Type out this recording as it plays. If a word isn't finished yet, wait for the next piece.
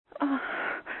That's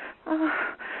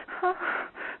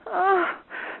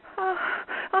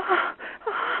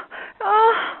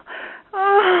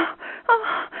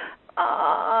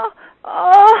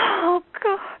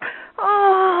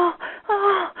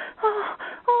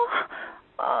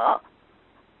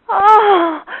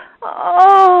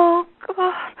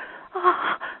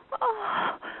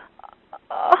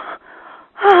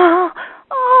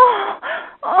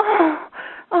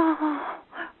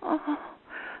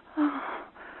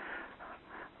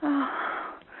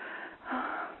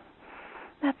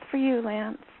for you,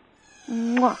 Lance.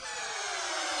 Mwah.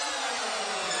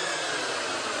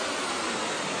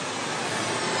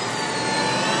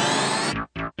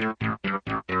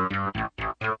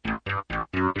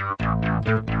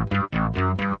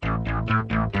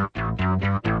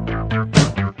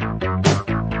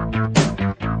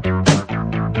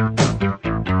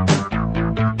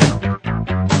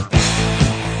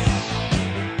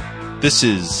 This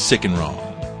is Sick and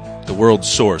Wrong, the world's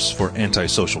source for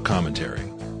antisocial commentary.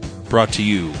 Brought to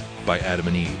you by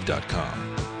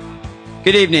adamandeve.com.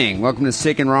 Good evening. Welcome to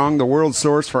Sick and Wrong, the world's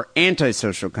source for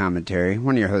antisocial commentary.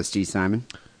 One of your hosts, E. Simon.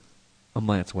 I'm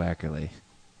Lance Wackerly.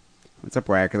 What's up,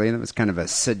 Wackerly? That was kind of a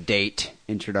sedate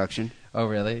introduction. Oh,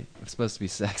 really? It's supposed to be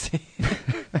sexy.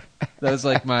 That was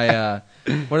like my,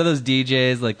 one of those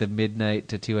DJs, like the midnight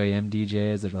to 2 a.m.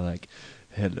 DJs that are like,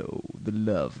 hello, the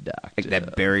love doctor. Like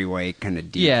that Barry White kind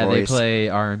of deep yeah, voice. they play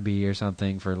R&B or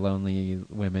something for lonely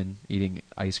women eating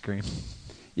ice cream.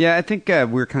 Yeah, I think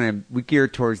we gear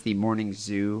towards the morning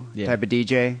zoo type of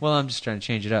DJ. Well, I'm just trying to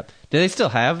change it up. Do they still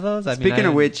have those? Speaking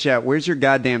of which, where's your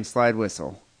goddamn slide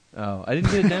whistle? Oh, I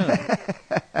didn't get it down.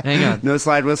 Hang on. No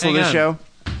slide whistle this show?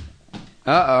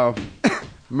 Uh-oh.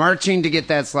 Marching to get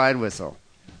that slide whistle.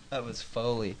 That was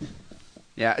Foley.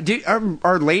 Yeah.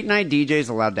 Are late night DJs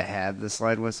allowed to have the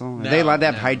slide whistle? Are they allowed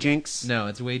to have hijinks? No,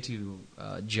 it's way too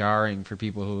jarring for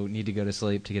people who need to go to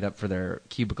sleep to get up for their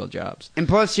cubicle jobs. And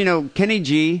plus, Kenny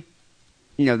G,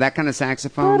 that kind of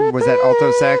saxophone, was that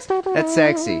alto sax? That's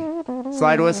sexy.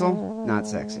 Slide whistle, not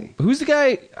sexy. Who's the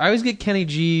guy? I always get Kenny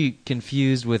G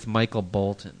confused with Michael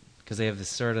Bolton because they have this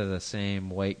sort of the same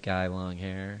white guy, long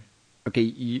hair. Okay,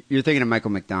 you're thinking of Michael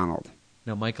McDonald.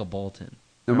 No, Michael Bolton.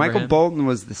 No, Remember Michael him? Bolton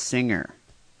was the singer.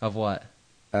 Of what?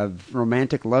 Of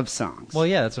romantic love songs. Well,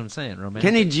 yeah, that's what I'm saying. Romantic.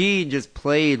 Kenny G just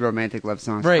played romantic love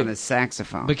songs on his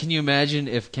saxophone. But can you imagine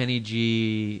if Kenny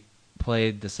G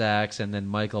played the sax and then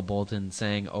Michael Bolton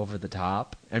sang over the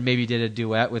top and maybe did a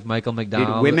duet with Michael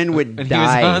McDonald? Dude, women would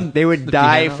die. They would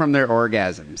die from their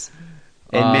orgasms.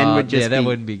 And men would just that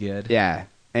wouldn't be good. Yeah.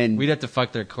 And we'd have to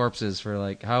fuck their corpses for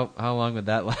like, how long would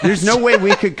that last? There's no way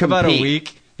we could compete. About a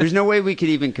week. There's no way we could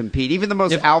even compete. Even the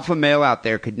most alpha male out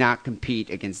there could not compete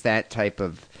against that type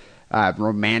of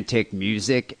romantic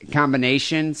music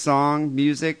combination, song,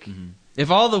 music. Mm-hmm.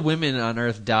 If all the women on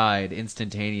Earth died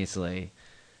instantaneously,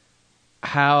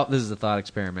 this is a thought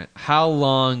experiment, how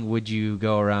long would you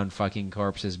go around fucking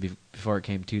corpses before it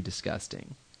came too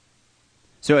disgusting?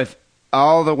 So if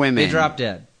all the women... They drop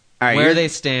dead. Right, where they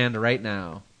stand right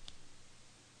now.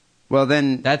 Well,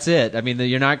 then... That's it. I mean,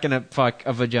 you're not going to fuck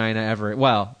a vagina ever...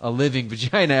 Well, a living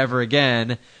vagina ever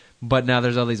again, but now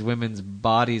there's all these women's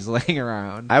bodies laying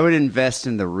around. I would invest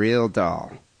in the real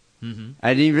doll. Mm-hmm.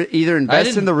 I'd either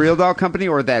invest in the real doll company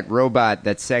or that robot,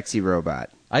 that sexy robot.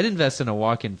 I'd invest in a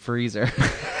walk-in freezer.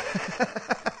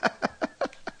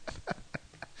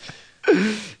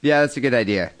 Yeah, that's a good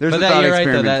idea. There's but a thought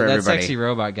experiment right, though, for everybody. That sexy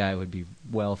robot guy would be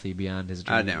wealthy beyond his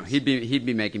dreams. I know. He'd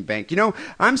be making bank.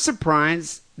 I'm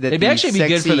surprised that it'd actually be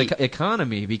good for the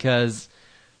economy because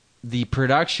the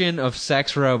production of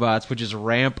sex robots would just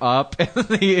ramp up in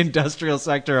the industrial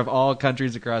sector of all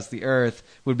countries across the earth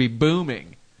would be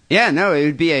booming. Yeah, no, it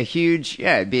would be a huge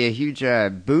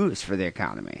boost for the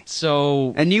economy.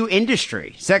 So a new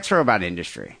industry, sex robot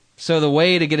industry. So the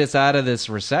way to get us out of this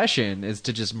recession is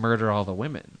to just murder all the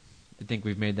women. I think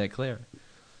we've made that clear.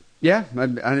 Yeah, I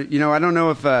don't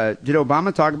know if did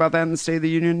Obama talk about that in the State of the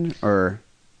Union, or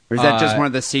is that just one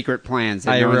of the secret plans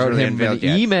that I no one's wrote really him an unveiled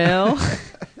yet? email,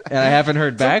 and I haven't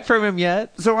heard back from him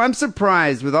yet. So I'm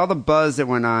surprised with all the buzz that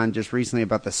went on just recently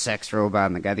about the sex robot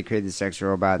and the guy that created the sex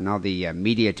robot and all the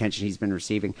media attention he's been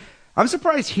receiving. I'm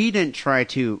surprised he didn't try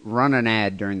to run an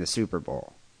ad during the Super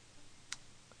Bowl.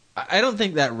 I don't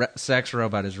think that sex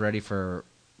robot is ready for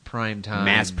prime time.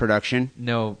 Mass production?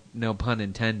 No pun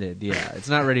intended. Yeah, it's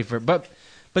not ready for... But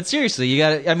seriously, you got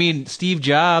to... I mean, Steve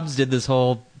Jobs did this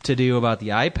whole to-do about the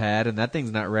iPad, and that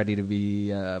thing's not ready to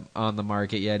be on the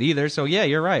market yet either. So, yeah,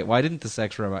 you're right. Why didn't the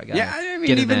sex robot guy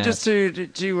get even just to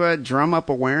drum up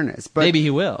awareness. But maybe he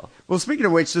will. Well, speaking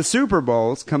of which, the Super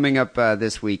Bowl's coming up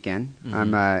this weekend.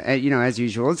 Mm-hmm. I'm, as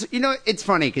usual. It's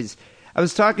funny because I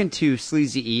was talking to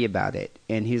Sleazy E about it,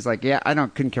 and he's like, "Yeah,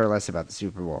 couldn't care less about the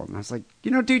Super Bowl." And I was like,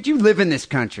 dude, you live in this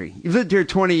country. You've lived here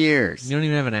 20 years. You don't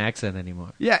even have an accent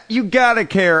anymore. Yeah, you gotta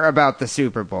care about the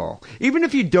Super Bowl, even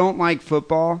if you don't like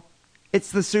football.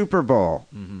 It's the Super Bowl.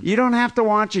 Mm-hmm. You don't have to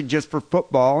watch it just for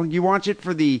football. You watch it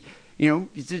for the,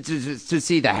 to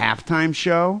see the halftime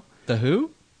show. The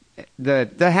who? The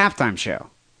halftime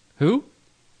show. Who?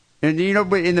 And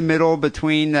in the middle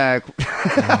between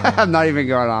I'm not even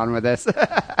going on with this.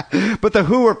 But the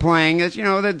Who are playing, as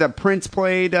the Prince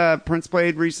played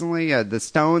recently, the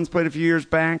Stones played a few years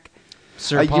back.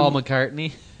 Sir Paul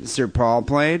McCartney. Sir Paul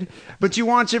played. But you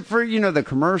watch it for, the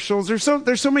commercials. There's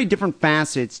so many different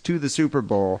facets to the Super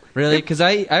Bowl. Really? Because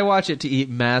I watch it to eat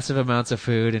massive amounts of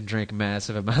food and drink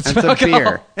massive amounts of alcohol.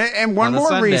 beer. And one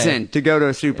more reason to go to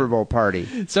a Super Bowl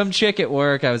party. Some chick at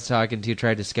work I was talking to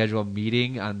tried to schedule a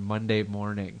meeting on Monday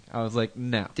morning. I was like,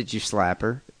 no. Did you slap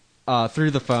her?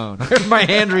 Through the phone. My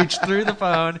hand reached through the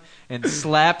phone and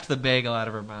slapped the bagel out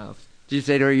of her mouth. Did you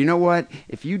say to her, you know what?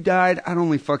 If you died, I'd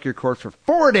only fuck your corpse for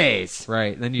 4 days.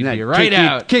 Right. Then you'd be right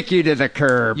out. Kick you to the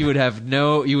curb. You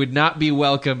would not be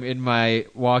welcome in my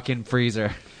walk-in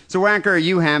freezer. So, Wanker, are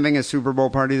you having a Super Bowl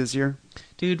party this year?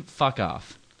 Dude, fuck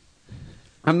off.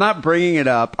 I'm not bringing it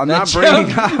up.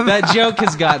 That joke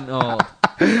has gotten old.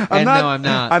 I'm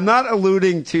not. I'm not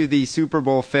alluding to the Super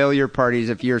Bowl failure parties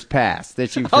of years past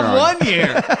that you've thrown. Of 1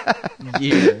 year.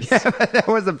 Years. Yeah, that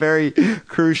was a very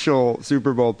crucial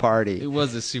Super Bowl party. It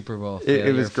was a Super Bowl failure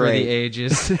it was great. For the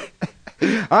ages.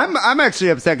 I'm actually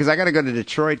upset because I got to go to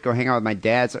Detroit, go hang out with my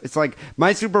dad. So it's like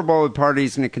my Super Bowl party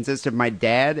is going to consist of my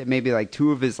dad and maybe like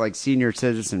 2 of his like senior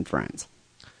citizen friends.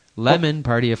 Lemon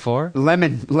party of 4?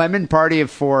 Lemon party of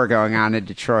 4 going on in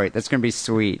Detroit. That's going to be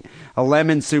sweet. A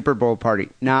lemon Super Bowl party.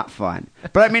 Not fun.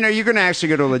 But, I mean, are you going to actually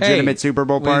go to a legitimate Super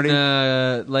Bowl party?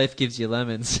 When life gives you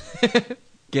lemons,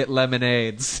 get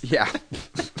lemonades. Yeah.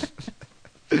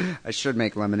 I should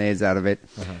make lemonades out of it.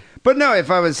 Uh-huh. But no, if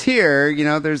I was here,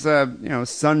 there's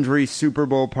sundry Super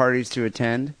Bowl parties to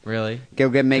attend. Really?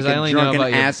 Make a drunken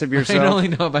ass of yourself. I only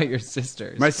know about your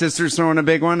sisters. My sister's throwing a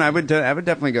big one. I would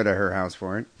definitely go to her house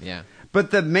for it. Yeah.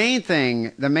 But one of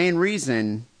the main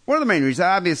reasons,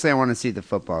 obviously I want to see the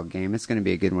football game. It's going to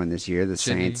be a good one this year. The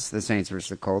Saints versus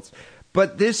the Colts.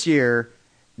 But this year,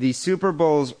 the Super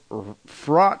Bowl's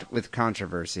fraught with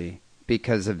controversy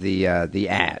because of the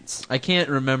ads. I can't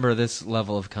remember this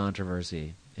level of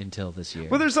controversy until this year.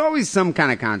 Well, there's always some kind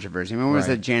of controversy. I mean, what was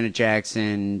that? Janet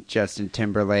Jackson, Justin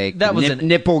Timberlake, that was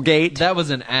Nipplegate. That was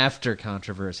an after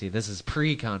controversy. This is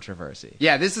pre-controversy.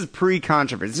 Yeah, this is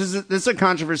pre-controversy. This is a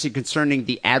controversy concerning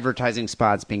the advertising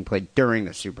spots being played during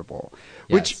the Super Bowl.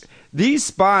 Yes. Which these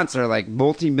spots are like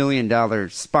multi-million-dollar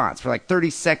spots for like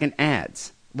 30-second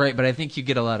ads. Right, but I think you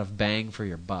get a lot of bang for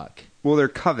your buck. Well, they're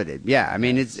coveted. Yeah, I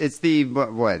mean, it's the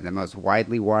most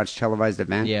widely watched televised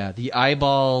event. Yeah, the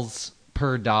eyeballs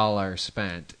per dollar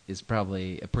spent is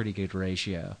probably a pretty good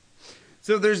ratio.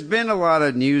 So there's been a lot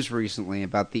of news recently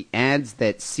about the ads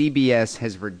that CBS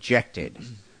has rejected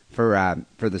for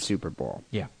the Super Bowl.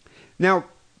 Yeah. Now,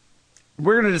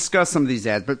 we're going to discuss some of these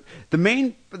ads, but the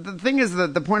thing is,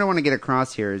 the point I want to get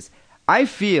across here is I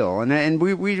feel, and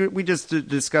we just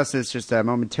discussed this just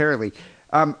momentarily,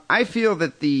 I feel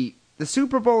that the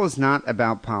Super Bowl is not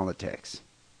about politics.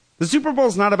 The Super Bowl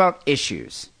is not about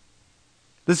issues.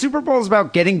 The Super Bowl is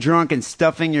about getting drunk and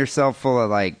stuffing yourself full of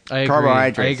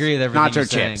carbohydrates. I agree with everything nacho you're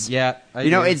chips. Saying. Yeah, I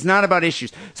agree. It's not about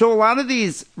issues. So a lot of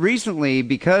these recently,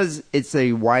 because it's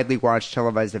a widely watched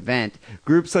televised event,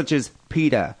 groups such as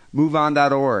PETA,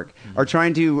 MoveOn.org are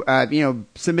trying to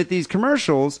submit these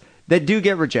commercials that do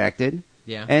get rejected.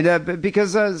 Yeah. And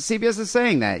because CBS is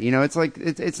saying that, it's like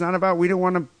it's not about, we don't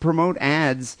want to promote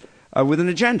ads with an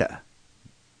agenda.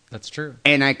 That's true.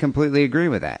 And I completely agree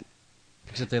with that.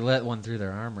 Except they let one through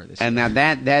their armor this year. And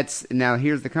now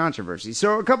here's the controversy.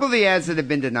 So a couple of the ads that have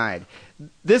been denied.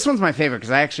 This one's my favorite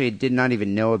because I actually did not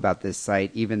even know about this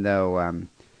site, even though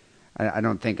I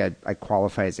don't think I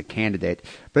qualify as a candidate.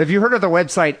 But have you heard of the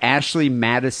website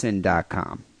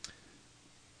AshleyMadison.com?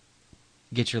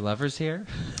 Get your lovers here?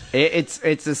 It's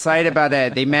a site about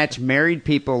they match married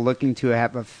people looking to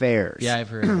have affairs. Yeah, I've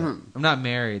heard of it. I'm not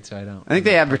married, so I don't. I think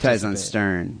they advertise on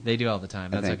Stern. They do all the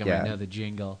time. That's how come I know the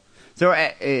jingle. So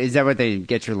is that what they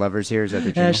get your lovers here? Is that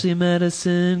the jingle? Ashley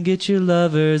Madison, get your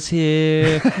lovers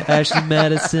here. Ashley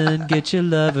Madison, get your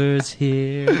lovers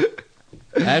here.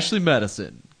 Ashley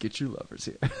Madison, get your lovers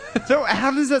here. So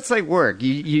how does that site work?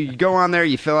 You go on there,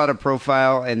 you fill out a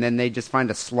profile, and then they just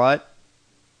find a slut?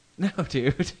 No,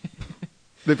 dude.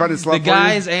 They find a slut The for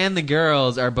guys you? and the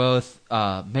girls are both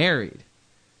married.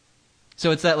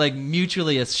 So it's that like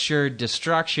mutually assured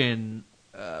destruction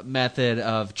method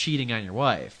of cheating on your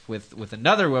wife with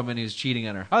another woman who's cheating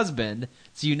on her husband.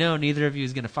 So you know neither of you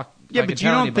is going to fuck. Yeah, but you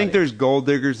don't think there's gold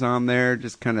diggers on there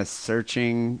just kind of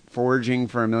searching, foraging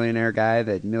for a millionaire guy,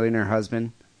 that millionaire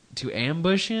husband? To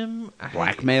ambush him?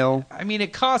 Blackmail? I mean,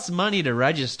 it costs money to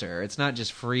register. It's not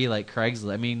just free like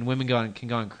Craigslist. I mean, women can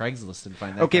go on Craigslist and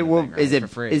find that Okay, kind of well, thing, right, for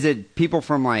free. is it people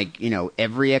from like,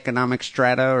 every economic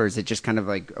strata, or is it just kind of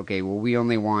like, okay, well, we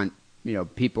only want,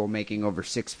 people making over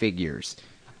six figures?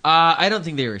 I don't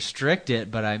think they restrict it,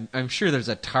 but I'm sure there's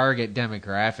a target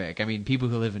demographic. I mean, people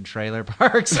who live in trailer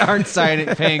parks aren't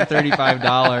paying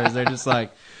 $35. They're just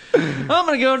like, I'm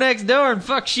going to go next door and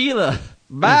fuck Sheila.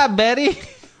 Bye, Betty.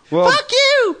 Well, fuck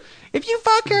you! If you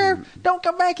fuck her, don't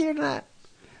come back here tonight.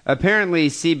 Apparently,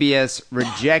 CBS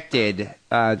rejected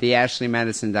the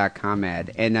AshleyMadison.com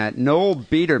ad. And Noel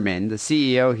Biederman, the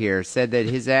CEO here, said that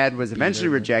his ad was eventually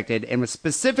rejected and was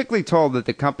specifically told that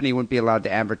the company wouldn't be allowed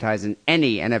to advertise in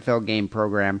any NFL game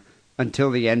program until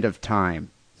the end of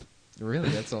time. Really?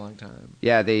 That's a long time.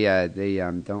 Yeah, they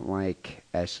don't like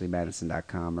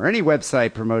AshleyMadison.com or any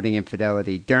website promoting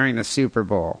infidelity during the Super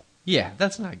Bowl. Yeah,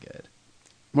 that's not good.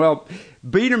 Well,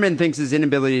 Biederman thinks his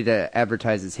inability to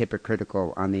advertise is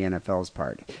hypocritical on the NFL's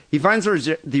part. He finds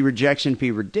the rejection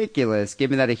fee ridiculous,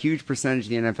 given that a huge percentage of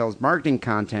the NFL's marketing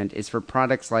content is for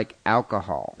products like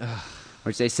alcohol,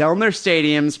 which they sell in their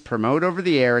stadiums, promote over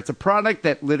the air. It's a product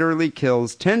that literally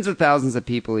kills tens of thousands of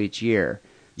people each year.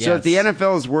 Yes. So if the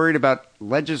NFL is worried about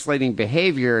legislating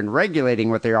behavior and regulating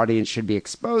what their audience should be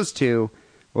exposed to,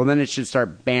 well, then it should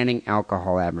start banning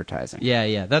alcohol advertising.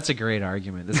 Yeah, that's a great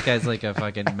argument. This guy's like a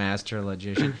fucking master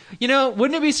logician.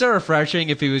 Wouldn't it be so refreshing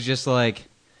if he was just like,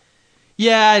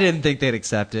 yeah, I didn't think they'd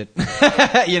accept it.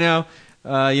 I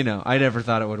never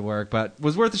thought it would work, but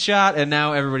was worth a shot, and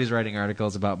now everybody's writing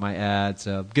articles about my ad,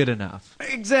 so good enough.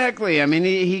 Exactly. I mean,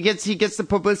 he gets the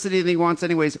publicity that he wants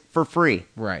anyways for free.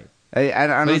 Right. I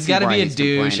don't But he's got to be a he's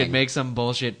douche complaining. and make some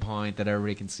bullshit point that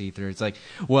everybody can see through. It's like,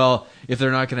 well, if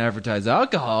they're not going to advertise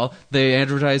alcohol, they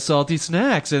advertise salty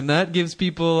snacks, and that gives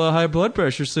people high blood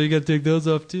pressure, so you got to take those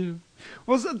off too.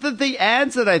 Well, so the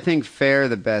ads that I think fare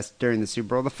the best during the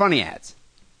Super Bowl, the funny ads.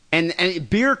 And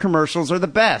beer commercials are the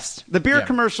best. The beer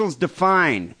commercials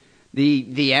define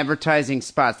the advertising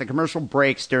spots, the commercial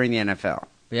breaks during the NFL.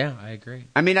 Yeah, I agree.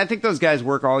 I mean, I think those guys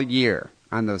work all year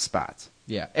on those spots.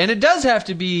 Yeah, and it does have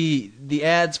to be the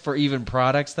ads for even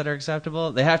products that are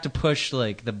acceptable. They have to push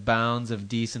like the bounds of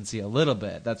decency a little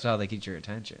bit. That's how they get your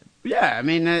attention. Yeah, I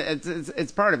mean,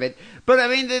 it's part of it. But I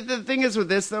mean, the thing is with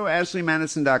this though,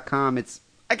 AshleyMadison.com,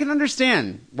 I can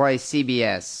understand why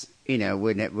CBS,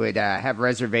 would have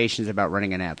reservations about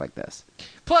running an ad like this.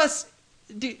 Plus,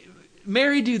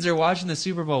 married dudes are watching the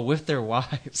Super Bowl with their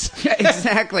wives. Yeah,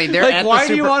 exactly. They're like, at why the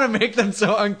do you want to make them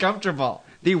so uncomfortable?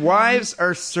 The wives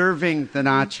are serving the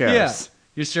nachos. Yeah.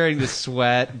 You're starting to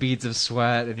sweat, beads of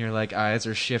sweat, and your like eyes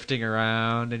are shifting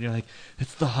around, and you're like,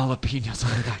 it's the jalapenos on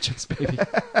the nachos, baby.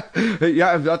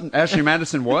 Yeah, Ashley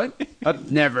Madison, what?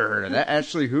 I've never heard of that.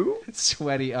 Ashley who?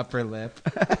 Sweaty upper lip.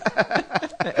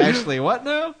 Ashley, what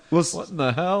now? Well, what in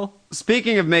the hell?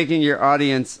 Speaking of making your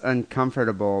audience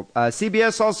uncomfortable,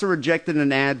 CBS also rejected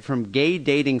an ad from gay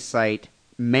dating site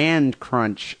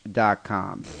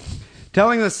ManCrunch.com,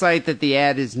 telling the site that the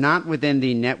ad is not within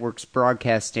the network's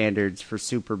broadcast standards for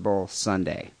Super Bowl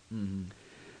Sunday. Mm-hmm.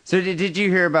 So did you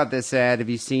hear about this ad? Have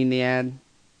you seen the ad?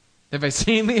 Have I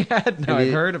seen the ad? No,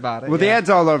 I've heard about it. Well, the ad's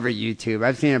all over YouTube.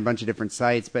 I've seen it on a bunch of different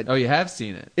sites. But oh, you have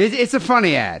seen it? It's a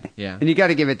funny ad. Yeah. And you got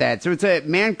to give it that. So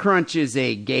ManCrunch is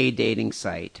a gay dating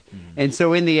site. Mm-hmm. And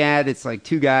so in the ad, it's like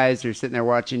two guys are sitting there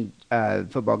watching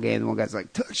football game. And one guy's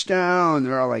like, touchdown.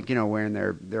 They're all like,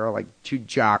 they're all like two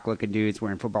jock-looking dudes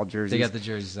wearing football jerseys. They got the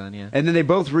jerseys on, yeah. And then they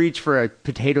both reach for a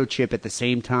potato chip at the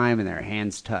same time, and their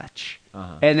hands touch.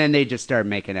 Uh-huh. And then they just start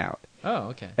making out. Oh,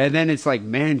 okay. And then it's like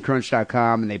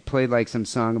ManCrunch.com, and they played like some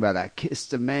song about I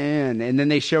kissed a man. And then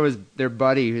they show their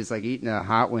buddy who's like eating a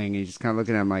hot wing, and he's just kind of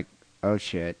looking at him like, oh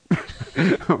shit,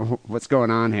 what's going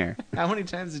on here? How many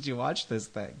times did you watch this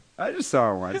thing? I just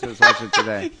saw it once. I was watching it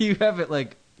today. You have it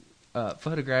like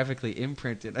photographically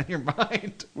imprinted on your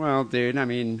mind. Well, dude, I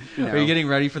mean, Are you getting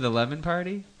ready for the lemon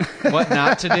party? What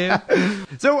not to do?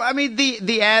 So, I mean,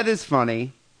 the ad is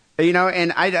funny,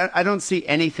 and I don't see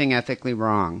anything ethically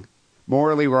wrong,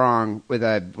 morally wrong with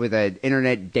an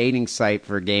internet dating site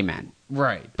for gay men.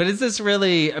 Right. But is this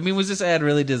really, was this ad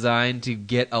really designed to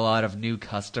get a lot of new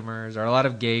customers or a lot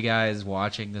of gay guys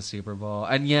watching the Super Bowl?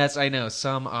 And yes, I know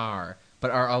some are,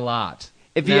 but are a lot.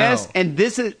 If you ask, and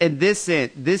this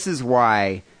is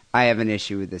why I have an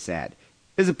issue with this ad.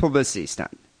 It's a publicity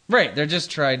stunt. Right, they're just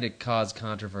trying to cause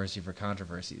controversy for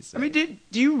controversy's sake. I mean,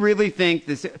 do you really think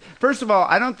this? First of all,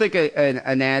 I don't think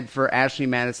an ad for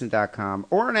AshleyMadison.com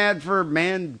or an ad for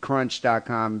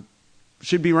ManCrunch.com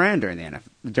should be ran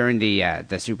during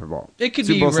the Super Bowl. It could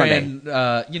Super be Bowl ran,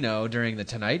 during the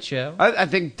Tonight Show. I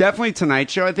think definitely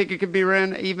Tonight Show. I think it could be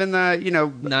ran even 9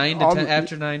 to 10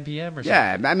 after 9 p.m. or something.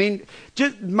 Yeah, I mean,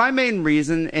 just my main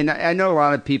reason, and I know a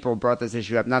lot of people brought this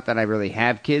issue up. Not that I really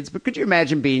have kids, but could you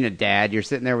imagine being a dad? You're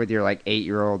sitting there with your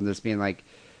 8-year-old and just being like,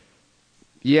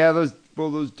 "Yeah, those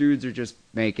dudes are just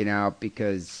making out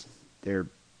because they're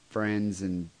friends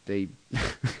and they."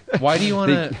 Why do you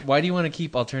want to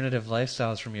keep alternative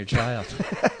lifestyles from your child?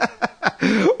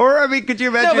 Or I mean, could you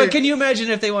imagine? No, but can you imagine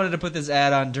if they wanted to put this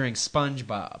ad on during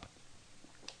SpongeBob?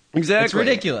 Exactly, it's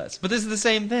ridiculous. But this is the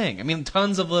same thing. I mean,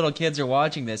 tons of little kids are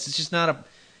watching this. It's just not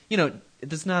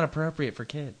it's not appropriate for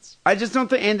kids. I just don't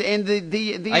think. And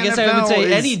the I guess NFL I would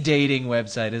say any dating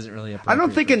website isn't really appropriate. I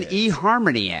don't think for an kids.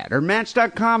 eHarmony ad or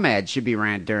Match.com ad should be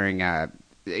ran during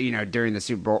during the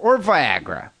Super Bowl, or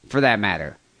Viagra for that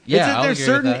matter. Yeah, there's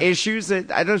certain issues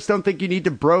that I just don't think you need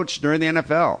to broach during the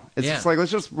NFL. It's just like,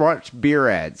 let's just watch beer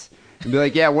ads and be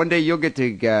like, yeah, one day you'll get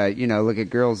to look at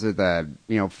girls with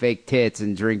fake tits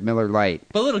and drink Miller Lite.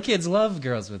 But little kids love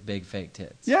girls with big fake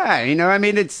tits. Yeah, I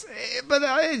mean, it's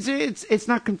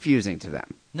not confusing to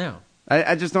them. No.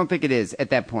 I just don't think it is at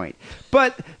that point.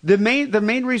 But the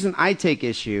main reason I take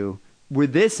issue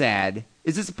with this ad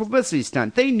is it's a publicity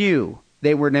stunt. They knew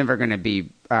they were never going to be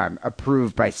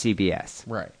approved by CBS.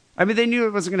 Right. I mean, they knew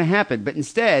it wasn't going to happen, but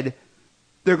instead,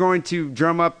 they're going to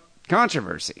drum up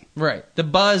controversy. Right. The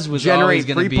buzz was generate always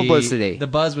going to be publicity. The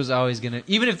buzz was always going to,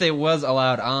 even if they was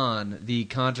allowed on, the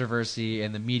controversy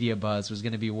and the media buzz was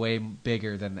going to be way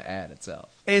bigger than the ad itself.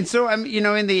 And so,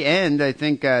 in the end, I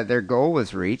think their goal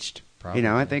was reached. Probably.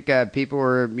 I think people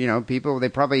were, they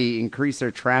probably increased their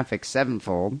traffic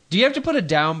sevenfold. Do you have to put a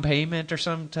down payment or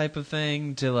some type of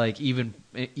thing to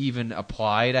even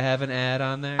apply to have an ad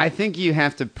on there? I think you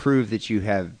have to prove that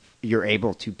you're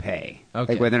able to pay.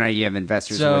 Okay. Like whether or not you have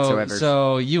investors whatsoever.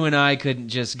 So you and I couldn't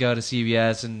just go to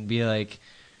CBS and be like,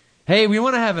 hey, we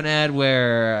want to have an ad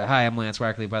where, hi, I'm Lance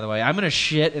Wackley, by the way. I'm going to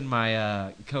shit in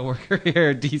my coworker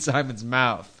here, D. Simon's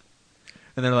mouth.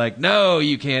 And they're like, no,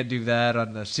 you can't do that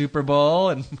on the Super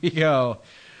Bowl. And we go,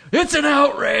 it's an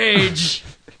outrage.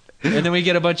 And then we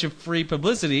get a bunch of free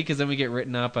publicity because then we get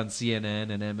written up on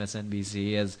CNN and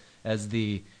MSNBC as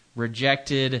the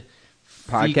rejected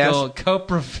fecal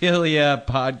coprophilia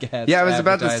podcast. Yeah, I was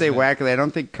about to say Wackley. I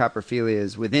don't think coprophilia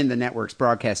is within the network's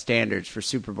broadcast standards for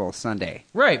Super Bowl Sunday.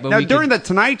 Right. But now, during the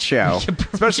Tonight Show,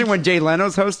 especially when Jay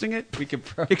Leno's hosting it, you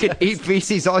can eat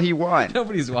feces all you want.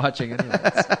 Nobody's watching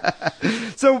anyways.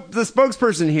 So the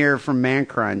spokesperson here from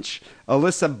ManCrunch,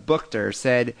 Alyssa Buchter,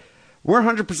 said, we're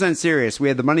 100% serious. We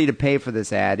had the money to pay for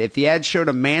this ad. If the ad showed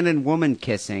a man and woman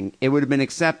kissing, it would have been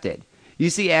accepted. You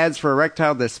see ads for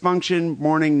erectile dysfunction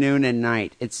morning, noon, and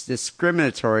night. It's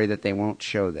discriminatory that they won't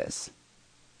show this.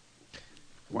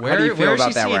 How do you feel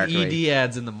about that, where is she Wackley? seeing ED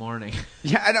ads in the morning?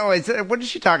 Yeah, I know. What is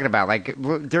she talking about? Like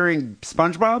during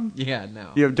SpongeBob? Yeah,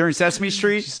 no. During Sesame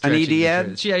Street, an ED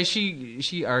ad?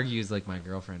 She argues like my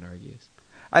girlfriend argues.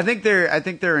 I think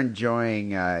they're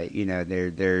enjoying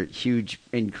their huge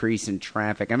increase in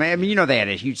traffic. I mean they had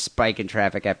a huge spike in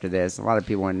traffic after this. A lot of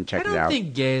people went to check it out. I don't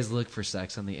think gays look for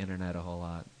sex on the internet a whole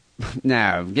lot.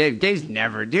 No, gays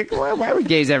never. Why would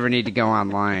gays ever need to go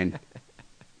online?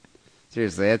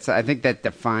 Seriously, I think that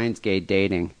defines gay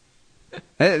dating.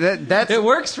 It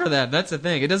works for them. That's the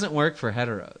thing. It doesn't work for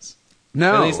heteros.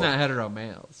 No, at least not hetero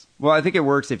males. Well, I think it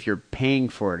works if you're paying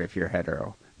for it. If you're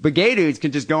hetero. But gay dudes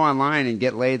can just go online and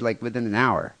get laid within an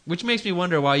hour. Which makes me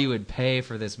wonder why you would pay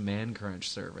for this ManCrunch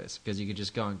service, because you could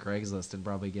just go on Craigslist and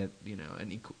probably get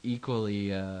an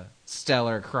equally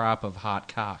stellar crop of hot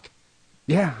cock.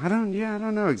 Yeah, I don't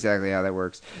know exactly how that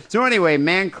works. So anyway,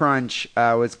 ManCrunch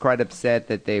was quite upset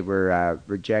that they were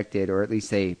rejected, or at least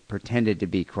they pretended to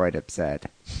be quite upset.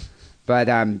 But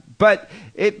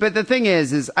the thing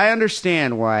is I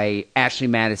understand why Ashley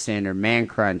Madison or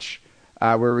ManCrunch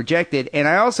were rejected, and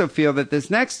I also feel that this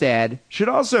next ad should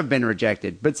also have been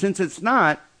rejected. But since it's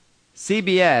not,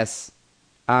 CBS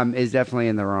is definitely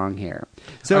in the wrong here.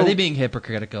 So are they being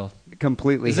hypocritical?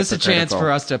 Completely. Is this a chance for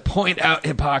us to point out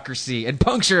hypocrisy and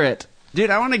puncture it?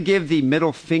 Dude, I want to give the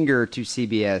middle finger to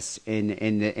CBS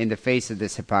in the face of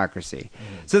this hypocrisy.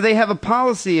 So they have a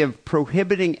policy of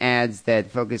prohibiting ads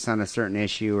that focus on a certain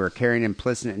issue or carry an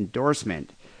implicit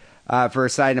endorsement. for a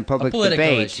side in a public political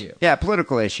debate. issue. Yeah,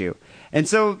 political issue. And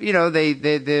so, they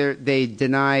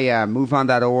deny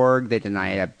MoveOn.org, they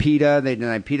deny PETA, they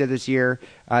denied PETA this year,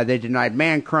 they denied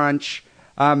Man Crunch,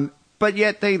 but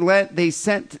yet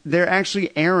they're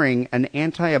actually airing an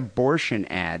anti-abortion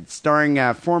ad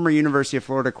starring former University of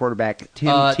Florida quarterback Tim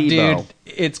Tebow. Dude,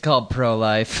 it's called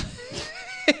pro-life.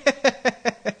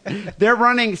 They're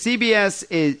running, CBS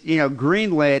is,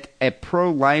 greenlit a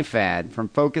pro-life ad from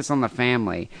Focus on the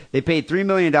Family. They paid $3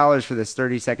 million for this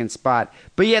 30-second spot,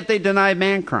 but yet they deny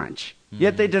Man Crunch.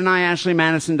 Yet they deny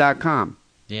AshleyMadison.com.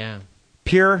 Yeah.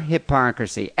 Pure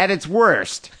hypocrisy. At its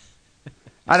worst.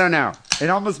 I don't know. It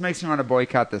almost makes me want to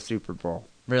boycott the Super Bowl.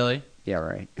 Really? Yeah,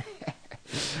 right.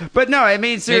 But no, I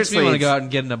mean, seriously. Makes me want to go out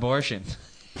and get an abortion.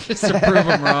 Just to prove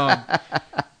them wrong.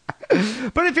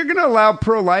 But if you're going to allow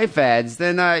pro-life ads,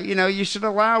 then, you should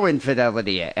allow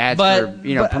infidelity ads for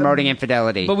promoting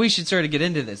infidelity. But we should sort of get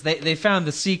into this. They found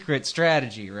the secret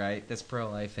strategy, right? This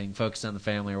pro-life thing, focused on the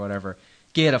family or whatever.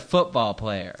 Get a football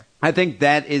player. I think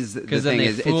that is the thing,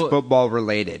 it's football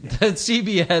related. The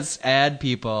CBS ad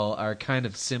people are kind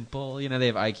of simple. They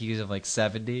have IQs of like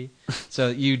 70. So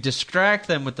you distract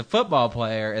them with the football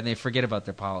player and they forget about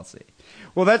their policy.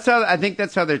 Well, I think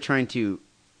that's how they're trying to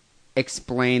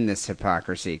explain this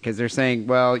hypocrisy, because they're saying,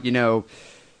 well, Tim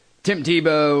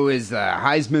Tebow is the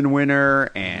Heisman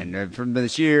winner and from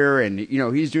this year, and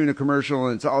he's doing a commercial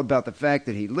and it's all about the fact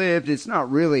that he lived. It's not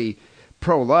really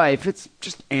pro-life, it's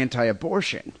just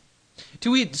anti-abortion.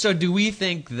 Do we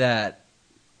think that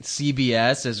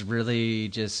CBS is really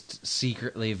just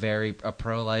secretly a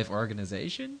pro-life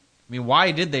organization? I mean,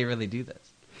 why did they really do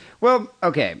this? Well,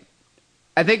 okay.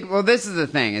 I think, this is the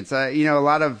thing. It's a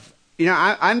lot of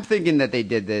I'm thinking that they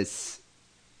did this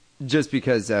just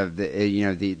because of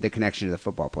the connection to the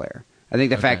football player. I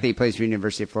think the fact that he plays for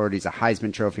University of Florida, he's a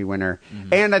Heisman Trophy winner,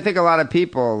 and I think a lot of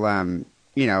people,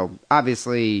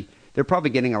 obviously they're probably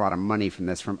getting a lot of money from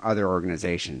this from other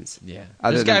organizations. Yeah,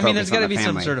 there's got to be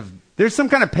some sort of there's some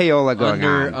kind of payola going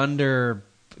on,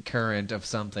 undercurrent of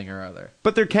something or other.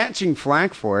 But they're catching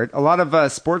flack for it. A lot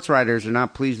of sports writers are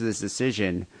not pleased with this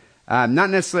decision. Not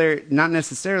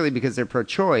necessarily because they're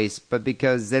pro-choice, but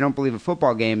because they don't believe a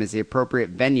football game is the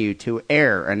appropriate venue to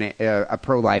air a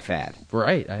pro-life ad,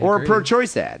 right? Or a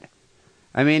pro-choice ad.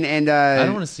 I mean, and I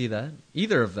don't want to see that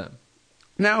either of them.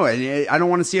 No, I don't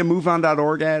want to see a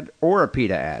MoveOn.org ad or a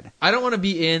PETA ad. I don't want to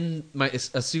be in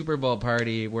a Super Bowl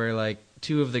party where like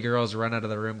two of the girls run out of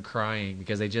the room crying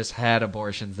because they just had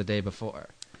abortions the day before.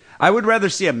 I would rather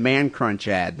see a Man Crunch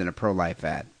ad than a pro-life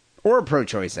ad or a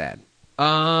pro-choice ad.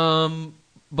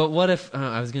 But what if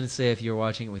I was going to say if you were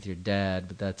watching it with your dad,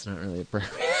 but that's not really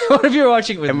appropriate. What if you were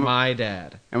watching it with my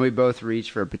dad? And we both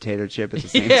reach for a potato chip at the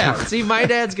same time? Yeah, see, my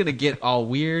dad's going to get all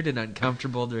weird and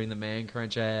uncomfortable during the Man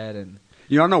Crunch ad. And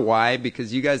you don't know why?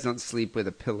 Because you guys don't sleep with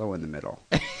a pillow in the middle.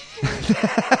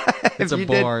 It's a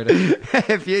board.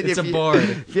 It's a board.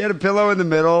 If you had a pillow in the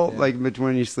middle, like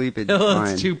between you sleep, it's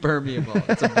fine. It's too permeable.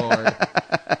 It's a board.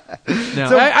 No,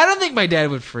 so, I don't think my dad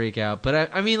would freak out,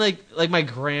 but I mean, like my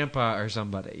grandpa or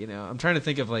somebody. I'm trying to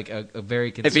think of like a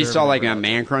very conservative. If he saw like a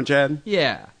Man Crunch ad,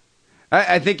 yeah,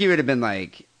 I think he would have been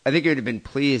like. I think he would have been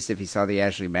pleased if he saw the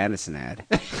Ashley Madison ad.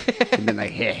 He'd been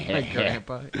like, my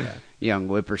grandpa, yeah, young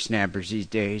whippersnappers these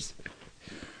days.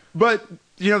 But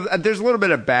there's a little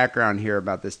bit of background here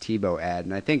about this Tebow ad,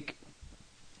 and I think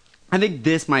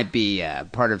this might be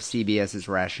part of CBS's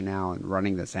rationale in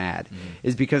running this ad,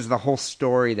 is because of the whole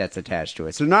story that's attached to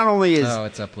it. So not only is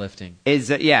it's uplifting.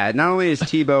 Not only is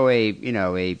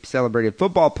Tebow a celebrated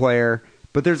football player,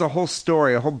 but there's a whole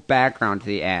story, a whole background to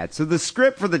the ad. So the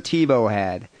script for the Tebow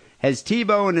ad has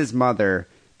Tebow and his mother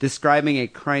describing a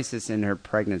crisis in her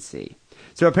pregnancy.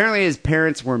 So apparently his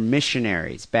parents were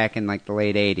missionaries back in like the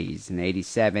late 80s and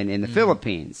 87 in the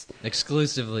Philippines.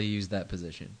 Exclusively used that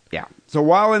position. Yeah. So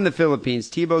while in the Philippines,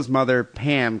 Tebow's mother,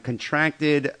 Pam,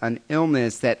 contracted an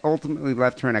illness that ultimately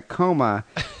left her in a coma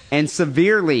and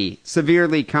severely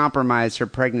compromised her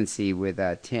pregnancy with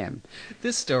Tim.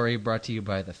 This story brought to you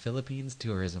by the Philippines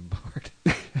Tourism Board.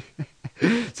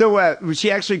 So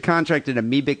she actually contracted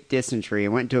amoebic dysentery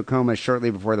and went into a coma shortly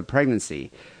before the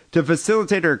pregnancy. To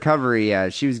facilitate her recovery,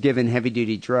 she was given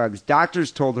heavy-duty drugs.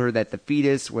 Doctors told her that the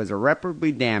fetus was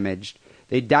irreparably damaged.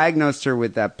 They diagnosed her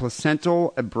with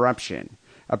placental abruption,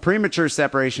 a premature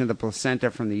separation of the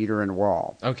placenta from the uterine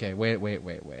wall. Okay, wait.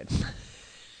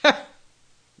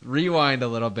 Rewind a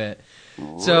little bit.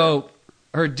 So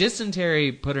her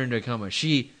dysentery put her into a coma.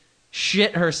 She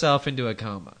shit herself into a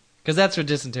coma. Because that's what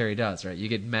dysentery does, right? You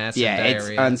get massive diarrhea. Yeah,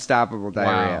 it's unstoppable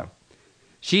diarrhea. Wow.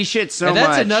 She shit so And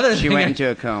that's much, another she thing went into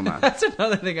a coma. That's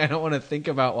another thing I don't want to think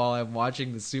about while I'm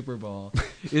watching the Super Bowl,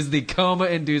 is the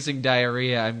coma-inducing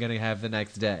diarrhea I'm going to have the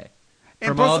next day.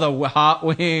 From all the hot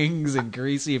wings and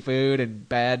greasy food and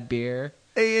bad beer.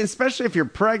 Especially if you're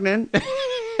pregnant.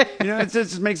 It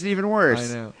just makes it even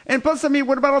worse. I know. And plus, I mean,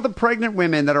 what about all the pregnant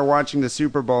women that are watching the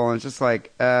Super Bowl and it's just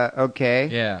like, okay.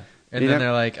 Yeah. And then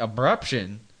they're like,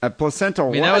 abruption. A placental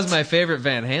I mean, what? that was my favorite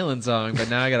Van Halen song,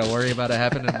 but now I got to worry about it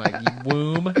happening in my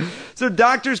womb. So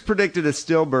doctors predicted a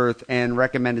stillbirth and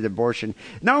recommended abortion,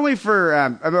 not only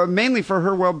for, mainly for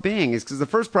her well-being, is because the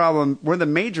first problem, one of the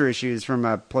major issues from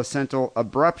a placental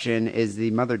abruption is the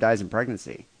mother dies in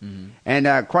pregnancy. Mm-hmm.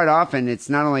 And quite often,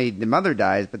 it's not only the mother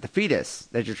dies, but the fetus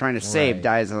that you're trying to save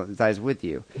dies with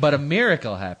you. But a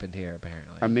miracle happened here,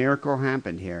 apparently. A miracle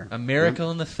happened here. A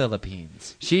miracle in the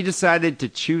Philippines. She decided to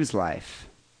choose life.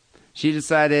 She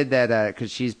decided that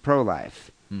because she's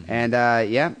pro-life. Mm-hmm.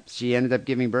 And, she ended up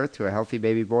giving birth to a healthy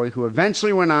baby boy who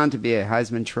eventually went on to be a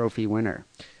Heisman Trophy winner.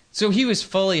 So he was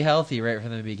fully healthy right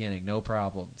from the beginning, no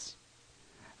problems.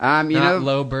 Not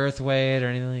low birth weight or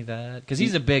anything like that? Because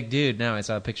he's a big dude now. I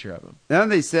saw a picture of him. No,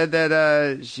 they said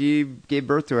that she gave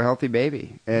birth to a healthy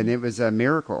baby, and it was a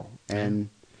miracle. And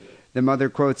the mother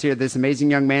quotes here, "This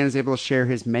amazing young man is able to share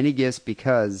his many gifts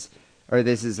because..." Or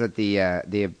this is what the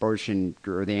abortion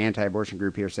or the anti-abortion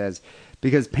group here says,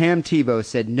 because Pam Tebow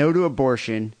said no to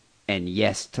abortion and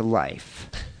yes to life.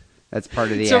 That's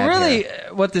part of the ad. So really, here.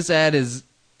 what this ad is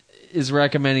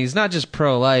recommending is not just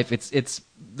pro-life. It's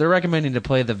they're recommending to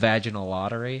play the vaginal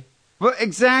lottery. Well,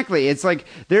 exactly. It's like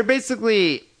they're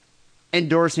basically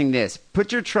endorsing this.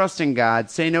 Put your trust in God.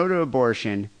 Say no to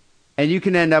abortion. And you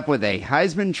can end up with a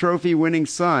Heisman Trophy winning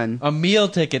son. A meal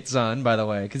ticket son, by the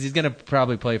way, because he's going to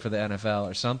probably play for the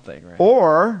NFL or something, right?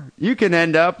 Or you can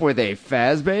end up with a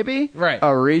Faz baby, right? A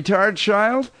retard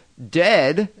child,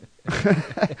 dead,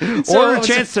 or a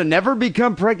chance to never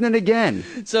become pregnant again.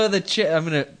 So I'm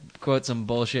going to quote some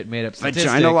bullshit made up statistics.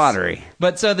 Vagina lottery.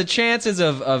 But so the chances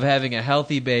of having a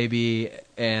healthy baby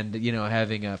and,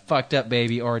 having a fucked up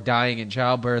baby or dying in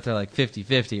childbirth are like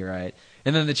 50-50, right?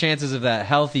 And then the chances of that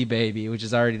healthy baby, which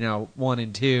is already now 1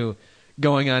 in 2,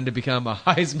 going on to become a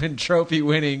Heisman Trophy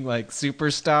winning like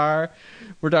superstar,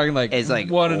 we're talking like, it's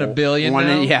like 1 in a billion. One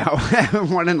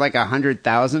in like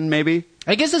 100,000 maybe.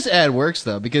 I guess this ad works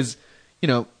though because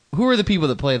who are the people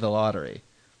that play the lottery?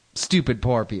 Stupid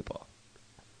poor people.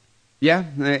 Yeah,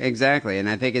 exactly. And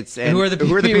I think it's who are the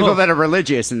people that are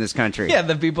religious in this country? Yeah,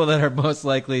 the people that are most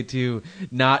likely to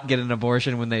not get an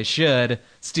abortion when they should.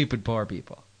 Stupid poor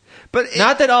people. But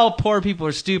not that all poor people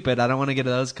are stupid. I don't want to get to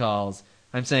those calls.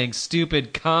 I'm saying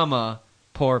stupid,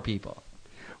 poor people.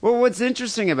 Well, what's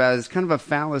interesting about it is kind of a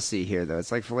fallacy here, though.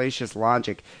 It's like fallacious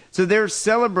logic. So they're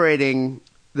celebrating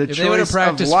the choice of life. If they would have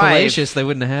practiced fallacious, they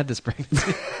wouldn't have had this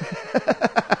pregnancy.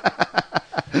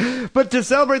 But to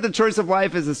celebrate the choice of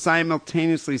life is to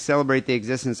simultaneously celebrate the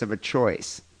existence of a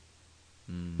choice,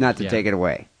 not to take it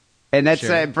away. And that's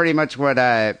pretty much what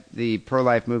the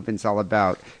pro-life movement's all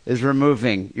about, is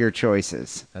removing your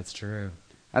choices. That's true.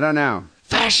 I don't know.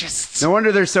 Fascists! No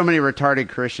wonder there's so many retarded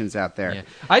Christians out there. Yeah.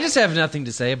 I just have nothing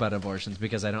to say about abortions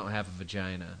because I don't have a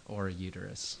vagina or a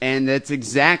uterus. And that's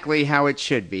exactly how it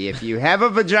should be. If you have a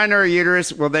vagina or a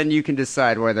uterus, well, then you can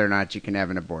decide whether or not you can have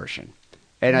an abortion.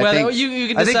 And I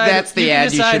think that's the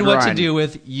ad you should run. You can decide what to do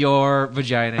with your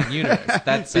vagina and uterus.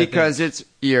 That's because it's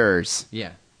yours.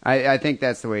 Yeah. I think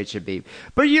that's the way it should be.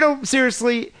 But,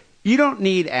 seriously, you don't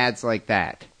need ads like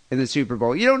that in the Super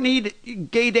Bowl. You don't need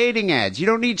gay dating ads. You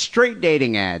don't need straight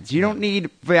dating ads. You don't need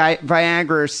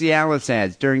Viagra or Cialis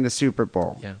ads during the Super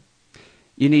Bowl. Yeah.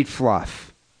 You need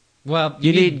fluff. Well,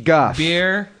 you need guff.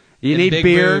 Beer. You need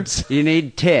beer. Boobs. You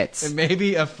need tits. And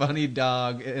maybe a funny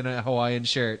dog in a Hawaiian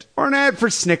shirt. Or an ad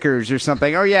for Snickers or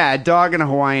something. Oh, yeah, a dog in a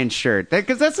Hawaiian shirt.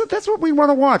 Because that's what we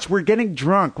want to watch. We're getting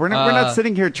drunk. We're not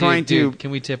sitting here trying to... Can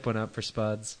we tip one up for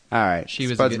Spuds? All right.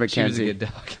 Spuds McKenzie. She was a good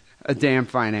dog. A damn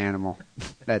fine animal.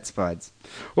 That's Spuds.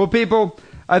 Well, people,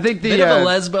 I think Bit of a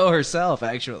lesbo herself,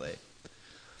 actually.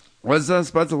 Was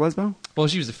Spuds a lesbo? Well,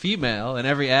 she was a female. In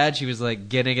every ad, she was like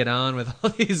getting it on with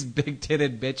all these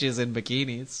big-titted bitches in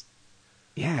bikinis.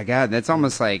 Yeah, God, that's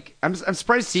almost like... I'm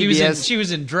surprised CBS... She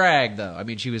was in drag, though. I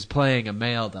mean, she was playing a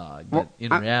male dog, but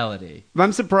reality...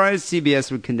 I'm surprised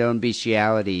CBS would condone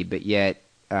bestiality, but yet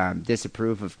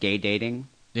disapprove of gay dating.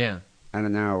 Yeah. I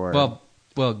don't know. Or,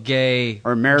 well, gay...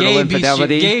 Or marital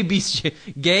infidelity.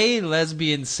 Gay,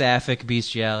 lesbian, sapphic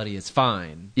bestiality is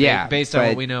fine. Yeah. Based on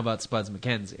what we know about Spuds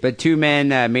McKenzie. But two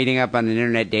men meeting up on an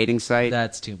internet dating site?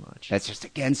 That's too much. That's just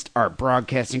against our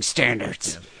broadcasting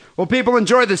standards. Yeah. Well, people,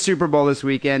 enjoy the Super Bowl this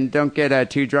weekend. Don't get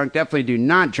too drunk. Definitely do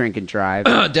not drink and drive.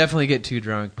 Definitely get too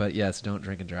drunk, but yes, don't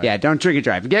drink and drive. Yeah, don't drink and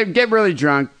drive. Get really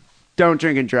drunk. Don't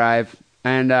drink and drive.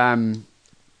 And,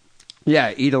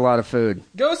 eat a lot of food.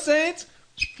 Go Saints!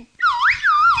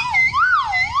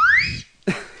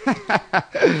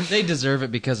 They deserve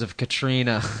it because of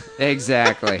Katrina.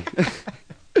 Exactly.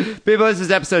 People, this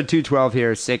is episode 212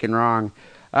 here, Sick and Wrong.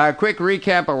 Quick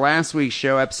recap of last week's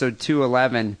show, episode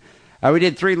 211. We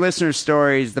did 3 listener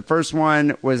stories. The first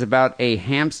one was about a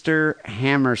hamster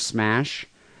hammer smash.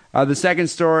 The second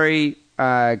story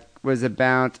was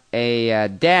about a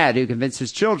dad who convinced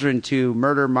his children to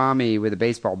murder mommy with a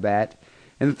baseball bat.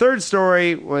 And the third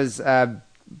story was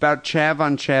about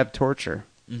chav-on-chav torture.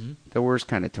 Mm-hmm. The worst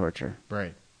kind of torture.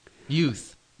 Right.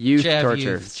 Youth Chav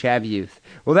torture. Youth. Chav youth.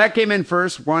 Well, that came in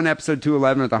first. One episode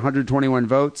 211 with 121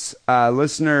 votes.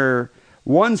 Listener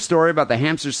one story about the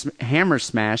hammer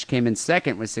smash came in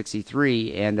second with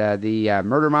 63. And the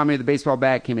murder mommy with the baseball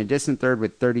bat came in distant third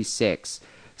with 36.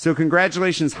 So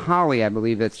congratulations, Holly, I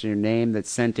believe that's your name, that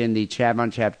sent in the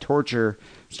chav-on-chav torture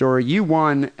story. You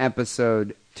won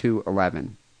episode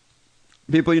 211.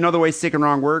 People, you know the way Sick and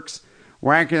Wrong works.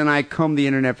 Wacker and I comb the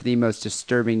internet for the most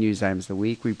disturbing news items of the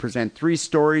week. We present 3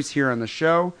 stories here on the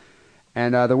show,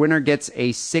 and the winner gets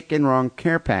a Sick and Wrong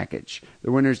care package.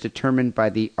 The winner is determined by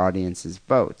the audience's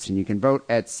votes, and you can vote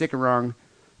at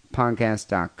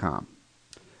sickandwrongpodcast.com.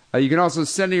 You can also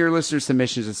send in your listener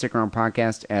submissions to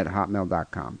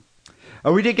sickandwrongpodcast@hotmail.com.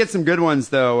 We did get some good ones,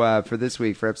 though, for this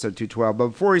week, for episode 212. But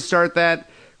before we start that,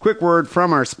 quick word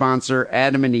from our sponsor,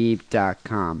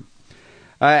 adamandeve.com.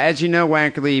 As you know,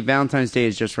 Wackerly, Valentine's Day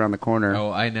is just around the corner.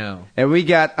 Oh, I know. And we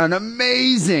got an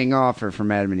amazing offer from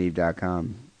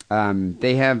adamandeve.com.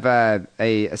 They have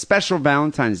a special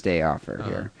Valentine's Day offer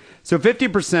here. So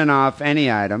 50% off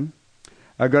any item.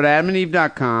 Go to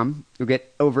adamandeve.com. You'll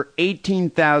get over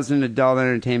 18,000 adult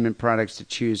entertainment products to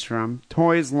choose from.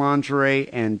 Toys, lingerie,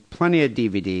 and plenty of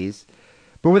DVDs.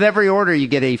 But with every order, you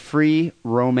get a free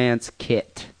romance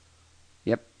kit.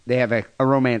 Yep, they have a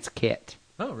romance kit.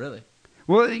 Oh, really?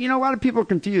 Well, you know, a lot of people are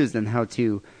confused on how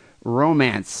to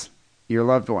romance your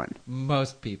loved one.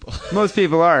 Most people. Most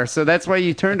people are. So that's why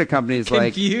you turn to companies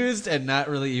like... Confused and not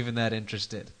really even that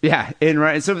interested. Yeah.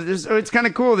 So it's kind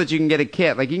of cool that you can get a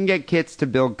kit. Like, you can get kits to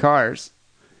build cars.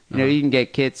 You know, you can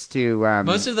get kits to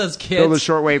most of those kits, build a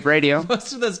shortwave radio.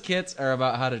 Most of those kits are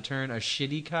about how to turn a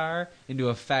shitty car into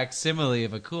a facsimile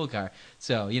of a cool car.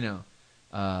 So, you know...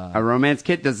 a romance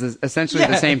kit does essentially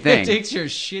the same thing. It takes your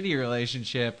shitty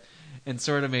relationship and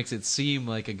sort of makes it seem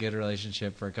like a good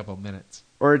relationship for a couple minutes.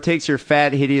 Or it takes your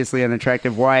fat, hideously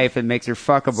unattractive wife and makes her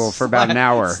fuckable for about an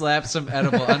hour. Slap some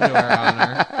edible underwear on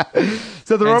her.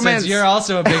 So the romance... Since you're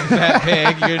also a big fat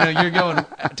pig, you're going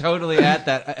totally at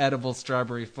that edible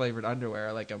strawberry flavored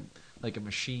underwear like a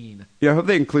machine. Yeah, I hope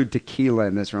they include tequila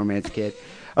in this romance kit.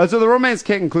 So the romance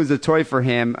kit includes a toy for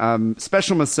him,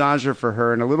 special massager for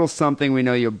her, and a little something we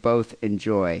know you'll both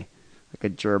enjoy, like a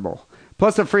gerbil.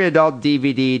 Plus a free adult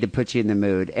DVD to put you in the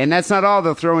mood. And that's not all.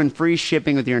 They'll throw in free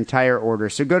shipping with your entire order.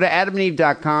 So go to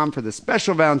adamandeve.com for the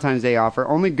special Valentine's Day offer,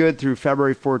 only good through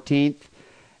February 14th.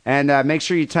 And make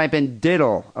sure you type in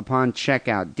diddle upon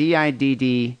checkout,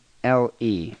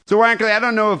 DIDDLE. So, Wackerly, I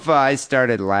don't know if I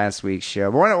started last week's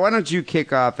show, but why don't you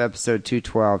kick off episode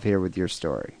 212 here with your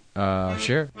story?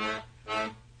 Sure.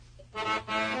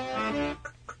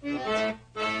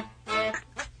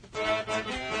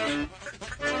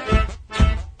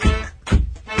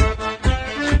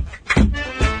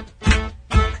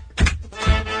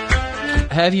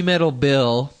 Heavy Metal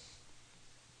Bill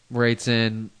writes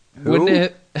in... Who?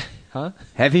 Huh?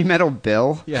 Heavy Metal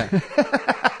Bill? Yeah.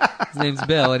 His name's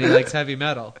Bill, and he likes heavy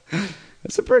metal.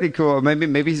 That's a pretty cool...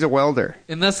 Maybe he's a welder.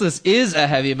 Unless this is a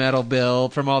heavy metal bill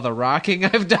from all the rocking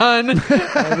I've done.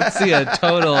 I don't see a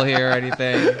total here or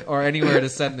anything, or anywhere to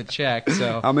send the check.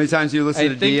 So how many times do you listen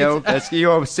to Dio?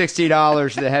 You owe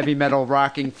 $60 to the Heavy Metal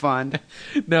Rocking Fund.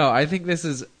 No, I think this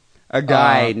is a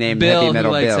guy named Bill Heavy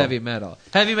Metal who likes Bill. Heavy metal.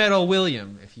 Heavy Metal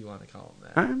William, if you want to call him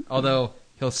that. Although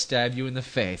he'll stab you in the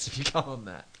face if you call him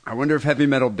that. I wonder if Heavy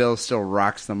Metal Bill still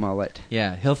rocks the mullet.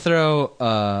 Yeah, he'll throw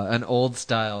a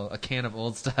can of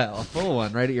old style, a full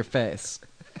one, right at your face.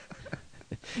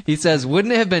 He says,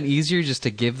 wouldn't it have been easier just to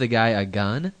give the guy a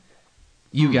gun?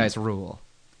 You guys rule.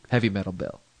 Heavy Metal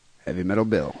Bill. Heavy Metal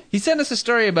Bill. He sent us a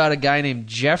story about a guy named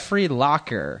Jeffrey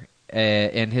Locker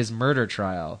and his murder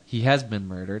trial. He has been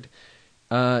murdered.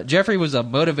 Jeffrey was a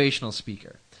motivational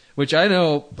speaker, which I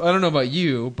don't know about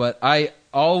you, but I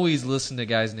always listen to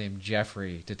guys named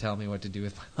Jeffrey to tell me what to do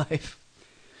with my life.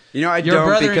 You know, I Your don't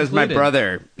brother because my included.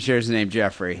 brother shares the name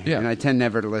Jeffrey, Yeah. and I tend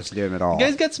never to listen to him at all. You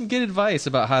guys got some good advice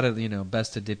about how to,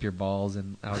 best to dip your balls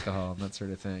in alcohol and that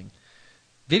sort of thing.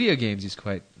 Video games he's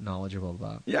quite knowledgeable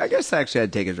about. Yeah, I guess actually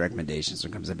I'd take his recommendations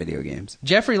when it comes to video games.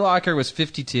 Jeffrey Locker was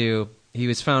 52. He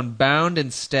was found bound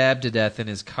and stabbed to death in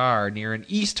his car near an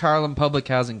East Harlem public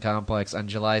housing complex on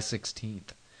July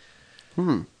 16th.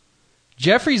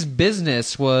 Jeffrey's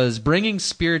business was bringing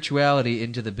spirituality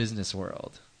into the business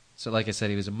world. So like I said,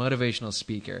 he was a motivational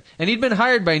speaker. And he'd been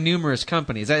hired by numerous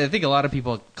companies. I think a lot of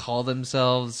people call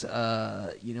themselves,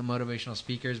 motivational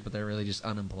speakers, but they're really just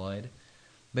unemployed.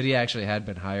 But he actually had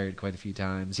been hired quite a few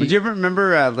times. Did you ever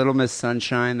remember Little Miss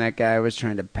Sunshine? That guy was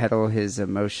trying to peddle his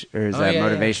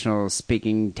motivational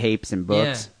speaking tapes and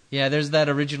books. Yeah, there's that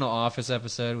original Office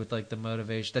episode with like the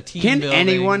motivation, the team Can building.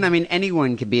 anyone? I mean,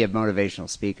 anyone can be a motivational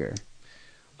speaker.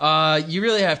 You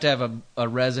really have to have a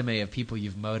resume of people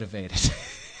you've motivated.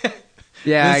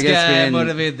 Yeah, This I guess guy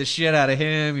motivated the shit out of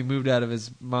him. He moved out of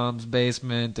his mom's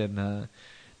basement, and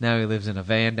now he lives in a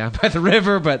van down by the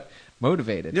river, but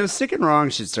motivated. You know, Sick and Wrong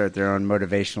should start their own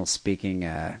motivational speaking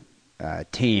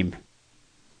team.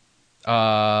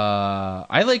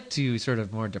 I like to sort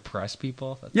of more depress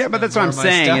people. But that's what I'm more my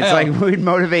saying. style. It's like we'd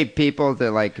motivate people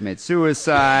to like commit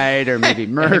suicide or maybe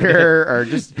murder or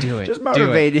just Do it. Just Do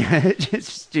motivate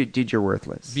you. Dude, you're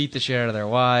worthless. beat the shit out of their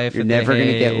wife. You're that never they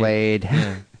going to get hate. laid.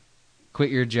 Yeah. Quit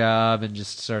your job and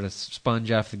just sort of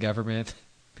sponge off the government.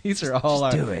 These are all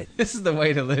Just our. do it. This is the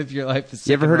way to live your life.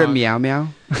 You ever heard of Meow Meow?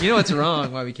 You know what's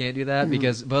wrong? Why we can't do that?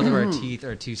 Because both of our teeth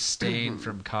are too stained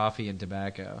from coffee and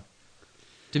tobacco.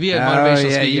 To be a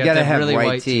motivational speaker, you got to have really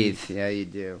white teeth. Yeah, you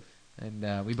do.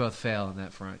 And we both fail on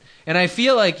that front. And I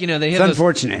feel like they It's have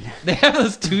unfortunate. they have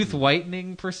those tooth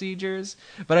whitening procedures,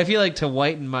 but I feel like to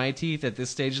whiten my teeth at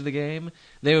this stage of the game,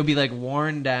 they would be like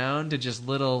worn down to just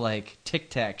little like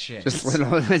Tic Tac shit. Just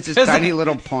tiny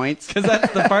little points. Because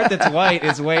that's the part that's white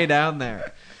is way down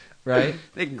there, right?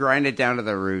 They can grind it down to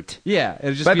the root. Yeah,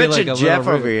 it'd just But I be bet like you a Jeff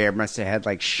little over root. here must have had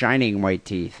like shining white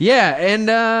teeth. Yeah,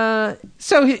 and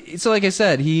so like I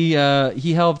said, he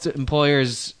helped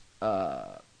employers.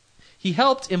 He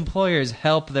helped employers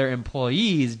help their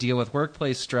employees deal with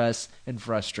workplace stress and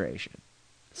frustration.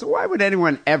 So why would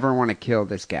anyone ever want to kill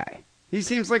this guy? He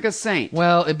seems like a saint.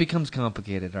 Well, it becomes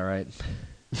complicated, all right?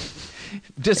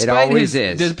 It always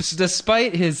is.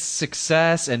 Despite his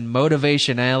success and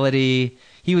motivationality,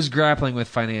 he was grappling with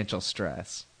financial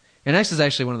stress. And this is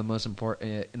actually one of the most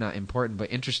not important,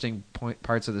 but interesting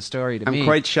parts of the story to me. I'm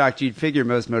quite shocked. You'd figure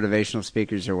most motivational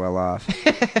speakers are well off.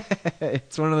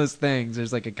 It's one of those things.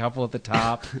 There's like a couple at the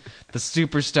top, the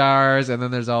superstars, and then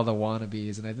there's all the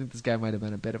wannabes. And I think this guy might have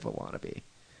been a bit of a wannabe.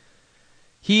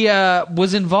 He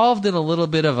was involved in a little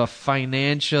bit of a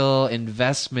financial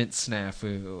investment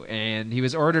snafu, and he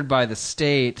was ordered by the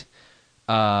state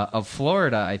of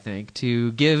Florida, I think,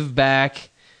 to give back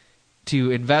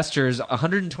to investors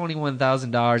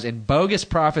 $121,000 in bogus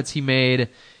profits he made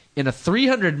in a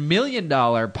 $300 million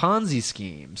Ponzi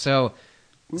scheme. So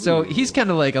he's kind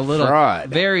of like a little fraud.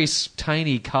 very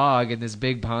tiny cog in this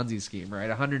big Ponzi scheme, right?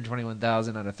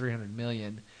 $121,000 out of $300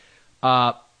 million.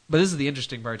 But this is the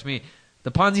interesting part to me.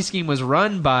 The Ponzi scheme was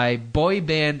run by boy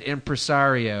band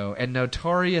impresario and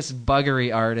notorious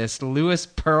buggery artist Louis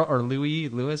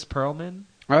Pearlman.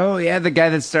 Oh, yeah, the guy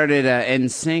that started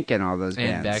NSYNC and all those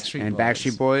And bands. Backstreet Boys.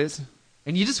 Backstreet Boys.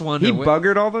 And you just wonder... He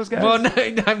buggered all those guys? Well, no,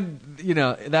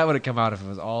 that would have come out if it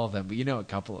was all of them, but a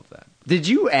couple of them. Did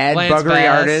you add Lance buggery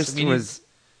Bass, artist?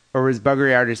 Or was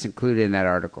buggery artist included in that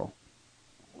article?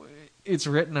 It's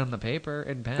written on the paper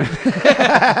in pen. No,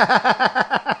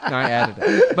 I added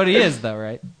it. But he is, though,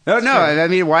 right? Oh, no. I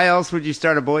mean, why else would you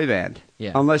start a boy band?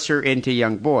 Yeah. Unless you're into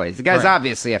young boys. The guy's Right.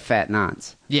 obviously a fat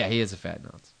nonce. Yeah, he is a fat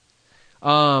nonce.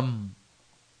 I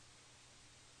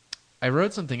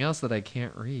wrote something else that I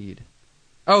can't read.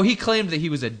 Oh, he claimed that he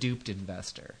was a duped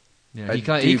investor. Yeah, he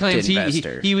claims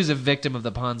he was a victim of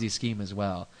the Ponzi scheme as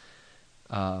well.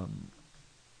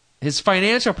 His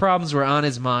financial problems were on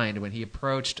his mind when he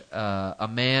approached a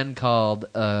man called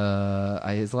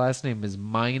his last name is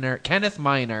Kenneth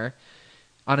Miner,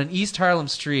 on an East Harlem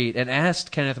street, and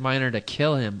asked Kenneth Miner to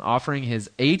kill him, offering his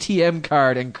ATM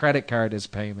card and credit card as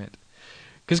payment.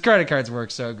 Because credit cards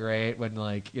work so great when,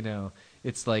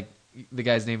 it's like the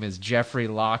guy's name is Jeffrey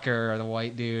Locker, or the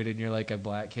white dude, and you're like a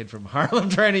black kid from Harlem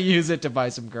trying to use it to buy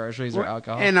some groceries or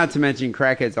alcohol. And not to mention,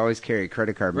 crackheads always carry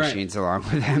credit card machines along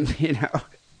with them,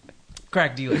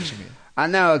 Crack dealers, you mean? I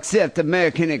now accept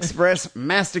American Express,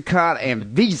 MasterCard, and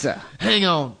Visa. Hang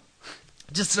on.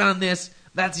 Just sign this.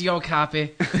 That's your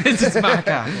copy. This is my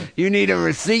copy. You need a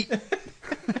receipt?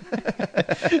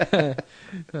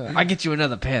 I get you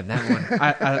another pen. That one,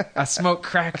 I smoke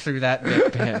crack through that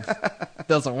big pen.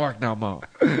 Doesn't work no more.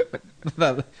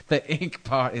 The ink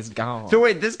part is gone. So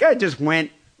wait, this guy just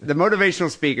went. The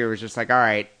motivational speaker was just like, all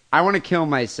right, I want to kill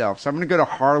myself, so I'm going to go to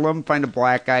Harlem, find a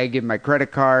black guy, give him my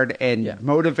credit card, and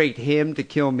motivate him to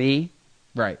kill me.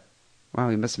 Right. Wow,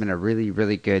 he must have been a really,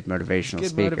 really good motivational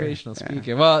speaker. Good motivational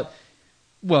speaker.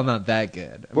 Well, not that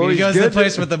good. I Well, mean, he goes he's to the good.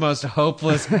 place with the most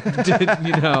hopeless,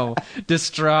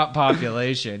 distraught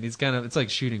population. He's it's like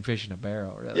shooting fish in a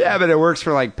barrel, really. Yeah, but it works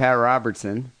for like Pat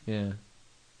Robertson. Yeah.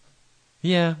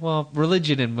 Yeah, well,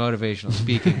 religion and motivational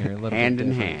speaking are a little Hand bit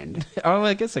in different. hand. Oh,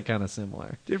 I guess they're kind of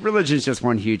similar. Dude, religion's just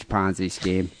one huge Ponzi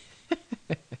scheme.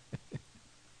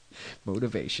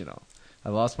 Motivational. I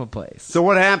lost my place. So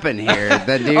what happened here?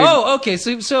 The dude. Oh, okay.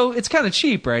 So it's kind of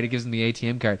cheap, right? He gives him the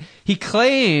ATM card. He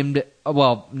claimed,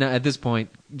 well, at this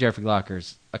point, Jeffrey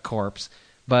Locker's a corpse.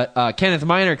 But Kenneth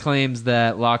Miner claims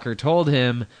that Locker told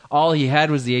him all he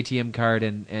had was the ATM card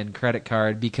and credit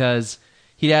card because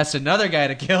he'd asked another guy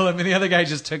to kill him, and the other guy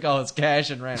just took all his cash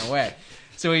and ran away.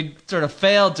 So he sort of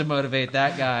failed to motivate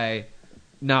that guy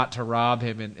not to rob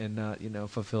him and not,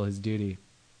 fulfill his duty.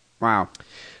 Wow.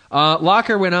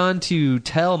 Locker went on to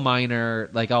tell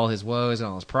Miner like all his woes and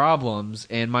all his problems,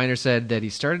 and Miner said that he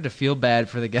started to feel bad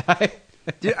for the guy.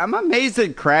 Dude, I'm amazed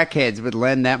that crackheads would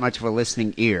lend that much of a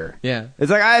listening ear. Yeah. It's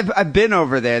like I've been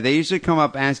over there. They usually come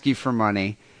up, ask you for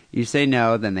money. You say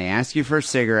no, then they ask you for a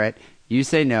cigarette. You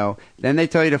say no, then they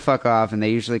tell you to fuck off, and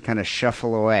they usually kind of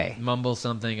shuffle away. Mumble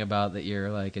something about that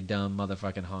you're like a dumb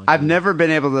motherfucking honky. I've never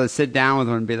been able to sit down with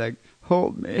one and be like,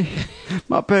 hold me.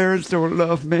 My parents don't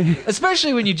love me.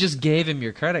 Especially when you just gave him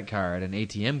your credit card, an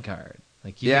ATM card.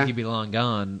 Like, you think he'd be long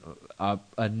gone a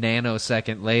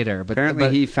nanosecond later. But apparently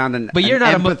he found an you're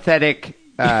not empathetic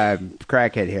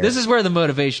crackhead here. This is where the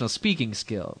motivational speaking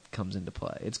skill comes into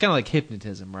play. It's kind of like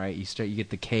hypnotism, right? You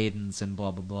get the cadence and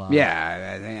blah, blah, blah.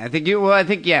 Yeah, I think once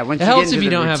it you helps get if into you the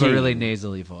don't have a routine. really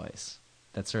nasally voice.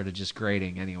 That's sort of just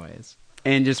grating anyways.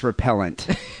 And just repellent.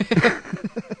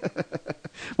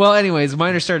 Well, anyways,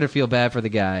 Miner started to feel bad for the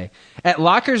guy. At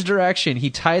Locker's direction, he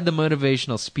tied the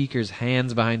motivational speaker's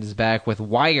hands behind his back with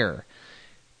wire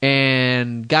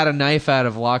and got a knife out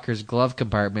of Locker's glove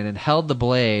compartment and held the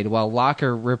blade while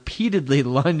Locker repeatedly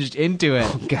lunged into it.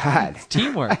 Oh, God. It's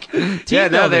teamwork. They're It's a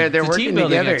working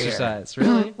team-building together exercise. here.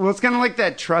 Really? Well, it's kind of like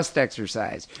that trust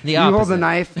exercise. The you hold opposite. the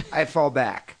knife, I fall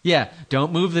back. Yeah,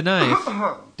 don't move the knife.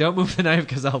 Don't move the knife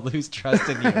because I'll lose trust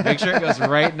in you. Make sure it goes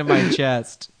right into my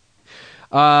chest.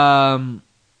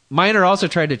 Miner also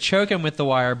tried to choke him with the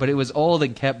wire, but it was old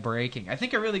and kept breaking. I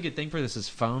think a really good thing for this is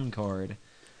phone cord.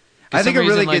 I think a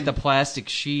really like good the plastic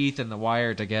sheath and the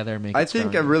wire together make it I think a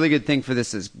stronger. really good thing for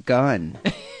this is gun.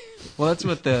 Well, that's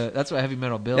what Heavy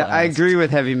Metal Bill Yeah, I asked. agree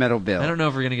with Heavy Metal Bill. I don't know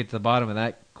if we're going to get to the bottom of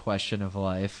that question of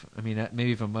life. I mean,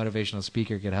 maybe if a motivational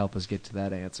speaker could help us get to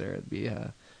that answer, it'd be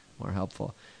more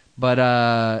helpful.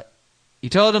 But he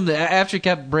told him that after he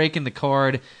kept breaking the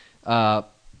cord,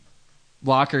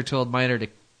 Locker told Miner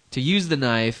to use the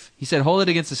knife. He said, hold it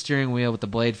against the steering wheel with the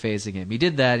blade facing him. He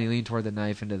did that, and he leaned toward the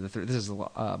knife into the... this is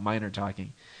Miner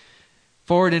talking.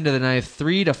 Forward into the knife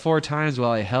 3 to 4 times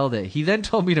while I held it. He then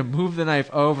told me to move the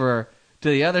knife over to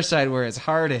the other side where his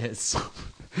heart is.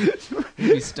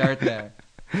 We start there.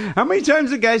 How many times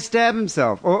did the guy stab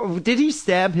himself? Or did he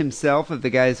stab himself if the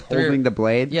guy's holding the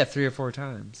blade? Yeah, 3 or 4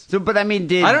 times. So, but I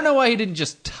mean, I don't know why he didn't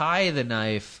just tie the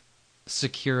knife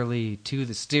securely to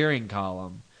the steering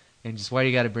column. And just why do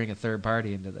you got to bring a third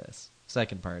party into this?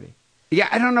 Second party. Yeah,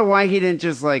 I don't know why he didn't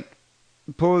just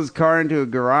pull his car into a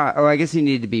garage. Oh, I guess he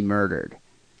needed to be murdered.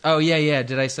 Oh yeah.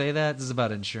 Did I say that? This is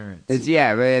about insurance. But I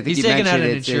think He's you taking out mentioned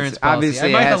an it's insurance policy.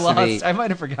 obviously I might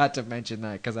have forgot to mention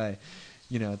that because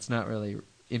it's not really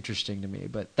interesting to me.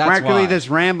 But that's Frankly, why. this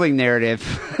rambling narrative.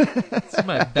 It's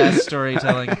my best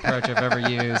storytelling approach I've ever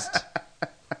used.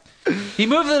 He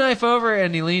moved the knife over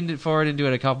and he leaned it forward into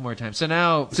it a couple more times. So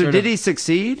now, did he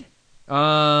succeed?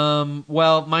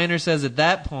 Well, Miner says at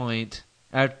that point,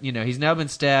 he's now been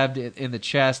stabbed in the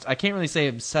chest. I can't really say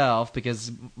himself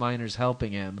because Miner's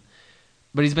helping him,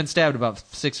 but he's been stabbed about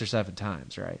 6 or 7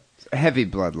 times, right? Heavy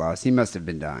blood loss. He must have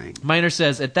been dying. Miner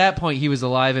says at that point he was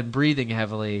alive and breathing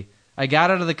heavily. I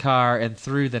got out of the car and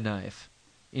threw the knife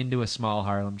into a small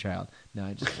Harlem child. No,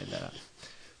 I just made that up.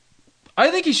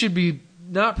 I think he should be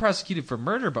not prosecuted for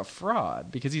murder, but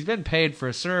fraud, because he's been paid for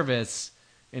a service,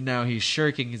 and now he's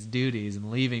shirking his duties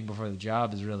and leaving before the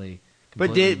job is really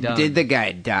completely done. Did the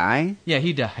guy die? Yeah,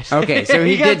 he died. Okay, so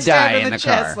he got did die stabbed in the the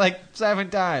chest car. 7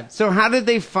 times. So how did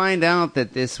they find out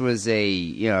that this was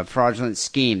a fraudulent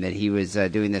scheme, that he was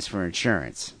doing this for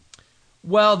insurance?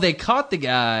 Well, they caught the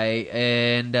guy,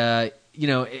 and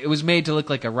it was made to look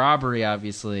like a robbery,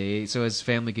 obviously, so his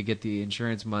family could get the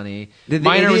insurance money.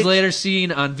 Minor was later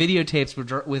seen on videotapes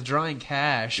withdrawing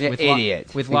cash with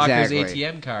Locker's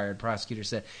ATM card. Prosecutor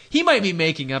said he might be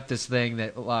making up this thing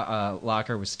that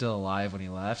Locker was still alive when he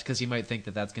left, because he might think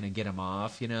that that's going to get him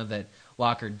off. That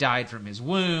Locker died from his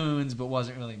wounds, but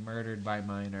wasn't really murdered by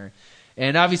Minor.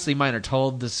 And obviously, Minor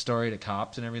told this story to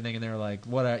cops and everything, and they were like,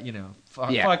 "What?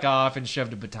 Fuck off!" and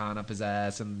shoved a baton up his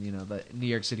ass, and the New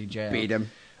York City jail beat him. Good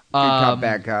cop,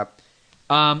 bad cop.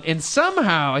 And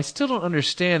somehow, I still don't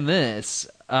understand this.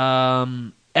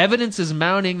 Evidence is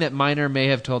mounting that Minor may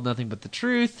have told nothing but the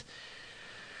truth.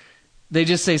 They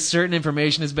just say certain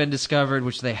information has been discovered,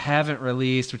 which they haven't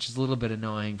released, which is a little bit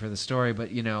annoying for the story.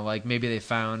 But maybe they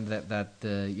found that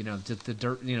they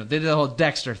did the whole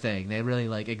Dexter thing. They really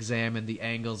examined the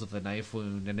angles of the knife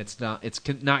wound, and it's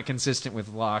not consistent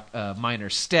with Minor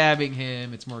stabbing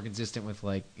him. It's more consistent with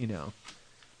Locker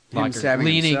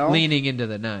leaning into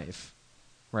the knife.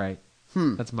 Right.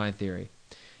 That's my theory.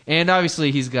 And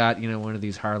obviously he's got one of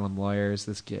these Harlem lawyers,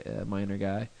 this Minor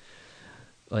guy.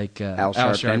 Al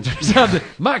Sharpton.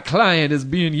 My client is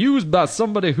being used by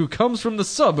somebody who comes from the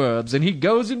suburbs, and he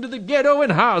goes into the ghetto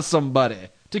and hires somebody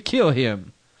to kill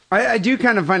him. I do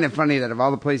kind of find it funny that of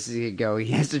all the places he could go,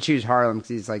 he has to choose Harlem because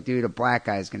he's like, dude, a black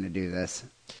guy's going to do this.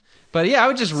 But yeah, I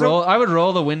would just roll. I would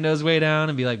roll the windows way down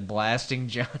and be blasting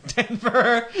John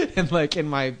Denver and in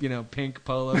my pink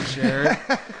polo shirt.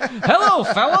 Hello,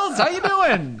 fellas, how you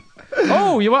doing?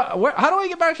 Oh, how do I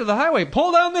get back to the highway?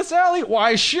 Pull down this alley?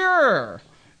 Why, sure.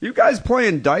 You guys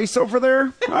playing dice over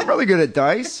there? I'm really good at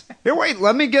dice. Here, wait,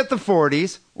 let me get the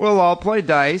 40s. We'll all play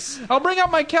dice. I'll bring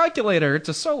out my calculator. It's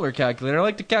a solar calculator. I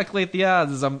like to calculate the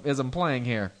odds as I'm playing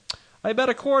here. I bet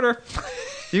a quarter.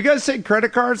 You guys take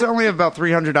credit cards? I only have about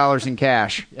 $300 in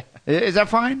cash. Yeah. Is that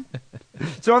fine?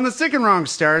 So on the Sick and Wrong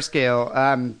star scale,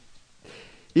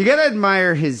 you got to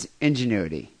admire his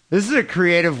ingenuity. This is a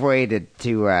creative way to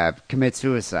commit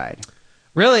suicide.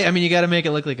 Really? I mean, you got to make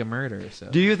it look like a murder. So.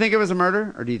 Do you think it was a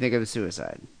murder, or do you think it was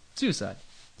suicide? Suicide.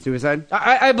 Suicide?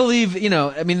 I believe,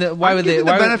 why would they... the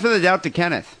benefit of the doubt to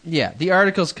Kenneth. Yeah, the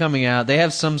article's coming out. They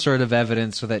have some sort of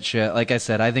evidence for that shit. Like I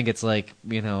said, I think it's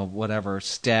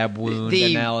stab wound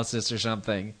analysis or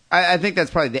something. I think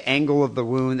that's probably the angle of the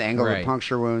wound, the angle of the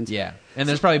puncture wounds. Yeah. And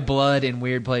there's probably blood in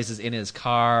weird places in his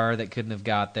car that couldn't have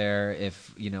got there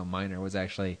if, Minor was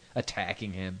actually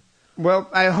attacking him. Well,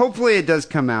 hopefully it does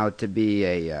come out to be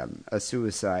a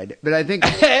suicide, but I think...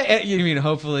 You mean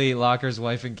hopefully Locker's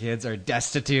wife and kids are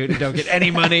destitute and don't get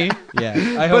any money?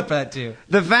 Yeah, I hope that too.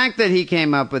 The fact that he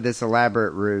came up with this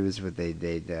elaborate ruse with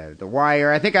the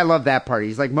wire, I think I love that part.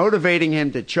 He's motivating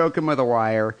him to choke him with a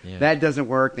wire. Yeah. That doesn't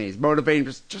work. And he's motivating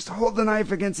him just hold the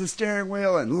knife against the steering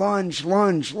wheel and lunge.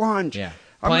 Yeah,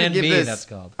 Plan B, that's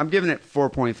called. I'm giving it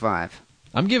 4.5.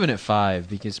 I'm giving it 5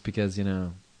 because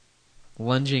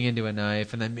lunging into a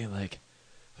knife and then being like,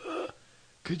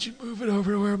 could you move it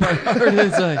over to where my heart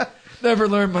is? I never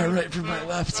learned my right from my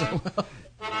left so well.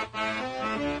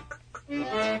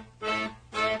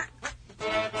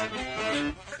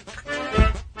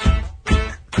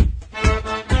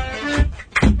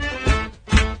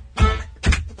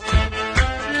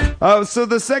 So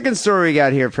the second story we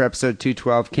got here for episode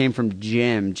 212 came from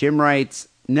Jim. Jim writes,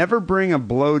 never bring a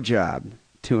blowjob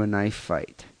to a knife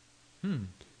fight.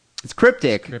 It's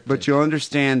cryptic, but you'll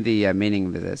understand the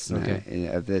meaning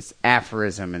of this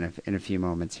aphorism in a few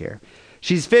moments here.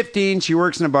 She's 15. She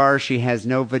works in a bar. She has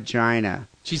no vagina.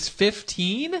 She's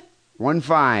 15?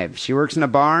 1-5. She works in a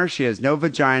bar. She has no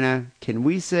vagina. Can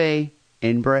we say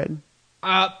inbred?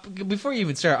 Before you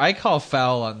even start, I call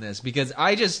foul on this because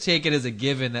I just take it as a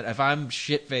given that if I'm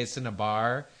shit-faced in a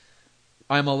bar,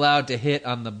 I'm allowed to hit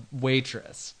on the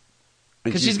waitress.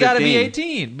 Because she's got to be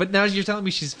 18. But now you're telling me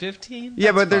she's 15?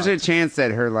 Yeah, but there's a chance that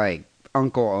her,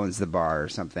 uncle owns the bar or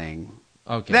something.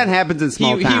 Okay. That happens in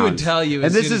small towns. He would tell you.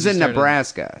 And this is in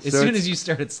Nebraska. As soon as you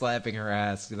started slapping her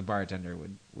ass, the bartender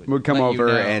would come over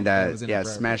and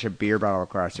smash a beer bottle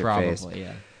across her face. Probably,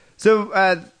 yeah. So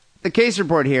the case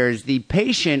report here is the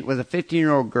patient was a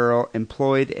 15-year-old girl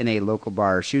employed in a local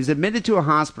bar. She was admitted to a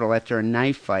hospital after a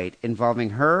knife fight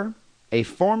involving her, a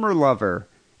former lover,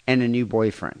 and a new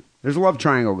boyfriend. There's a love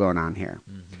triangle going on here.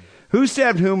 Mm-hmm. Who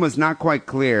stabbed whom was not quite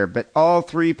clear, but all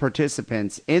 3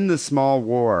 participants in the small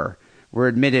war were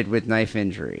admitted with knife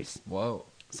injuries. Whoa.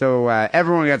 So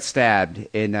everyone got stabbed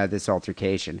in this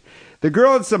altercation. The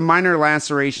girl had some minor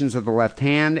lacerations of the left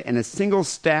hand and a single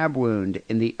stab wound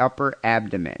in the upper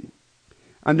abdomen.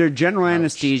 Under general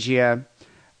anesthesia,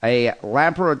 a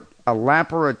a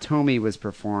laparotomy was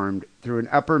performed through an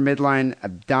upper midline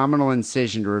abdominal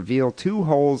incision to reveal 2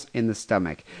 holes in the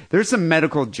stomach. There's some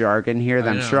medical jargon here that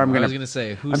I'm sure I'm going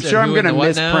to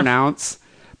mispronounce.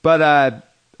 But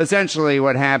essentially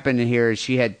what happened here is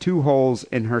she had 2 holes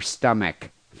in her stomach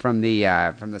from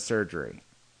the surgery.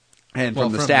 And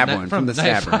from the stab wound. From the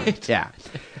stab wound. Yeah.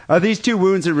 These 2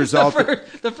 wounds had resulted...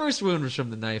 The first wound was from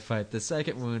the knife fight. The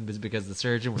second wound was because the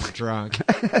surgeon was drunk.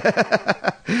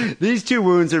 These 2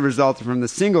 wounds had resulted from the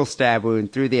single stab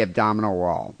wound through the abdominal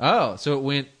wall. Oh, so it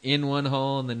went in one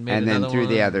hole and then made another one? And then through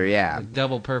the other, yeah. Like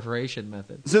double perforation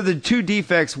method. So the 2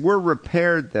 defects were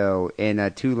repaired, though,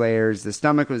 in 2 layers. The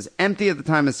stomach was empty at the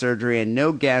time of surgery, and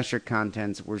no gastric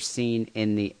contents were seen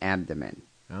in the abdomen.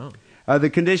 Oh. The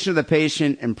condition of the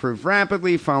patient improved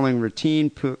rapidly following routine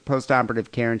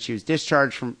post-operative care, and she was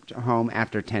discharged from home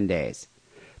after 10 days.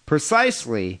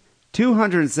 Precisely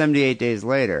 278 days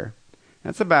later,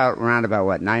 that's around about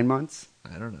what, 9 months?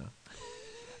 I don't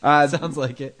know. Sounds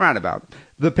like it. Roundabout.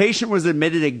 The patient was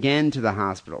admitted again to the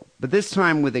hospital, but this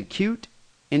time with acute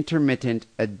intermittent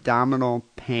abdominal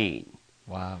pain.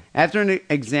 Wow. After an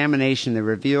examination, they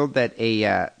revealed that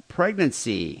a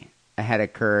pregnancy had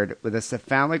occurred with a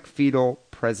cephalic fetal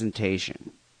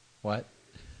presentation. What?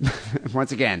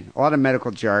 Once again, a lot of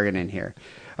medical jargon in here.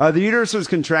 The uterus was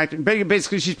contracting.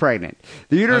 Basically, she's pregnant.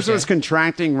 The uterus was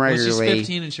contracting regularly. Well, she's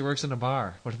 15 and she works in a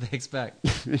bar. What do they expect?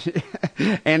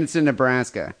 And it's in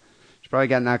Nebraska. She probably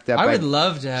got knocked up.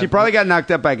 She probably got knocked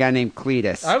up by a guy named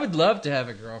Cletus. I would love to have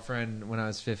a girlfriend when I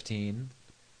was 15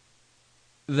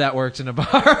 that worked in a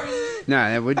bar. No,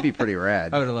 that would be pretty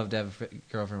rad. I would have loved to have a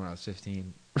girlfriend when I was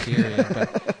 15. Period.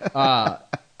 But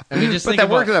I mean, that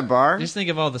worked at a bar. Just think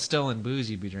of all the stolen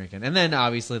booze you'd be drinking, and then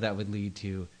obviously that would lead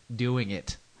to doing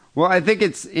it. Well, I think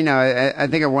it's I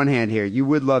think on one hand here, you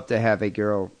would love to have a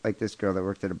girl like this girl that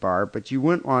worked at a bar, but you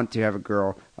wouldn't want to have a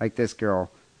girl like this girl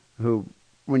who,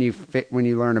 when you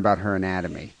learn about her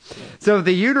anatomy. So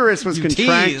the uterus was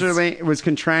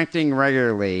contracting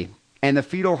regularly, and the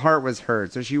fetal heart was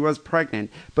heard. So she was pregnant,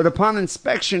 but upon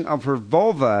inspection of her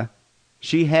vulva,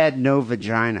 she had no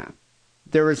vagina.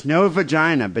 There was no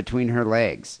vagina between her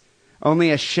legs.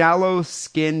 Only a shallow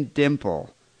skin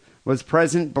dimple was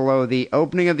present below the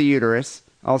opening of the uterus,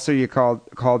 also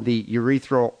called the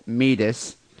urethral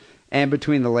meatus, and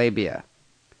between the labia.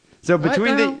 So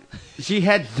she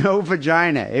had no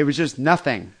vagina. It was just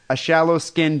nothing. A shallow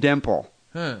skin dimple.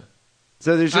 Huh.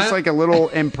 So there's just like a little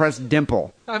impressed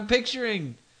dimple. I'm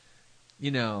picturing,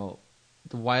 the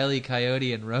Wile E.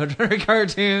 Coyote and Roadrunner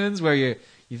cartoons where you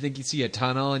think you see a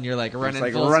tunnel and you're like running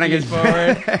full speed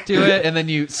forward to it, and then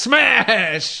you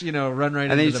smash, run right into the brick wall.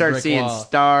 And then you start seeing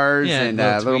stars and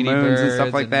little moons and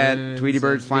stuff like that. Tweety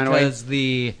birds flying away. Because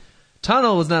the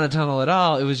tunnel was not a tunnel at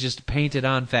all. It was just painted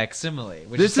on facsimile,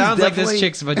 which sounds like this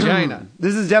chick's vagina.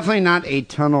 This is definitely not a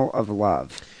tunnel of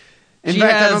love. In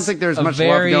fact, I don't think there's much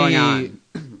love going on.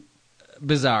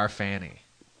 Bizarre fanny.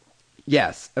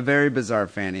 Yes, a very bizarre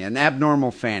fanny, an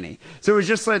abnormal fanny. So it was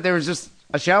just like there was just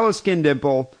a shallow skin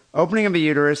dimple, opening of a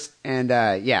uterus, and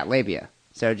labia.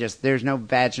 So just there's no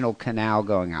vaginal canal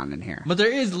going on in here. But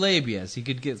there is labia, so you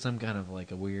could get some kind of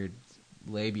like a weird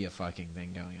labia fucking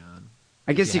thing going on.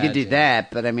 I guess you could do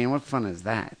that, but I mean, what fun is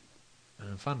that?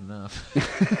 Fun enough.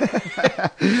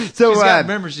 So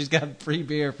remember, she's got free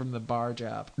beer from the bar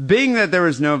job. Being that there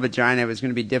was no vagina, it was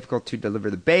going to be difficult to deliver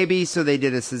the baby, so they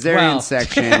did a cesarean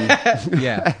section.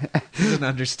 Yeah, it's an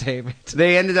understatement.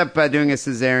 They ended up doing a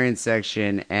cesarean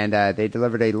section, and they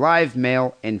delivered a live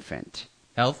male infant.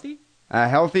 Healthy? A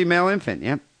healthy male infant,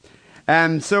 yeah.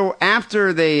 So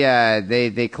after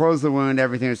they closed the wound,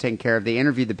 everything was taken care of, they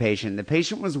interviewed the patient. The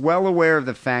patient was well aware of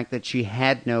the fact that she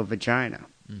had no vagina.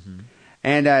 Mm-hmm.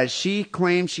 And she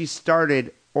claimed she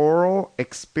started oral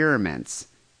experiments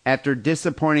after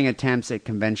disappointing attempts at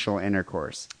conventional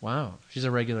intercourse. Wow. She's a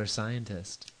regular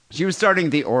scientist. She was starting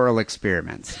the oral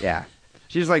experiments, yeah.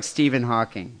 She was like Stephen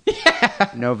Hawking. Yeah.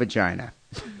 No vagina.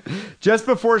 Just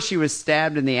before she was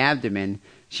stabbed in the abdomen,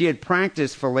 she had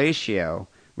practiced fellatio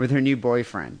with her new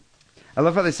boyfriend. I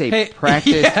love how they say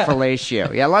practice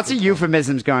fellatio. Yeah, lots of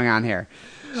euphemisms going on here.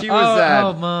 She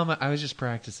was, Mom, I was just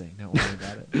practicing. Don't worry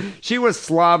about it. She was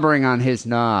slobbering on his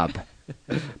knob.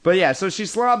 But yeah, so she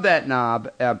slobbed that knob,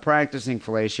 practicing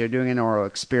fellatio, doing an oral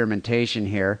experimentation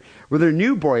here with her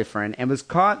new boyfriend, and was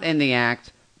caught in the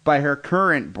act by her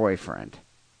current boyfriend.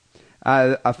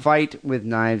 A fight with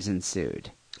knives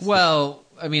ensued. Well,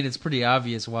 I mean, it's pretty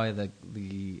obvious why the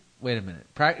wait a minute.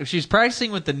 She's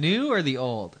practicing with the new or the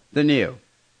old? The new.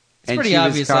 It's pretty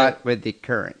obvious. She was caught with the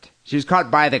current. She was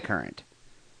caught by the current.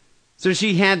 So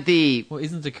she had the... Well,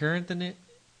 isn't the current the new?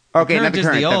 Okay, not the is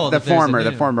current, the old. the former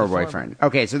The boyfriend.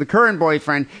 Okay, so the current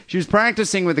boyfriend, she was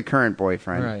practicing with the current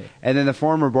boyfriend, Right. and then the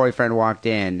former boyfriend walked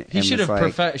in. She and should was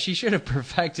have like, she should have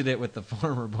perfected it with the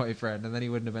former boyfriend, and then he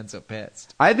wouldn't have been so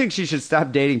pissed. I think she should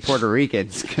stop dating Puerto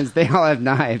Ricans because they all have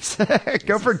knives.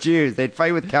 Go for Jews; they'd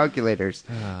fight with calculators.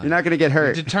 You're not going to get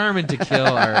hurt. You're determined to kill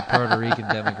our Puerto Rican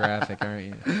demographic, aren't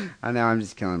you? I know, I'm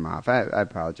just killing them off. I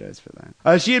apologize for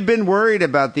that. She had been worried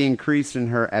about the increase in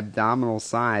her abdominal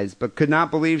size, but could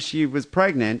not believe she was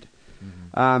pregnant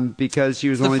because she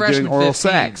was only doing oral 15.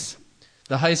 sex.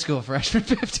 The high school freshman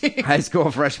 15. High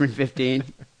school freshman 15.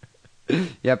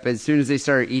 Yep, as soon as they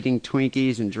started eating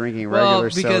Twinkies and drinking regular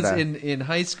soda. Well, because in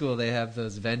high school they have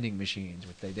those vending machines,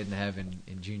 which they didn't have in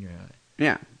junior high.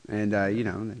 Yeah, and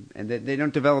and they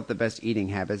don't develop the best eating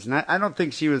habits. And I don't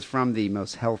think she was from the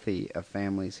most healthy of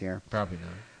families here. Probably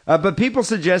not. But people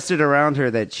suggested around her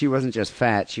that she wasn't just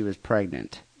fat; she was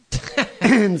pregnant.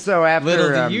 And so after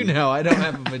little do you know, I don't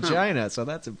have a vagina, so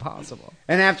that's impossible.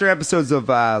 And after episodes of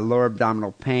lower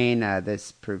abdominal pain,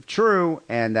 this proved true,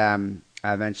 and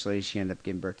eventually she ended up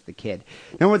giving birth to the kid.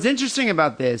 Now, what's interesting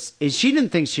about this is she didn't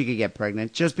think she could get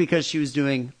pregnant just because she was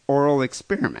doing oral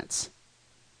experiments.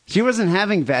 She wasn't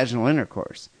having vaginal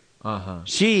intercourse.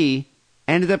 She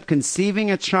ended up conceiving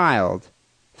a child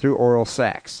through oral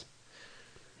sex.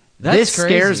 That's this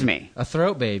crazy. Scares me. A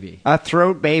throat baby. A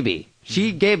throat baby.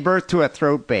 She gave birth to a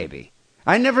throat baby.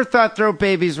 I never thought throat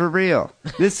babies were real.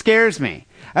 This scares me.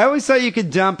 I always thought you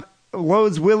could dump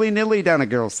loads willy-nilly down a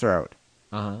girl's throat.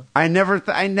 I never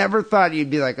thought you'd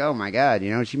be like, oh my God,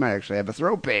 she might actually have a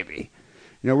throat baby.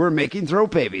 We're making throat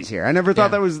babies here. I never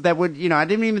thought that would, I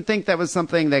didn't even think that was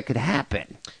something that could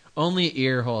happen. Only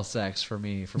ear hole sex for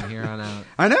me from here on out.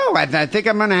 I know. I think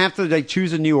I'm going to have to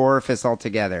choose a new orifice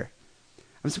altogether.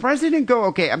 I'm surprised they didn't go.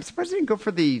 Okay, I'm surprised they didn't go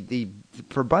for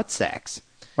for butt sex.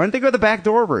 Why didn't they go the back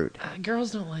door route?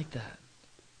 Girls don't like that.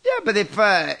 Yeah, but if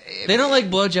they don't like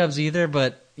blowjobs either,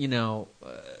 but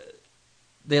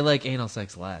they like anal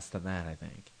sex less than that. I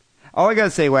think. All I gotta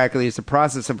say, Wackerly, is the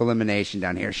process of elimination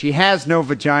down here. She has no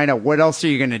vagina. What else are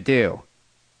you gonna do?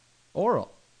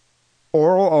 Oral.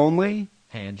 Oral only.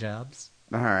 Hand jobs.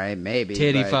 All right, maybe.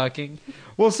 Titty fucking.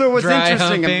 Well, so what's Dry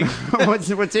interesting?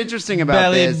 humping. What's interesting about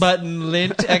belly this? button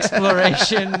lint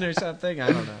exploration or something?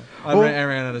 I don't know. I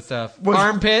ran out of stuff.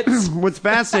 Armpits. What's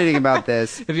fascinating about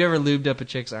this? Have you ever lubed up a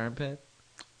chick's armpit?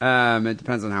 It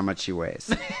depends on how much she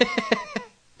weighs.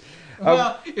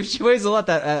 Well, if she weighs a lot,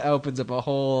 that opens up a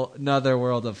whole another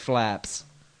world of flaps.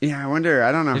 Yeah, I wonder.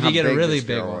 I don't know if how you get big a really this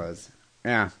big girl one. was.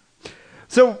 Yeah.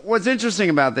 So what's interesting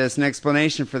about this, an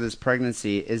explanation for this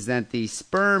pregnancy, is that the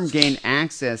sperm gained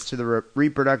access to the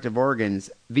reproductive organs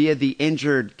via the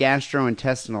injured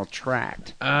gastrointestinal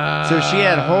tract. So she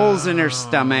had holes in her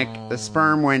stomach. The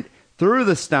sperm went through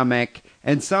the stomach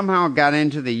and somehow got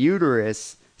into the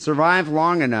uterus, survived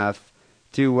long enough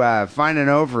to find an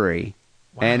ovary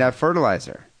and fertilize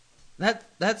her.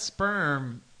 That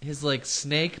sperm is like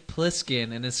Snake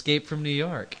Plissken and Escape from New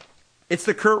York. It's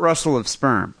the Kurt Russell of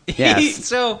sperm. Yes.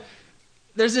 So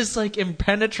there's this like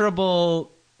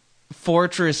impenetrable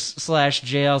fortress /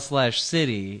 jail /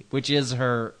 city, which is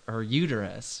her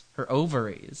uterus, her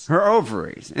ovaries. Her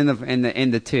ovaries in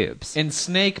the tubes. And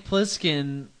Snake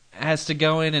Plissken has to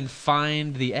go in and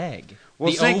find the egg.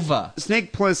 Well, ova.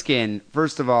 Snake Plissken,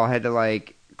 first of all, had to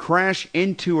crash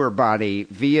into her body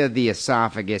via the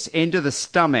esophagus into the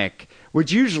stomach,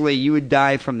 which usually you would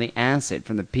die from the acid,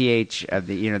 from the pH of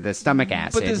the stomach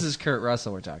acid. But this is Kurt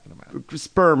Russell we're talking about.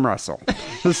 Sperm Russell.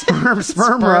 The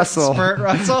sperm Russell. Spurt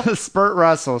Russell? Spurt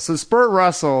Russell. So Spurt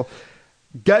Russell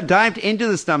dived into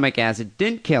the stomach acid,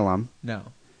 didn't kill him. No.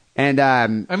 And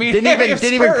didn't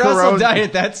even Russell corrode. Died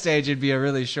at that stage, it'd be a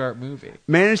really short movie.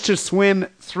 Managed to swim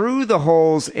through the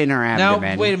holes in her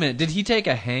abdomen. Now, wait a minute. Did he take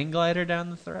a hang glider down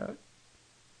the throat?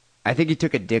 I think he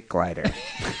took a dick glider.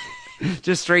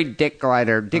 Just straight dick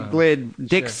glider.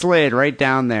 Dick slid right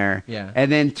down there. Yeah.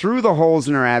 And then through the holes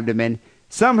in her abdomen,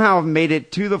 somehow made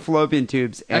it to the fallopian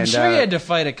tubes. And, I'm sure he had to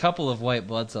fight a couple of white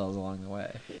blood cells along the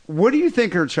way. What do you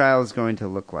think her child is going to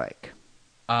look like?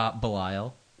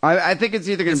 Belial. I think it's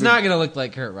either going to It's not going to look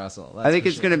like Kurt Russell. I think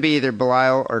it's going to be either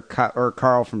Belial or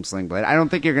Carl from Sling Blade. I don't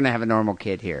think you're going to have a normal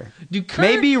kid here.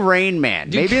 Maybe Rain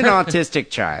Man. Maybe an autistic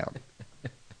child.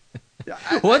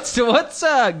 What's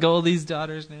Goldie's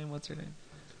daughter's name? What's her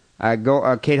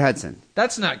name? Kate Hudson.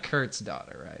 That's not Kurt's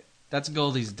daughter, right? That's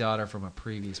Goldie's daughter from a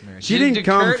previous marriage. She didn't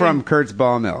come from Kurt's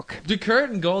ball milk. Do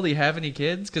Kurt and Goldie have any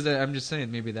kids? Because I'm just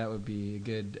saying maybe that would be a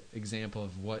good example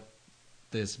of what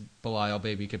this Belial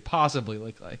baby could possibly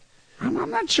look like. I'm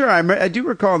not sure. I do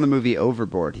recall in the movie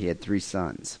Overboard he had 3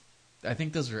 sons. I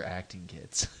think those were acting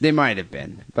kids. They might have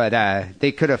been, but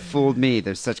they could have fooled me.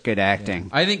 There's such good acting. Yeah.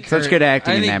 I think such good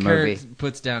acting in that Kurt movie.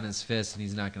 Puts down his fist, and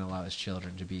he's not going to allow his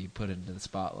children to be put into the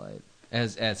spotlight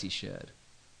as he should.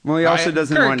 Well, he also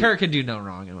doesn't want. Kurt can do no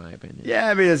wrong, in my opinion.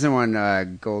 Yeah, but he doesn't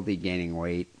want Goldie gaining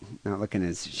weight. Not looking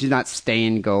as she's not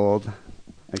staying gold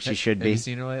like she should be. Have you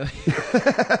seen her lately?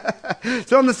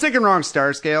 So on the sick and wrong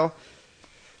star scale,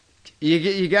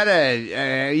 you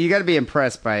gotta be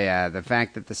impressed by the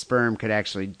fact that the sperm could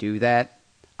actually do that.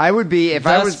 I would be if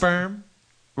I was sperm.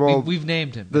 Well, we've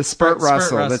named him the Spurt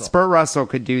Russell. That Spurt Russell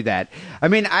could do that. I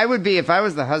mean, I would be if I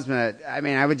was the husband. I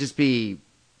mean, I would just be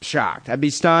shocked. I'd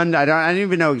be stunned. I don't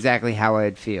even know exactly how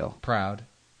I'd feel. Proud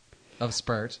of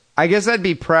Spurt. I guess I'd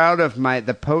be proud of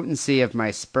the potency of my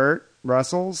Spurt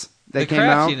Russells that came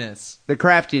out. The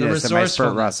craftiness of my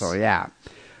Spurt Russell, yeah.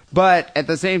 But at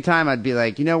the same time, I'd be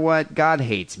like, you know what? God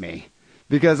hates me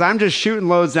because I'm just shooting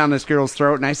loads down this girl's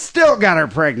throat, and I still got her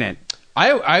pregnant.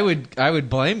 I would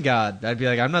blame God. I'd be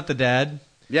like, I'm not the dad.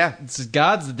 Yeah,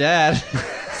 God's the dad.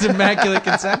 It's immaculate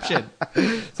conception.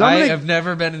 So I have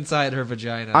never been inside her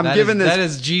vagina. That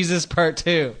is Jesus part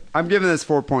 2. I'm giving this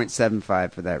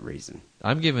 4.75 for that reason.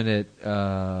 I'm giving it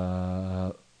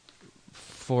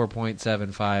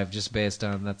 4.75 just based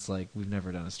on that's like we've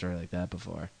never done a story like that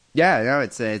before. Yeah, no,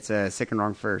 it's a sick and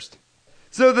wrong first.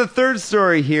 So the third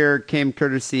story here came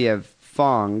courtesy of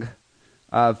Fong.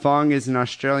 Fong is an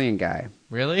Australian guy.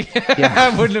 Really?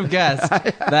 Yeah. I wouldn't have guessed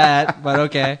that, but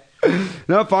okay.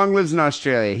 No, Fong lives in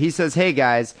Australia. He says, hey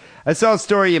guys, I saw a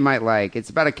story you might like. It's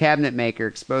about a cabinet maker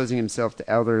exposing himself to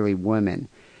elderly women.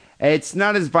 It's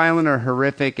not as violent or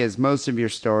horrific as most of your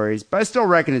stories, but I still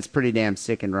reckon it's pretty damn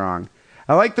sick and wrong.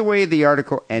 I like the way the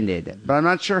article ended, but I'm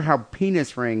not sure how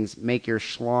penis rings make your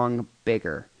schlong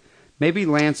bigger. Maybe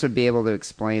Lance would be able to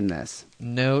explain this.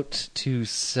 Note to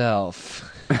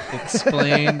self.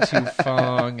 Explain to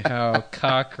Fong how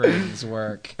cock rings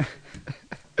work.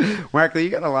 Markley,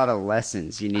 you got a lot of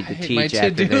lessons you need to teach my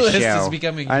after to-do this list show. is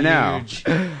becoming I know. huge.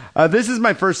 This is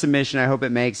my first submission. I hope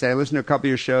it makes it. I listened to a couple of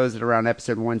your shows at around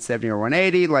episode 170 or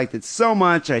 180. Liked it so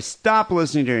much, I stopped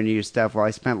listening to your new stuff while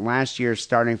I spent last year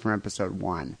starting from episode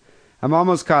 1. I'm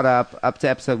almost caught up to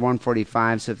episode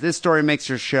 145, so if this story makes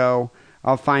your show,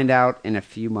 I'll find out in a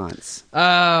few months.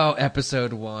 Oh,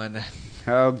 episode 1.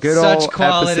 Oh, good Such old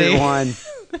quality. episode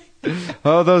 1.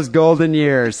 Oh, those golden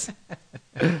years.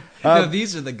 No,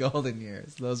 these are the golden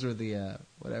years. Those were the,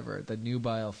 the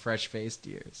nubile, fresh-faced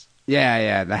years.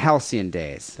 Yeah, the halcyon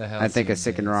days. I think is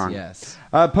sick and wrong. Yes.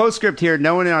 Postscript here,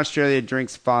 no one in Australia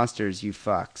drinks Fosters, you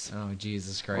fucks. Oh,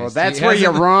 Jesus Christ. Well, that's where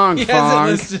you're wrong, He Fong.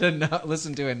 hasn't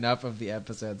listened to enough of the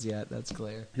episodes yet, that's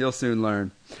clear. He'll soon learn.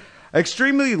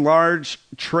 Extremely large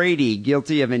tradie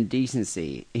guilty of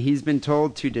indecency. He's been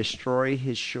told to destroy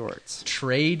his shorts.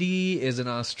 Tradie is an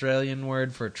Australian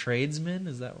word for tradesman?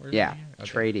 Is that word? Yeah,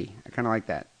 okay. tradie. I kind of like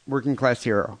that. Working class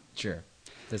hero. Sure.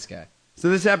 This guy. So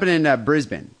this happened in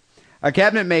Brisbane. A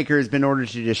cabinet maker has been ordered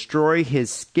to destroy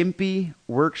his skimpy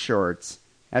work shorts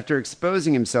after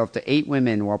exposing himself to 8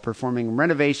 women while performing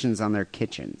renovations on their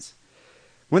kitchens.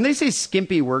 When they say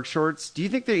skimpy work shorts, do you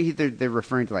think they're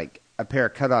referring to like a pair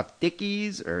of cut-off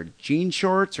Dickies or jean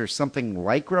shorts or something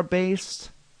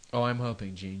Lycra-based? Oh, I'm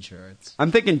hoping jean shorts.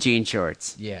 I'm thinking jean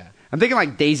shorts. Yeah. I'm thinking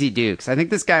like Daisy Dukes. I think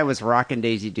this guy was rocking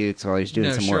Daisy Dukes while he was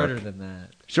doing some work. No, shorter than that.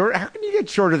 Short? How can you get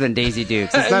shorter than Daisy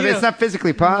Dukes? It's not, it's not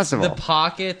physically possible. The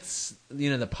pockets,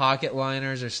 the pocket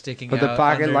liners are sticking out. But the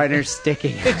pocket liners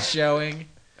sticking out. It's showing.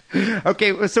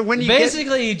 Okay, so when you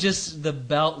basically just the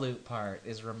belt loop part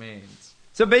remains.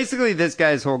 So basically this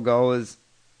guy's whole goal is,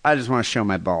 I just want to show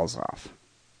my balls off.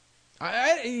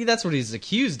 That's what he's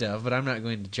accused of, but I'm not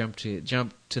going to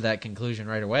jump to that conclusion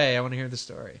right away. I want to hear the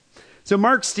story. So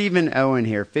Mark Stephen Owen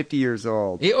here, 50 years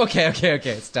old.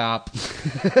 Okay, stop.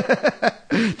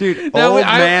 Dude, old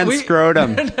man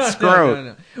scrotum.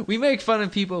 No. We make fun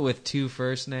of people with 2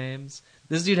 first names.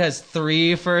 This dude has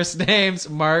 3 first names,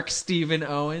 Mark Stephen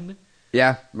Owen.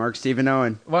 Yeah, Mark Stephen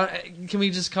Owen. Well, can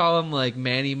we just call him like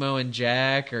Manny Mo and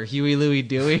Jack or Huey Louie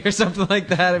Dewey or something like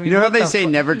that? I mean, you know how they say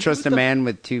never trust a man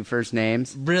with 2 first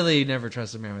names? Really, never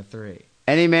trust a man with 3.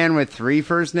 Any man with 3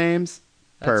 first names?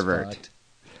 Pervert.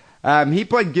 He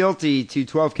pled guilty to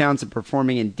 12 counts of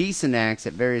performing indecent acts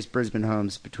at various Brisbane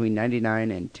homes between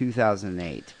 1999 and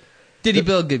 2008. Did he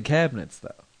build good cabinets, though?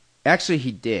 Actually,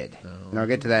 he did. Oh. And I'll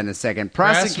get to that in a second.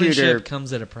 Craftsmanship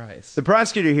comes at a price. The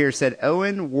prosecutor here said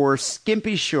Owen wore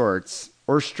skimpy shorts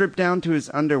or stripped down to his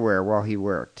underwear while he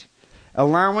worked,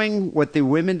 allowing what the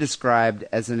women described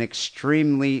as an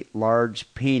extremely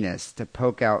large penis to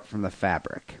poke out from the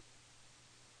fabric.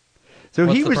 So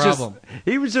What's he the was problem?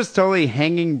 he was just totally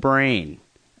hanging brain.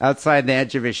 outside the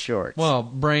edge of his shorts. Well,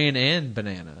 brain and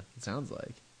banana, it sounds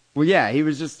like. Well, yeah, he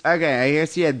was just okay. I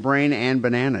guess he had brain and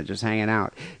banana just hanging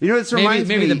out. You know, this reminds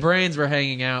me. Maybe the brains were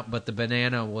hanging out, but the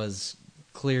banana was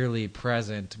clearly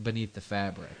present beneath the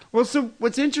fabric. Well, so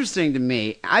what's interesting to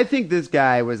me, I think this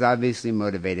guy was obviously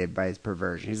motivated by his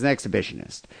perversion. He's an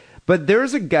exhibitionist, but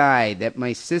there's a guy that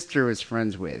my sister was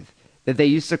friends with that they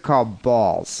used to call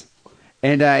Balls,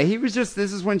 and he was just.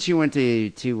 This is when she went to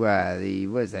the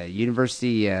what is that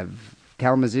University of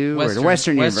Kalamazoo or the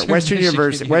Western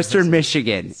University, Western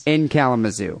Michigan in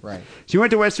Kalamazoo. Right. She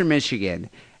went to Western Michigan,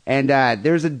 and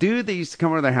there's a dude that used to come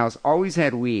over to their house, always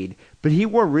had weed, but he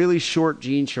wore really short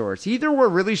jean shorts. He either wore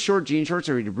really short jean shorts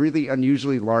or he had really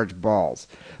unusually large balls.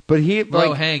 But he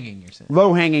low hanging, you're saying.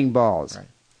 Low hanging balls. Right.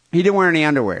 He didn't wear any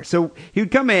underwear. So he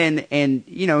would come in and,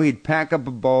 he'd pack up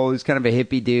a bowl. He's kind of a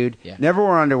hippie dude. Yeah. Never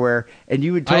wore underwear. And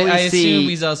you would totally I see... assume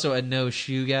he's also a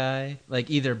no-shoe guy, like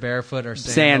either barefoot or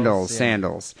sandals.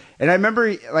 Sandals. And I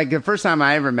remember, like, the first time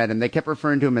I ever met him, they kept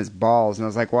referring to him as Balls. And I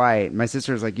was like, why? And my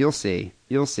sister was like, you'll see.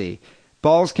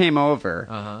 Balls came over,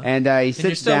 and he sits down.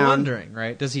 You're still wondering,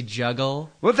 right? Does he juggle?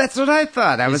 Well, that's what I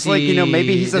thought. I was like,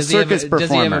 maybe he's a circus performer.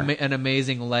 Does he have an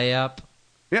amazing layup?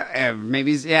 Yeah,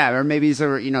 maybe he's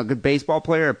a good baseball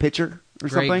player, a pitcher, or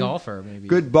something. Great golfer, maybe.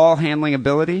 Good ball handling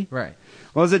ability. Right.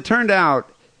 Well, as it turned out,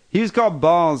 he was called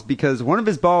Balls because one of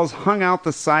his balls hung out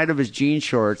the side of his jean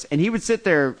shorts, and he would sit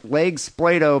there, legs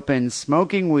splayed open,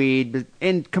 smoking weed,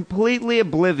 and completely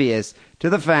oblivious to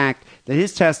the fact that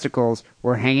his testicles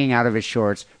were hanging out of his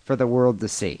shorts for the world to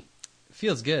see.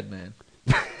 Feels good, man.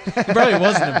 He probably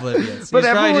wasn't oblivious. But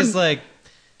probably just like,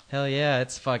 hell yeah,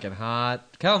 it's fucking hot.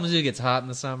 Kalamazoo gets hot in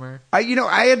the summer. I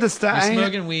had to stop. You're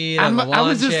smoking weed on the lawn I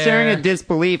was just chair. staring at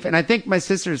disbelief, and I think my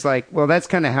sister's like, well, that's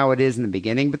kind of how it is in the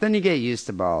beginning, but then you get used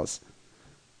to balls.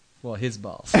 Well, his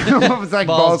balls. It was like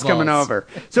balls coming over.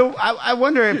 So I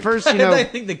wonder at first, I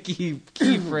think the key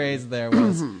phrase there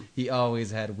was he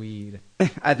always had weed.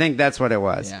 I think that's what it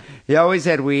was. Yeah. He always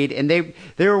had weed, and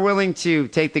they were willing to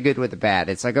take the good with the bad.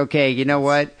 It's like, okay, you know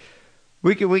what?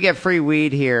 We get free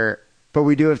weed here, but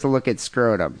we do have to look at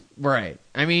scrotum. Right.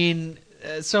 I mean,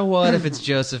 so what if it's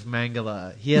Joseph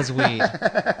Mengele? He has weed.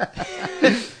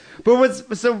 But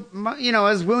I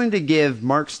was willing to give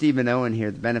Mark Stephen Owen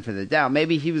here the benefit of the doubt.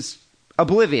 Maybe he was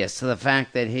oblivious to the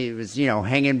fact that he was,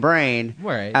 hanging brain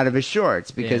out of his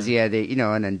shorts because he had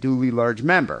an unduly large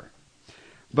member.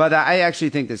 But I actually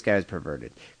think this guy was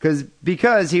perverted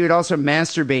because he would also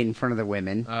masturbate in front of the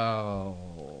women.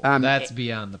 Oh, that's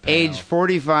beyond the pale. Age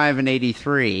 45 and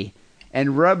 83,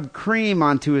 and rub cream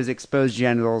onto his exposed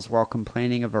genitals while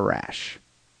complaining of a rash.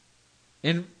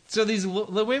 And so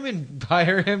the women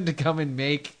hire him to come and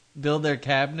build their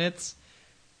cabinets,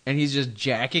 and he's just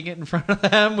jacking it in front of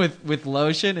them with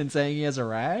lotion and saying he has a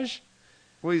rash?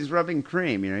 Well, he's rubbing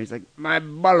cream, He's like, my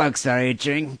buttocks are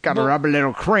itching. Gotta rub a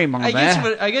little cream on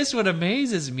there. I guess what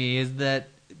amazes me is that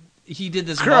he did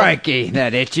this... Crikey,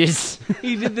 that itches.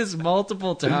 He did this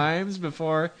multiple times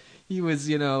before he was,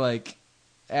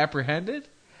 apprehended.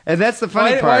 And that's the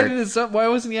funny part. Why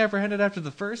wasn't he apprehended after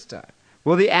the first time?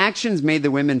 Well, the actions made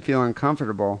the women feel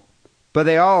uncomfortable, but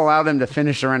they all allowed him to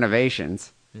finish the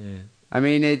renovations. Yeah. I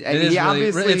mean,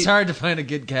 it's hard to find a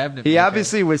good cabinet maker. He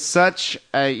obviously was such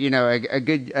an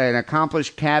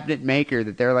accomplished cabinet maker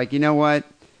that they're like, you know what?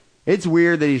 It's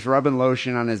weird that he's rubbing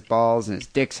lotion on his balls and his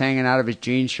dick's hanging out of his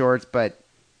jean shorts, but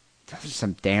those are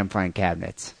some damn fine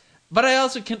cabinets. But I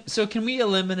also can we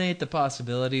eliminate the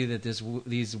possibility that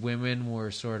these women were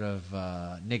sort of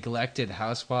neglected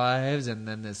housewives, and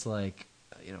then this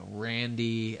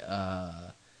randy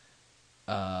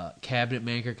cabinet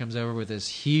maker comes over with this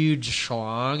huge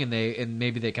schlong, and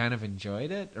maybe they kind of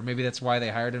enjoyed it, or maybe that's why they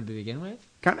hired him to begin with.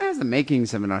 Kind of has the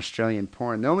makings of an Australian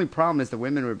porn. The only problem is the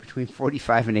women were between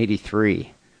 45 and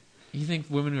 83. You think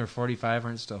women who are 45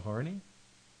 aren't still horny?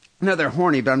 No, they're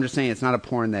horny, but I'm just saying it's not a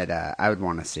porn that I would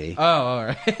want to see. Oh, all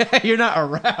right. You're not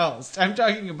aroused. I'm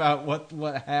talking about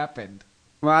what happened.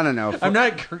 Well, I don't know. I'm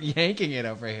not yanking it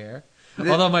over here.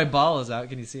 Although my ball is out.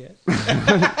 Can you see it?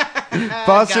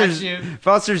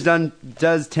 Foster's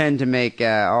does tend to make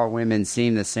all women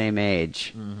seem the same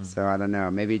age. Mm-hmm. So I don't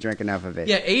know. Maybe he drank enough of it.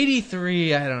 Yeah,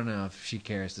 83, I don't know if she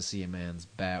cares to see a man's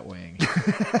bat wing.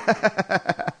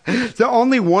 So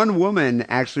only one woman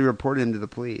actually reported him to the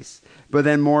police. But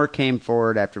then more came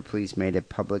forward after police made a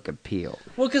public appeal.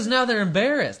 Well, because now they're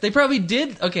embarrassed. They probably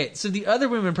did. Okay, so the other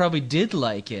women probably did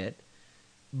like it.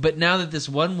 But now that this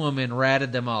one woman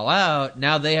ratted them all out,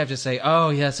 now they have to say, oh,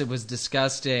 yes, it was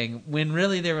disgusting. When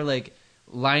really they were,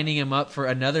 lining him up for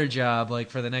another job,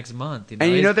 for the next month. And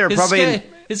they're probably...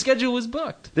 his schedule was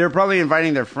booked. They were probably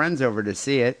inviting their friends over to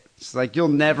see it. It's like, you'll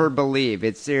never believe.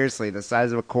 It's seriously the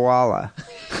size of a koala.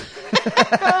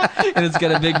 And it's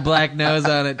got a big black nose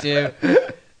on it, too.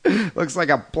 Looks like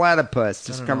a platypus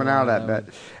just coming out of that bit.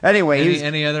 Would... Anyway,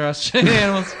 any other Australian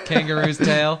animals? Kangaroo's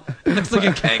tail. Looks like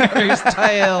a kangaroo's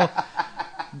tail.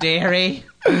 Dairy.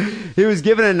 He was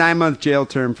given a 9-month jail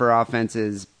term for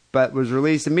offenses, but was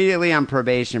released immediately on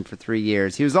probation for 3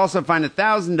 years. He was also fined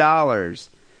 $1,000.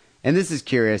 And this is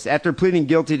curious. After pleading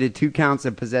guilty to 2 counts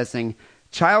of possessing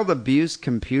child abuse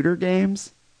computer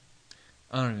games.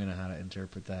 I don't even know how to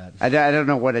interpret that. I don't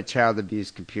know what a child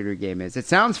abuse computer game is. It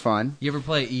sounds fun. You ever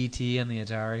play E.T. on the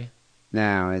Atari?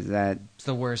 No, is that... It's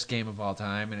the worst game of all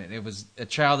time, and it was a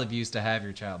child abuse to have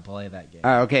your child play that game.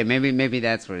 Oh, okay. Maybe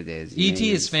that's what it is. E.T.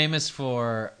 is famous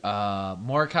for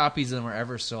more copies than were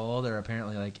ever sold are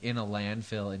apparently like in a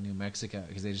landfill in New Mexico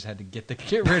because they just had to get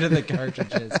rid of the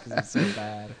cartridges because it's so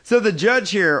bad. So the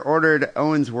judge here ordered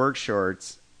Owen's work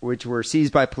shorts, which were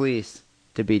seized by police,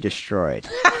 to be destroyed.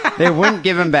 They wouldn't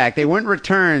give him back. They wouldn't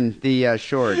return the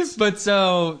shorts. But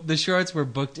so the shorts were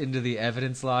booked into the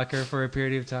evidence locker for a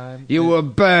period of time. You will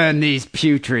burn these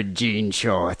putrid jean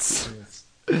shorts.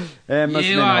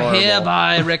 You are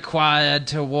hereby required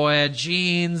to wear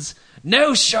jeans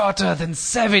no shorter than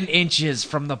 7 inches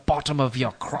from the bottom of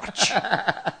your crotch.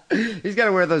 He's got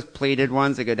to wear those pleated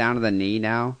ones that go down to the knee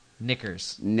now.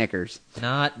 Knickers.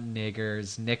 Not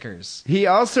niggers. Knickers. He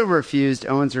also refused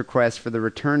Owen's request for the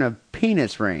return of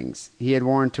penis rings he had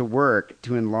worn to work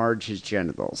to enlarge his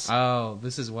genitals. Oh,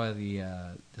 this is why the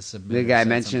submitter the guy said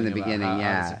mentioned in the something beginning, about how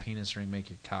yeah. does a penis ring make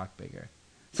your cock bigger?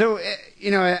 So, I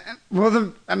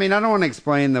don't want to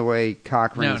explain the way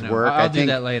cock rings work. I'll do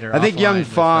that later. I think young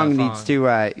Fong Fong needs to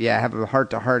have a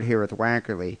heart-to-heart here with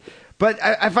Wackerly. But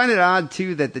I find it odd,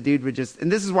 too, that the dude would just...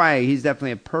 And this is why he's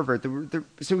definitely a pervert.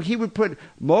 So he would put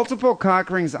multiple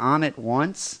cock rings on at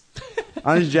once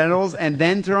on his genitals and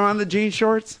then throw on the jean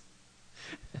shorts?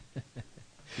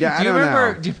 Yeah, I don't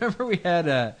know. Do you remember we had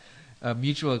a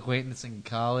mutual acquaintance in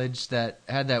college that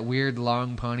had that weird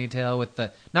long ponytail with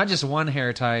the not just one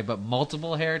hair tie, but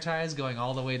multiple hair ties going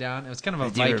all the way down? It was kind of a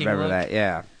Viking remember look. that,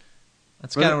 yeah.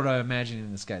 That's kind of what I'm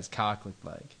imagining this guy's cock looked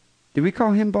like. Did we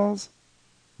call him balls?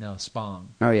 No, Spong.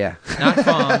 Oh, yeah. Not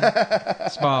Fong.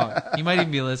 Spong. He might even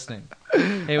be listening.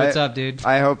 Hey, what's up, dude?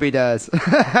 I hope he does.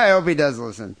 I hope he does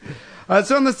listen.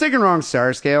 So on the Sick and Wrong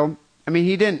star scale,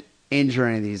 he didn't injure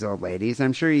any of these old ladies.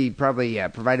 I'm sure he probably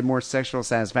provided more sexual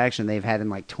satisfaction they've had in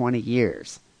like 20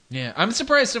 years. Yeah, I'm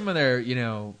surprised some of their,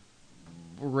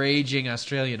 raging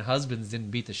Australian husbands didn't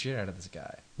beat the shit out of this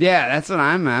guy. Yeah, that's what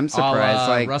I'm surprised.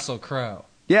 Like Russell Crowe.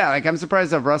 Yeah, I'm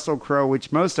surprised of Russell Crowe,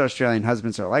 which most Australian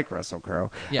husbands are like Russell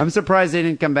Crowe. Yeah. I'm surprised they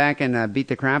didn't come back and beat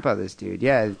the crap out of this dude.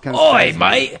 Yeah, it kind of Oi,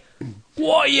 mate!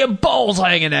 What are your balls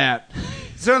hanging out?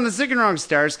 So on the Sick and Wrong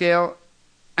star scale,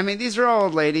 these are all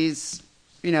old ladies.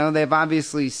 They've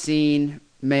obviously seen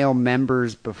male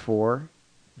members before.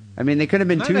 They could have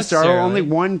been Not 2-star. necessarily. Only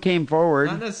one came forward.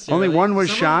 Not necessarily. Only one was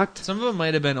shocked. Some of them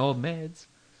might have been old maids.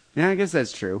 Yeah, I guess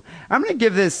that's true. I'm going to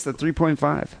give this a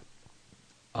 3.5.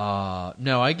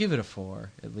 No, I give it a 4,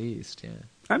 at least, yeah.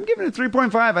 I'm giving it a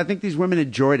 3.5. I think these women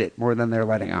enjoyed it more than they're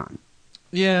letting on.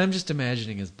 Yeah, I'm just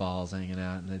imagining his balls hanging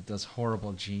out in those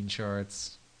horrible jean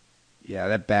shorts. Yeah,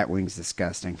 that bat wing's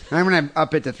disgusting. I'm going to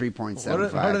up it to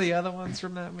 3.75. What are the other ones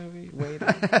from that movie? Wait,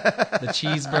 the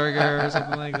cheeseburger or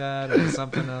something like that, or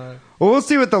something other. Well, we'll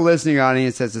see what the listening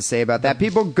audience has to say about that.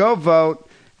 People, go vote.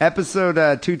 Episode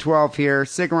 212 here,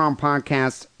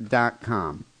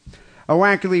 SickandWrongPodcast.com.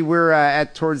 Wackerly, we're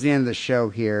at towards the end of the show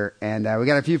here, and we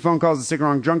got a few phone calls. The Sick and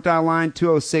Wrong Drunk Dial line,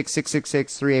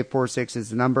 206-666-3846 is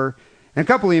the number. And a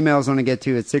couple emails I want to get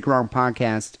to at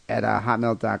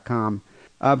sickandwrongpodcast@hotmail.com.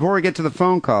 Before we get to the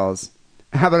phone calls,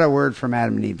 how about a word from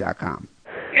adamandeve.com?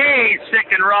 Hey,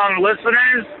 Sick and Wrong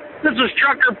listeners. This is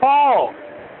Trucker Paul.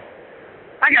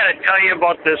 I got to tell you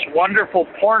about this wonderful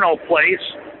porno place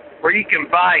where you can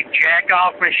buy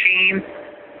jack-off machines,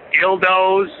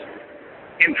 dildos,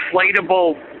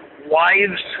 inflatable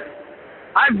wives.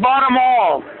 I've bought them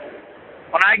all.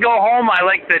 When I go home, I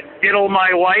like to diddle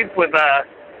my wife with a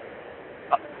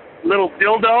little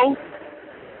dildo.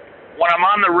 When I'm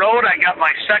on the road, I got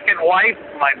my second wife,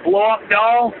 my blow-up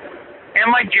doll,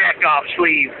 and my jack-off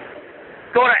sleeve.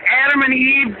 Go to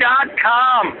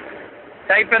adamandeve.com.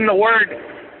 Type in the word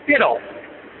diddle.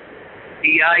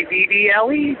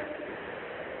 D-I-D-D-L-E.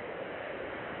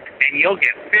 And you'll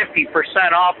get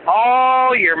 50% off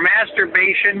all your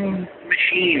masturbation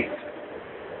machines.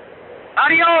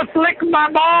 Adios, lick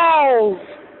my balls!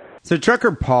 So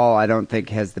Trucker Paul, I don't think,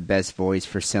 has the best voice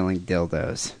for selling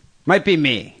dildos. Might be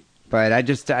me, but I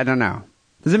don't know.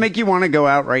 Does it make you want to go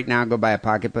out right now and go buy a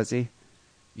pocket pussy?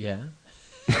 Yeah.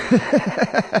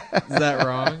 Is that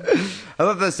wrong? I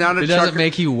love the sound of It doesn't Trucker.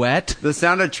 make you wet? The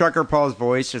sound of Trucker Paul's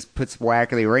voice just puts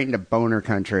Wackerly right into boner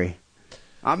country.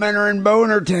 I'm entering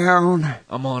Boner Town.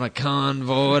 I'm on a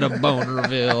convoy to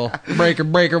Bonerville. Breaker,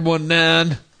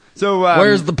 19. So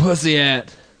Where's the pussy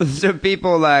at? So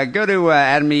people, go to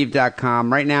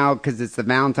adamandeve.com right now because it's the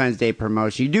Valentine's Day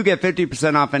promotion. You do get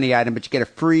 50% off any item, but you get a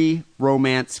free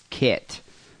romance kit.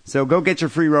 So go get your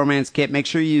free romance kit. Make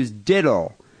sure you use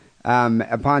Diddle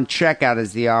upon checkout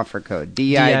as the offer code.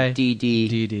 DIDDLE.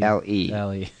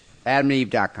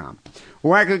 adamandeve.com.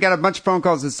 Well, Wacker, we got a bunch of phone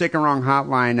calls to the Sick and Wrong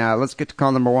hotline. Let's get to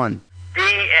call number 1. D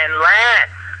and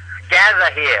Lance,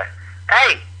 Gaza here.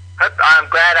 Hey, I'm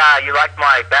glad you liked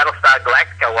my Battlestar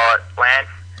Galactica wallet, Lance.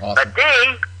 Awesome. But D,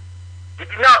 did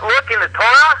you not look in the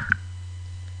Torah?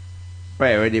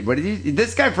 Wait, what did you...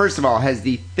 This guy, first of all, has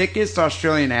the thickest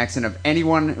Australian accent of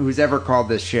anyone who's ever called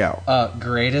this show.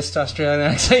 Greatest Australian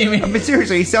accent, you mean? But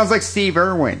seriously, he sounds like Steve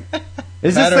Irwin.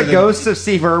 Is this Better the than- ghost of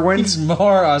Steve Irwin? He's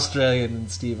more Australian than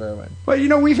Steve Irwin.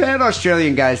 Well, we've had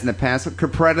Australian guys in the past.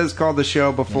 Capretta's called the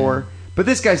show before. But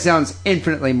this guy sounds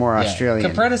infinitely more Australian.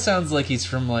 Capretta sounds like he's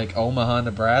from, like, Omaha,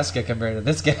 Nebraska compared to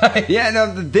this guy. Yeah,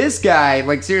 no, this guy,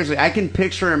 like, seriously, I can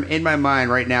picture him in my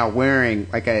mind right now wearing,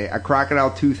 like, a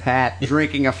crocodile tooth hat,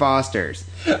 drinking a Foster's.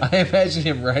 I imagine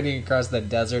him riding across the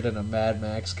desert in a Mad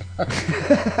Max car.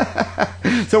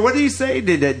 So what did you say?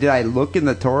 Did I look in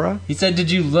the Torah? He said,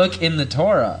 "Did you look in the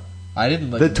Torah?" I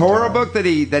didn't look The in the Torah book that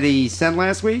he sent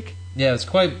last week? Yeah, it's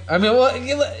quite... I mean, well...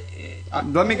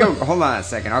 Let me go. Hold on a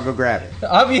second. I'll go grab it.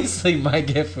 Obviously, my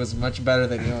gift was much better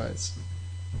than yours.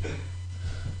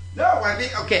 No, I mean,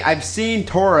 okay, I've seen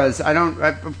Torahs.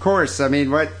 Of course. I mean,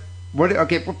 what?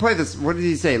 Okay, we'll play this. What did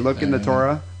he say? Look in the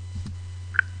Torah.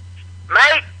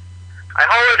 Mate, I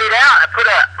hollowed it out. I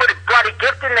put a bloody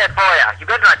gift in there for you. You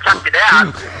better not chuck it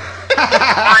out.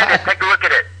 Find it. Take a look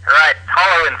at it. All right, it's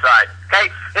hollow inside. Okay,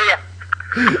 see ya.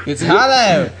 It's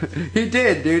hollow. He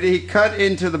did, dude. He cut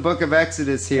into the book of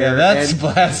Exodus here. Yeah, that's and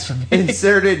blasphemy.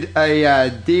 inserted a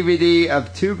DVD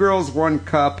of 2 girls, 1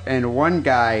 cup, and 1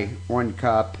 guy, 1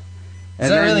 cup. Is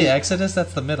that really Exodus?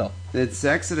 That's the middle. It's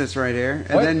Exodus right here.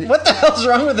 And What the hell's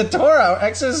wrong with the Torah?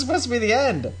 Exodus is supposed to be the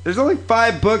end. There's only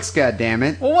 5 books,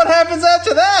 goddammit. Well, what happens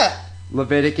after that?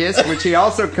 Leviticus, which he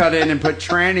also cut in and put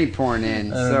tranny porn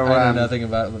in. I know nothing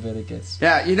about Leviticus.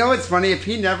 Yeah, you know what's funny? If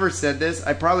he never said this,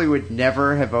 I probably would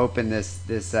never have opened this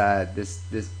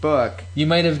book. You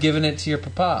might have given it to your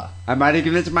papa. I might have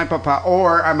given it to my papa,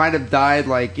 or I might have died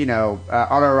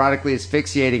autoerotically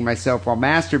asphyxiating myself while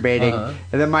masturbating,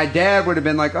 and then my dad would have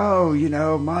been like, "Oh,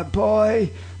 my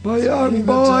boy." My young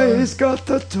boy, he's got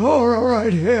the Torah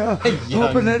right here.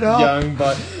 Open it up. Young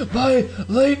boy. My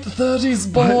late 30s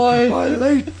boy. My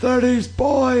late 30s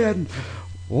boy. And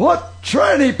what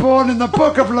tranny porn in the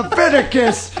book of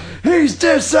Leviticus? He's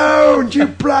disowned, you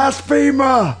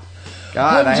blasphemer.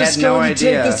 God, I had no idea. I'm just going to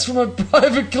take this from a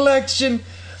private collection.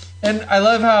 And I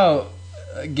love how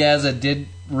Gaza did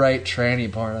write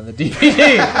tranny porn on the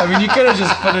DVD. I mean, you could have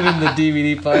just put it in the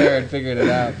DVD player and figured it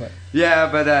out. But yeah,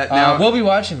 but now we'll be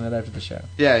watching that after the show.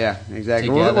 Yeah, exactly.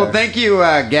 Well, thank you,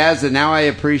 Gaza. Now I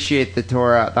appreciate the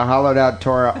Torah, the hollowed out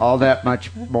Torah, all that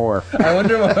much more. I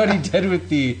wonder what he did with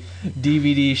the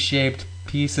DVD-shaped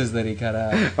pieces that he cut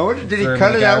out. I wonder, did he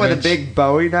cut it out with a big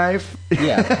Bowie knife?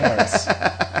 Yeah, of course.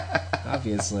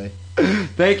 Obviously.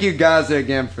 Thank you, Gaza,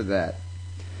 again for that.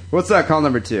 What's call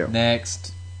number 2?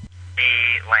 Next.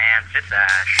 Hey, Lance, it's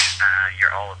Ash,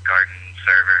 your Olive Garden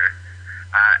server.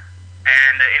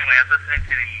 And anyway, I was listening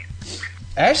to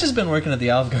the... Ash has been working at the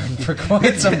Olive Garden for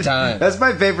quite some time. That's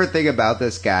my favorite thing about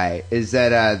this guy, is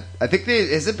that I think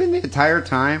has it been the entire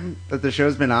time that the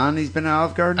show's been on, he's been at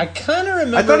Olive Garden? I kind of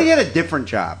remember... I thought he had a different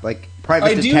job, like private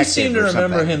detective. I do seem to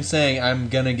remember something. him saying, "I'm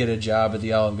going to get a job at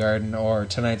the Olive Garden," or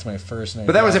 "Tonight's my first night."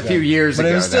 But that was a few years ago.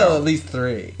 But it was still though. at least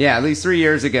 3. Yeah, at least 3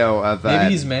 years ago. Of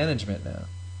maybe he's management now.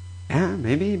 Yeah,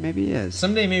 maybe he is.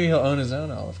 Someday maybe he'll own his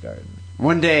own Olive Garden.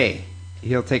 One day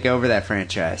he'll take over that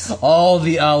franchise. All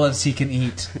the olives he can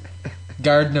eat.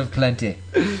 Garden of Plenty.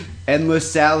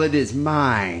 Endless salad is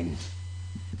mine.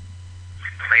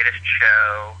 latest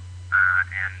show,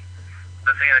 and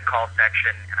listening to the call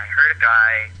section, and I heard a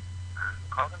guy who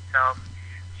calls himself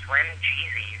Slim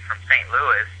Jeezy from St.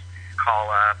 Louis call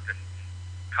up and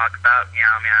talk about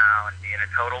meow meow and being a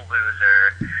total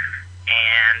loser.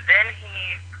 And then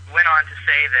he went on to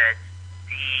say that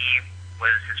he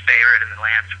was his favorite and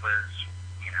Lance was,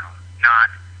 not,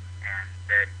 and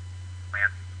that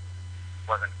Lance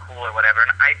wasn't cool or whatever.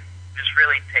 And I just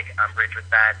really take umbrage with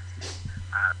that.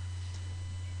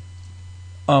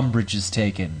 Umbrage is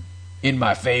taken in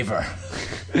my favor.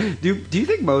 Do you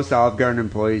think most Olive Garden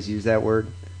employees use that word?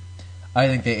 I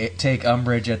think they take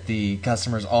umbrage at the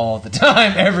customers all the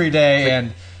time, every day,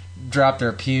 and drop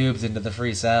their pubes into the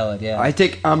free salad. Yeah, I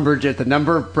take umbrage at the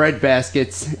number of bread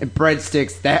baskets and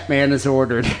breadsticks that man has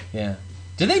ordered. Yeah.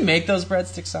 Do they make those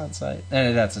breadsticks on site?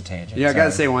 That's a tangent. Yeah, I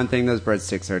gotta say one thing: those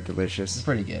breadsticks are delicious. It's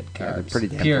pretty good. Carbs. Yeah, they're pretty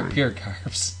damn fine. Pure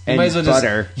carbs. And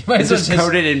butter. You might as well just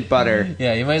coated in butter.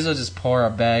 Yeah, you might as well just pour a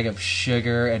bag of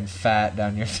sugar and fat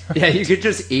down your throat. Yeah, you could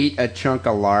just eat a chunk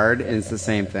of lard, and it's the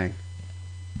same thing.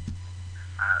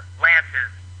 Lance is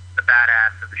the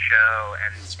badass of the show,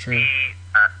 and it's true.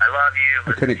 I love you.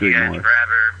 I couldn't agree more.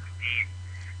 Forever.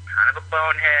 Kind of a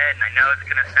bonehead, and I know it's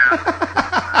going to sound...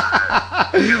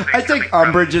 I take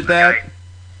umbrage at that.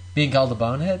 Being called a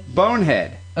bonehead?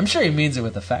 Bonehead. I'm sure he means it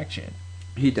with affection.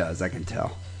 He does, I can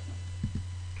tell.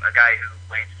 A guy who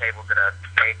waits tables at a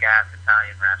fake-ass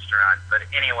Italian restaurant. But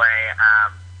anyway,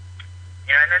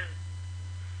 and then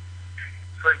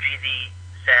Slim Jeezy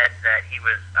said that he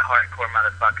was a hardcore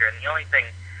motherfucker, and the only thing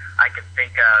I can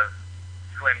think of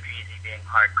Slim Jeezy being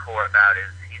hardcore about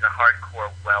is he's a hardcore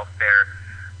welfare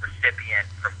recipient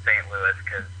from St. Louis,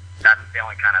 because that's the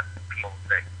only kind of people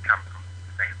that come from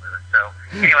St. Louis. So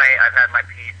anyway, I've had my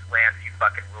piece. Lance, you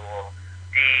fucking rule.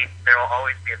 D, there will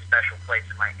always be a special place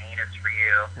in my anus for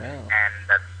you, and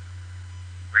that's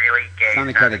really gay.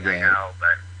 Sounded kind of gay. I know,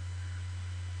 but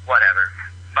whatever.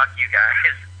 Fuck you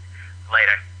guys.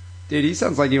 Later. Dude, he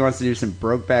sounds like he wants to do some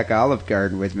Brokeback Olive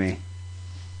Garden with me.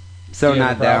 So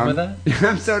not down. With that?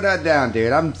 I'm so not down,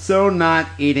 dude. I'm so not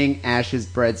eating Ash's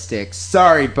breadsticks.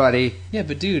 Sorry, buddy. Yeah,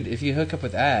 but dude, if you hook up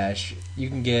with Ash, you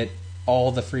can get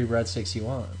all the free breadsticks you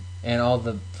want and all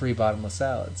the free bottomless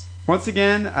salads. Once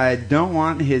again, I don't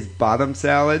want his bottom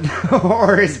salad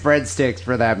or his breadsticks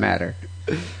for that matter.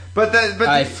 But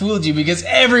I fooled you because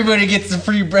everybody gets the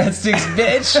free breadsticks,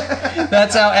 bitch.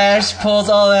 That's how Ash pulls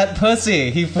all that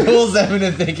pussy. He fools them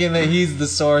into thinking that he's the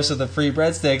source of the free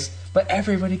breadsticks. But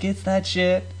everybody gets that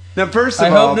shit. Now, first of I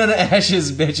all, hope none of Ash's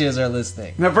bitches are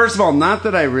listening. Now, first of all, not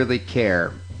that I really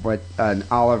care what an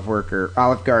Olive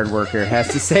Garden worker has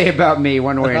to say about me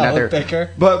one way or another.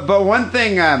 Picker. But one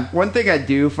thing I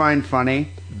do find funny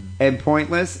and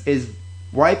pointless is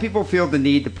why people feel the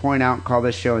need to point out and call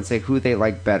this show and say who they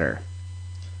like better.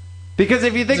 Because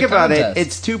if you think about it,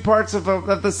 it's two parts of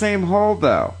the same whole,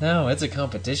 though. No, it's a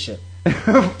competition.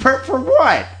 For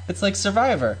what? It's like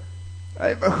Survivor.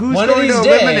 Who's going to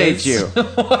eliminate you?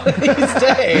 One of these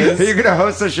days. Are you going to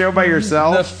host a show by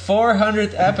yourself? The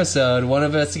 400th episode, one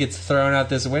of us gets thrown out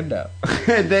this window.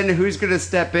 And then who's going to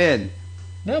step in?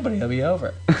 Nobody. It'll be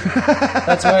over.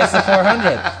 That's why it's the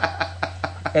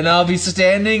 400th. And I'll be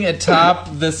standing atop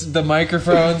the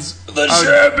microphones. The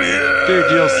champion!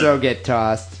 Dude, you'll so get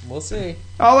tossed. We'll see.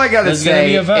 All I gotta say, gonna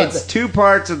be a vote. It's two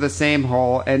parts of the same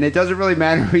whole, and it doesn't really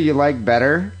matter who you like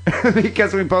better,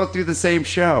 because we both do the same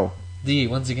show. D,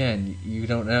 once again, you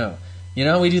don't know. You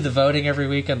know we do the voting every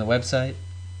week on the website?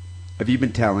 Have you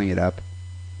been tallying it up?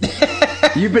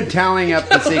 You've been tallying up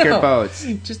the secret votes.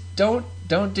 Just don't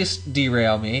just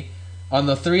derail me. On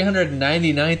the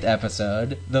 399th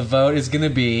episode, the vote is going to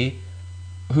be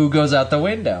who goes out the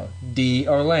window, D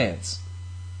or Lance.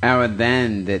 Oh, and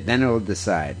then it'll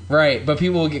decide. Right, but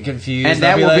people will get confused. And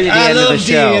that will be the end of the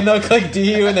show. And they'll click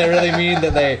D when they really mean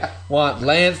that they want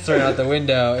Lance thrown out the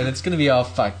window, and it's going to be all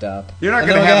fucked up. You're not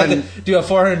going to have to do a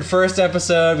 401st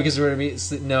episode because we're going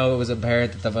to be... No, it was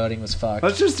apparent that the voting was fucked.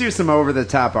 Let's just do some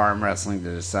over-the-top arm wrestling to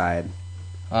decide.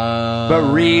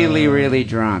 But really, really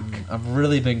drunk. I've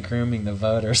really been grooming the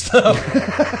voters, though.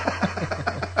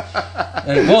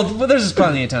 Well, there's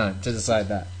plenty of time to decide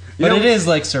that. But it is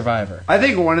like Survivor. I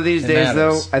think one of these days,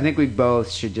 though, I think we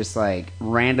both should just, like,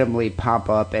 randomly pop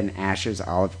up in Ash's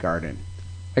Olive Garden.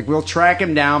 Like, we'll track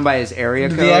him down by his area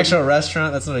code. The actual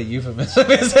restaurant? That's not a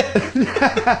euphemism, is it?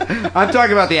 I'm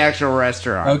talking about the actual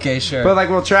restaurant. Okay, sure. But, like,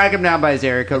 we'll track him down by his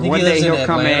area code. One day he'll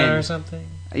come in. Or something?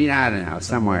 You know, I don't know,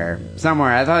 somewhere.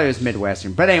 I thought it was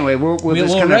Midwestern. But anyway, we'll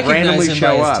just kind of randomly him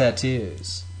show by up. His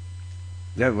tattoos.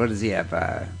 What does he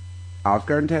have? Olive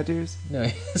Garden tattoos? No,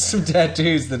 he has some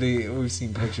tattoos that we've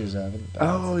seen pictures of.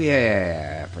 Oh,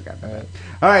 yeah. I forgot about that.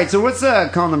 All right, so what's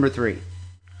call number 3?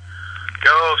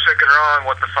 Yo, sick and wrong,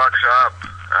 what the fuck's up?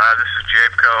 This is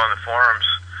Japeco on the forums.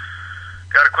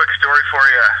 Got a quick story for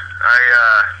you.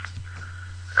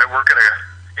 I work in a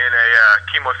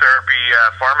chemotherapy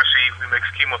pharmacy. We mix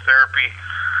chemotherapy.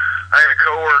 I had a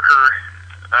coworker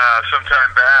sometime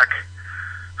back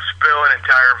spill an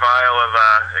entire vial of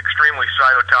extremely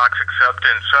cytotoxic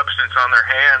substance on their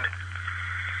hand.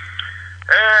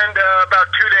 And about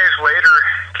 2 days later,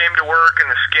 came to work and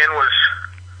the skin was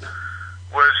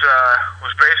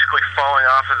basically falling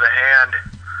off of the hand.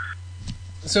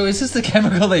 So is this the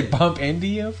chemical they bump into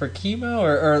you for chemo,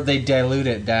 or they dilute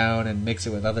it down and mix it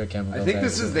with other chemicals? I think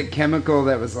this is the chemical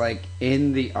that was like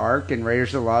in the Ark in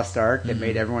Raiders of the Lost Ark that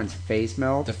made everyone's face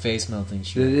melt. The face melting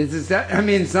shit. Is that? I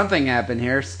mean, something happened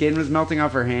here. Skin was melting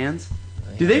off her hands.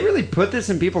 Do they really put this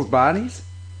in people's bodies?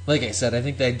 Like I said, I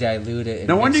think they dilute it. And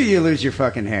no wonder you lose your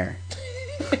fucking hair.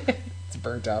 It's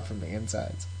burnt out from the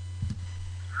insides.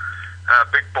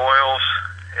 Big boils,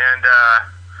 and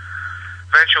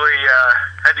eventually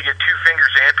had to get 2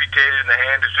 fingers amputated, and the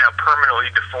hand is now permanently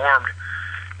deformed.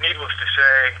 Needless to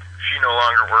say, she no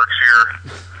longer works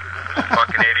here.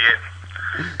 Fucking idiot.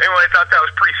 Anyway, I thought that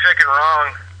was pretty sick and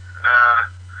wrong.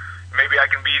 Maybe I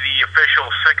can be the official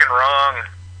sick and wrong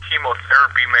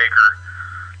chemotherapy maker.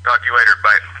 Talk to you later.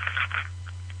 Bye.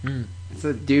 It's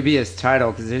a dubious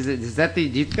title, because is that the?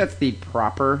 Do you think that's the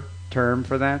proper term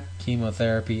for that?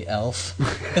 Chemotherapy elf.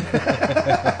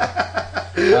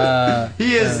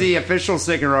 He is the official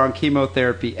sick and wrong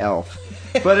chemotherapy elf.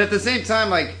 But at the same time,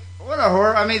 like, what a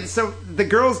horror. I mean, so the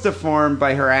girl's deformed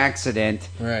by her accident.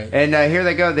 Right. And here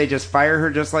they go. They just fire her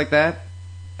just like that?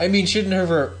 I mean, shouldn't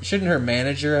her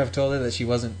manager have told her that she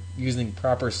wasn't using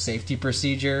proper safety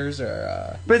procedures?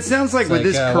 Or but it sounds like with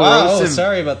this corrosive... Wow,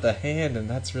 sorry about the hand, and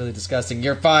that's really disgusting.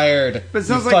 You're fired. But it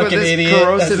sounds like with this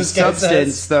corrosive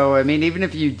substance, though, I mean, even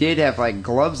if you did have, like,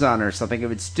 gloves on or something, it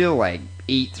would still, like,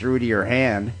 eat through to your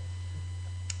hand.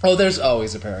 Oh, there's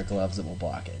always a pair of gloves that will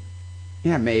block it.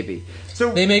 Yeah, maybe.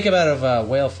 So they make them out of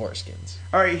whale foreskins.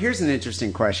 All right, here's an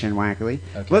interesting question, Wackerly.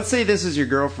 Okay. Let's say this is your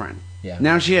girlfriend. Yeah.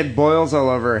 Now she had boils all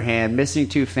over her hand, missing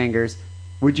 2 fingers.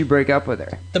 Would you break up with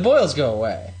her? The boils go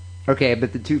away. Okay,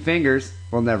 but the 2 fingers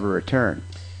will never return.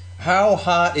 How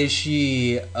hot is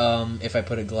she if I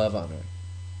put a glove on her?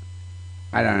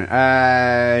 I don't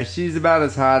know. She's about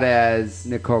as hot as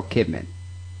Nicole Kidman.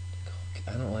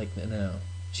 I don't like that. No.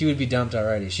 She would be dumped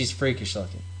already. She's freakish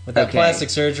looking. With that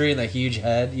plastic surgery and that huge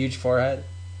head, huge forehead.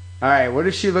 All right, what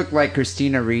if she looked like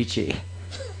Christina Ricci?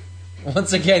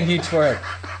 Once again, huge forehead.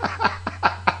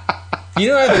 You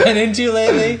know what I've been into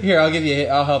lately? Here,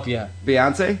 I'll help you out.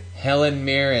 Beyonce? Helen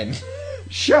Mirren.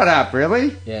 Shut up,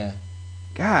 really? Yeah.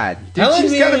 God. Dude,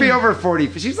 she's got to be over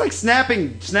 40. She's like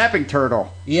snapping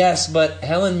turtle. Yes, but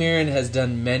Helen Mirren has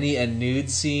done many a nude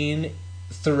scene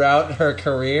throughout her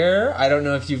career. I don't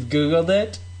know if you've Googled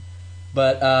it,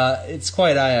 but it's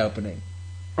quite eye-opening.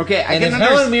 Okay, and if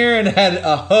Helen Mirren had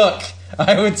a hook,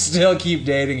 I would still keep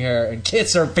dating her and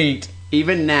kiss her feet.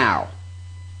 Even now?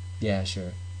 Yeah,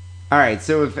 sure. All right,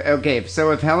 so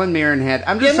if Helen Mirren had...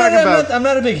 I'm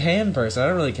not a big hand person. I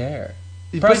don't really care.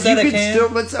 But you could still...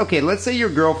 Let's say your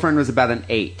girlfriend was about an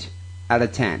 8 out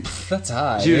of 10. That's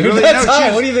high. That's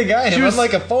high. What do you think I am? I'm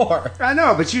like a 4. I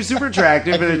know, but she was super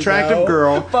attractive, an attractive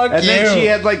girl. Fuck and you. Then she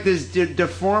had like this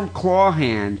deformed claw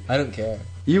hand. I don't care.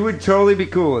 You would totally be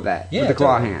cool with that, with the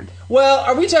claw hand. Well,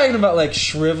 are we talking about like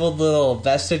shriveled little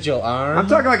vestigial arm? I'm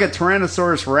talking like a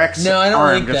Tyrannosaurus Rex No, I don't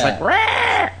arm. like just that.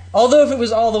 Like, although if it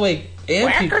was all the way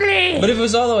amputated, but if it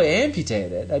was all the way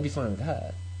amputated, I'd be fine with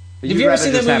that. Have you ever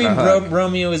seen that movie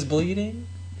Romeo is Bleeding?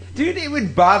 Dude, it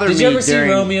would bother me. Did you ever see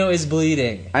Romeo is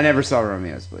Bleeding? I never saw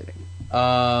Romeo is Bleeding.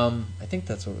 I think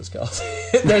that's what it was called.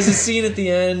 There's a scene at the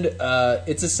end.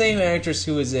 It's the same actress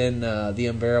who was in The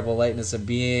Unbearable Lightness of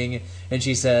Being, and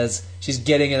she says she's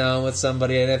getting it on with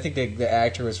somebody, and I think the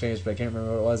actor was famous, but I can't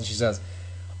remember what it was, and she says,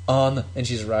 on, and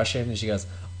she's Russian, and she goes,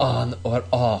 on or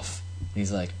off. And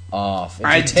he's like, off. And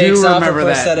I do remember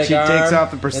that. She takes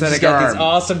off the prosthetic arm. She's got these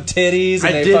awesome titties,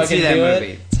 and they fucking do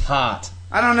it. It's hot.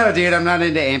 I don't know, dude. I'm not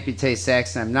into amputee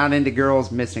sex. I'm not into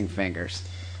girls missing fingers.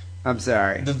 I'm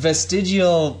sorry. The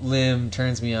vestigial limb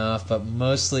turns me off, but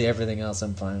mostly everything else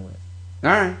I'm fine with.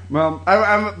 All right. Well,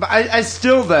 I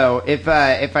still, though, if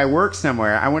I work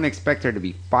somewhere, I wouldn't expect her to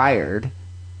be fired.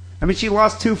 I mean, she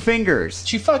lost 2 fingers.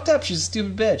 She fucked up. She's a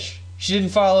stupid bitch. She didn't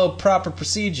follow proper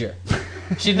procedure.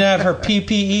 She didn't have her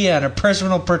PPE on, her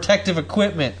personal protective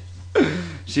equipment.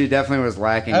 She definitely was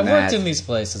lacking I've that. worked in these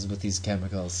places with these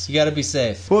chemicals. You got to be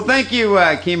safe. Well, thank you,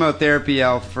 Chemotherapy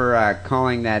Elf, for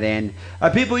calling that in.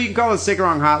 People, you can call the Sick and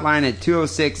Wrong hotline at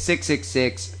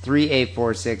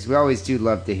 206-666-3846. We always do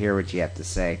love to hear what you have to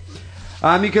say.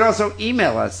 You can also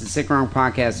email us at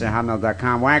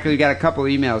sickandwrongpodcast@hotmail.com. Wacker, we got a couple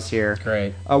emails here.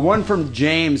 Great. One from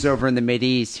James over in the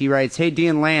Mideast. He writes, "Hey, Dee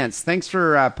and Lance, thanks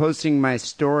for posting my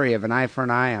story of An Eye for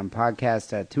an Eye on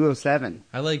podcast 207.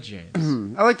 I like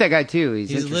James. I like that guy, too.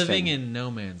 He's living in no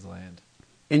man's land.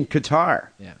 In Qatar.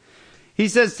 Yeah. He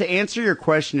says, to answer your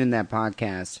question in that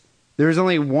podcast, there's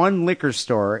only one liquor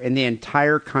store in the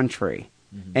entire country,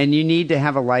 and you need to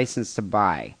have a license to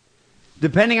buy.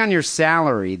 Depending on your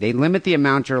salary, they limit the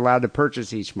amount you're allowed to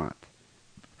purchase each month.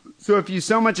 So if you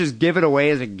so much as give it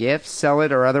away as a gift, sell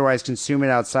it, or otherwise consume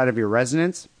it outside of your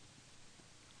residence,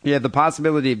 you have the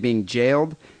possibility of being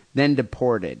jailed, then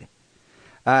deported.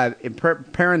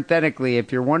 Parenthetically,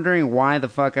 if you're wondering why the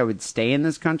fuck I would stay in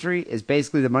this country, is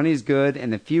basically the money's good,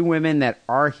 and the few women that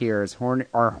are here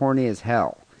are horny as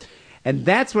hell. And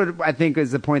that's what I think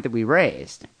is the point that we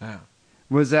raised. Wow.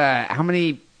 Was how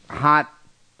many hot,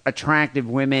 attractive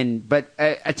women, but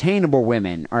attainable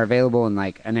women are available in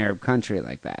like an Arab country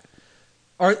like that.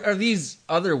 Are these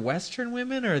other Western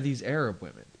women or are these Arab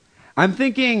women? I'm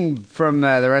thinking from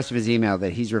the rest of his email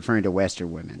that he's referring to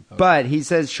Western women. Okay. But he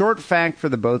says, short fact for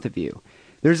the both of you.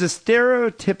 There's a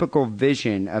stereotypical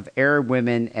vision of Arab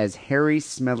women as hairy,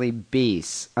 smelly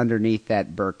beasts underneath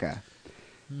that burqa.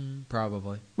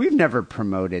 Probably. We've never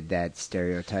promoted that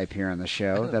stereotype here on the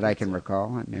show that I can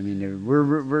recall. I mean,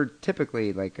 we're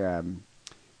typically like,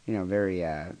 very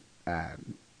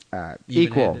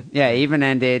equal. Yeah,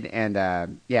 even-ended. And, I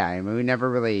mean, we never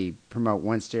really promote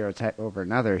one stereotype over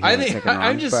another. Here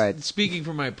I'm just speaking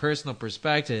from my personal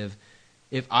perspective.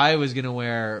 If I was going to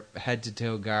wear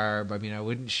head-to-toe garb, I mean, I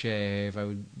wouldn't shave. I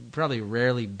would probably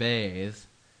rarely bathe.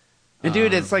 And,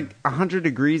 dude, it's like 100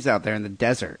 degrees out there in the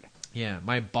desert. Yeah,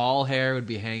 my ball hair would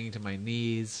be hanging to my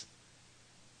knees.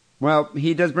 Well,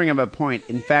 he does bring up a point.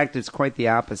 In fact, it's quite the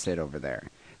opposite over there.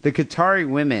 The Qatari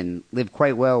women live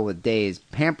quite well with days,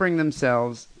 pampering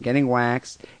themselves, getting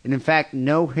waxed, and in fact,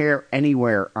 no hair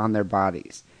anywhere on their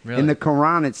bodies. Really? In the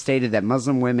Quran, it's stated that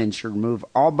Muslim women should remove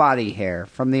all body hair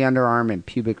from the underarm and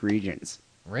pubic regions.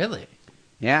 Really?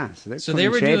 Yeah, so they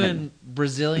were doing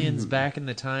Brazilians back in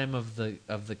the time of the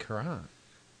Quran.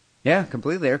 Yeah,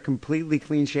 completely. They're completely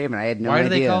clean shaven. I had no idea. Why do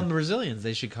they call them Brazilians?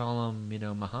 They should call them,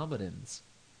 Mohammedans.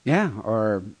 Yeah,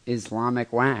 or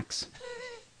Islamic wax.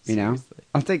 Seriously.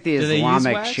 I'll take the Islamic shave. Do they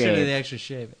use wax or do they actually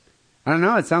shave it? I don't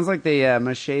know. It sounds like they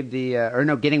must shave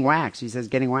getting waxed. He says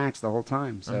getting waxed the whole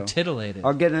time. So I'm titillated.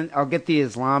 I'll get the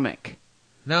Islamic.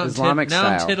 Now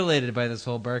I'm titillated by this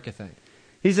whole burqa thing.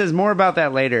 He says more about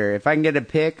that later. If I can get a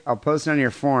pic, I'll post it on your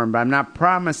forum, but I'm not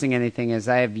promising anything as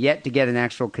I have yet to get an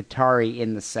actual Qatari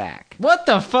in the sack. What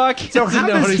the fuck? So how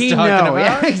does he know?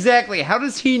 Yeah, exactly. How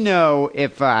does he know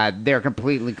if they're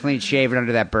completely clean shaven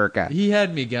under that burqa? He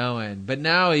had me going, but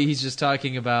now he's just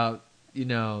talking about,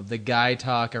 the guy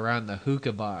talk around the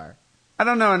hookah bar. I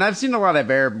don't know, and I've seen a lot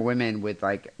of Arab women with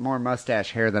like more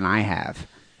mustache hair than I have.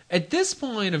 At this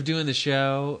point of doing the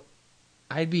show,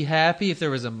 I'd be happy if there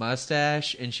was a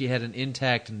mustache and she had an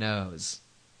intact nose.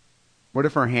 What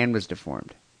if her hand was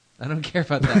deformed? I don't care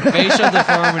about that. Facial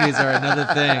deformities are another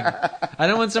thing. I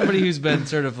don't want somebody who's been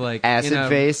sort of like acid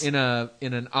face in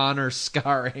an honor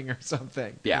scarring or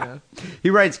something. Yeah. He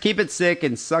writes, "Keep it sick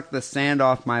and suck the sand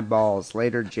off my balls."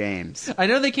 Later, James. I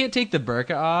know they can't take the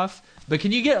burqa off, but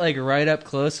can you get like right up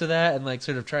close to that and like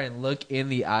sort of try and look in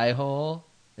the eye hole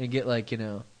and get like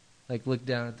look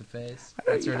down at the face,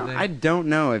 that sort of thing? I don't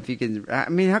know if you can. I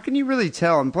mean, how can you really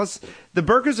tell? And plus, the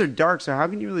burqas are dark, so how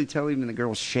can you really tell even the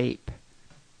girl's shape?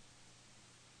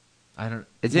 I don't.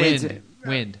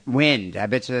 Wind. I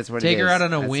bet you that's what it is. Take her out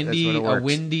on a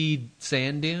windy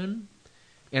sand dune,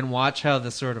 and watch how the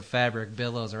sort of fabric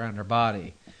billows around her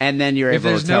body. And then you're able to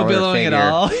tell if there's no billowing at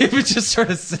all, if it just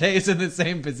sort of stays in the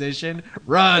same position,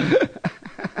 run.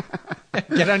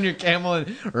 Get on your camel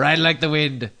and ride like the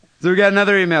wind. So we got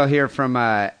another email here from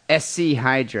SC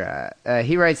Hydra.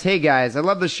 He writes, "Hey guys, I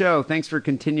love the show. Thanks for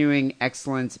continuing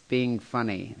excellence being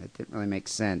funny." That didn't really make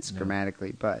sense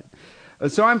grammatically, but...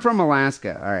 So I'm from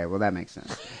Alaska. All right, well, that makes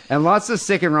sense. And lots of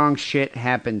sick and wrong shit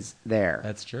happens there.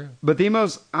 That's true. But the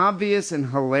most obvious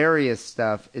and hilarious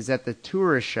stuff is at the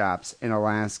tourist shops in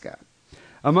Alaska.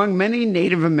 Among many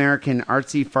Native American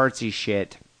artsy-fartsy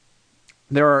shit,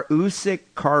 there are Usik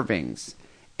carvings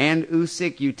and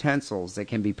Usik utensils that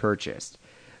can be purchased.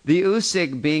 The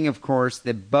Usik being, of course,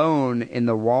 the bone in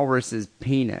the walrus's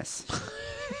penis.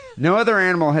 No other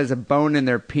animal has a bone in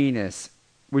their penis,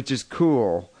 which is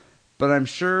cool. But I'm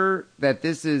sure that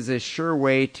this is a sure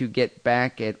way to get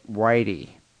back at Whitey.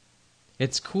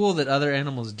 It's cool that other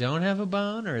animals don't have a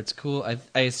bone, or it's cool...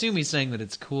 I assume he's saying that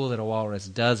it's cool that a walrus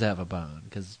does have a bone,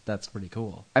 because that's pretty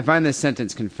cool. I find this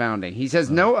sentence confounding. He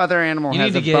says no other animal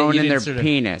has a bone in their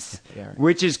penis,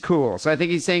 which is cool. So I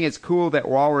think he's saying it's cool that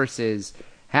walruses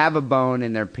have a bone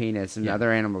in their penis and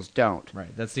other animals don't.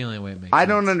 Right, that's the only way it makes sense. I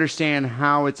don't understand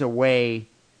how it's a way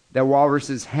that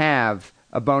walruses have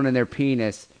a bone in their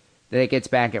penis that it gets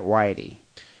back at Whitey.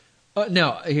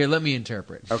 No, here, let me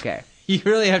interpret. Okay. You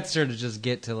really have to sort of just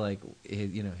get to, like,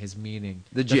 his meaning.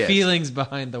 The gist. Feelings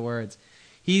behind the words.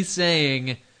 He's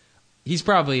saying, he's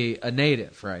probably a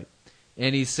native, right?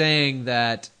 And he's saying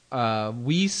that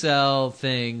we sell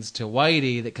things to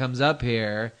Whitey that comes up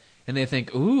here, and they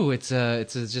think, ooh, it's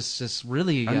just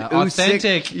really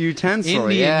authentic utensil,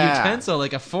 Indian utensil,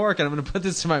 like a fork, and I'm going to put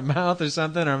this in my mouth or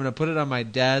something, or I'm going to put it on my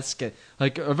desk.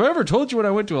 Like, have I ever told you when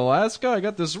I went to Alaska, I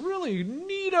got this really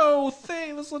neato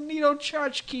thing, this little neato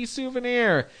tchotchke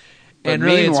souvenir. But and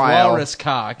really, it's walrus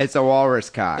cock. It's a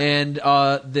walrus cock. And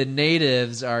the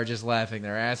natives are just laughing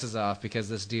their asses off because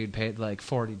this dude paid like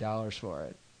 $40 for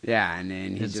it. Yeah, and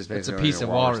then he just it's a piece of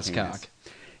walrus cock.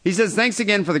 He says, thanks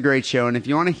again for the great show, and if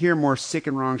you want to hear more sick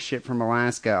and wrong shit from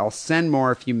Alaska, I'll send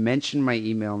more if you mention my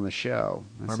email in the show.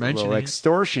 That's a little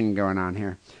extortion going on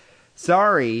here.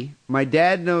 Sorry, my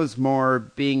dad knows more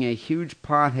being a huge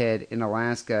pothead in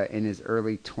Alaska in his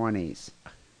early 20s.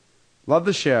 Love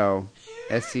the show.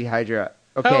 SC Hydra.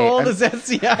 Okay, how old is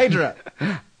SC Hydra?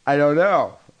 I don't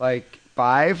know. Like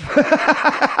 5?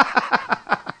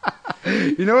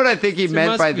 You know what I think he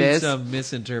meant by this? There must be some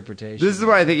misinterpretation. This is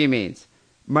what I think he means.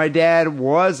 My dad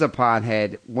was a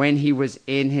pothead when he was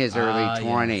in his early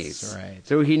 20s. Yes, right.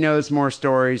 So he knows more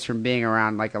stories from being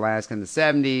around like Alaska in the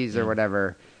 70s or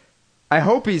whatever. I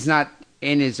hope he's not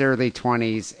in his early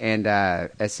 20s and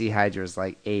SC Hydra's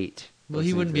like 8. Well,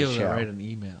 he wouldn't be able to write an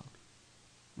email.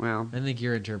 Well, I think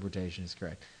your interpretation is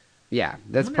correct. Yeah,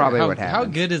 that's probably what happened. How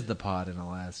good is the pod in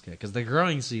Alaska? Because the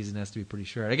growing season has to be pretty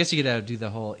short. I guess you could do the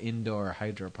whole indoor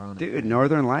hydroponic. Dude,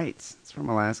 Northern Lights. It's from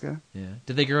Alaska. Yeah.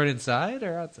 Did they grow it inside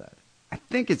or outside? I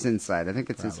think it's inside. I think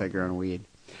it's inside growing weed.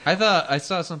 I thought I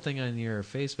saw something on your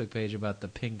Facebook page about the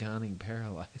Pinconning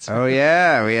paralyzed. Oh,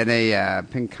 yeah. We had a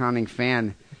Pinconning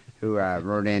fan who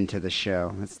wrote into the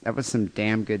show. That was some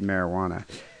damn good marijuana.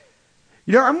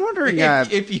 You know, I'm wondering...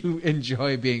 if you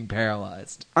enjoy being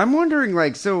paralyzed. I'm wondering,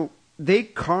 like, so they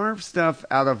carve stuff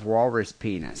out of walrus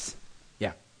penis.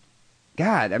 Yeah.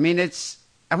 God, I mean,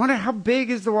 I wonder how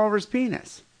big is the walrus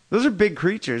penis? Those are big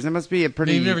creatures. That must be a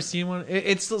pretty... You've never seen one?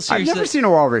 It's still seriously... I've never seen a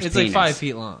walrus penis. It's like 5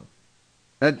 feet long.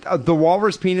 The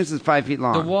walrus penis is 5 feet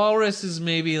long. The walrus is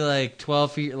maybe like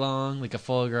 12 feet long, like a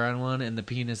full-grown one, and the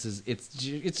penis is...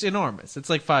 It's enormous. It's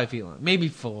like 5 feet long. Maybe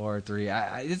 4 or 3.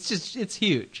 It's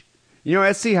huge. You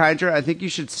know, SC Hydra, I think you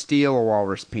should steal a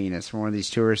walrus penis from one of these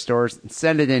tourist stores and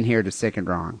send it in here to Sick and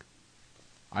Wrong.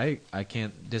 I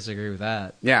can't disagree with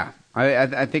that. Yeah,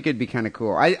 I think it'd be kind of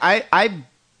cool. I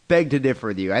beg to differ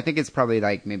with you. I think it's probably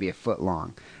like maybe a foot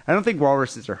long. I don't think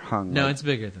walruses are hung. No, it's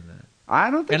bigger than that. I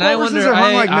don't think walruses are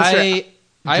hung like Mr.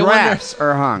 Giraffes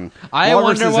are hung. I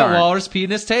wonder what walrus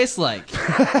penis tastes like.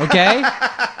 Okay?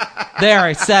 There,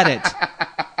 I said it.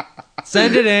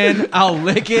 Send it in. I'll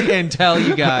lick it and tell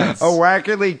you guys. A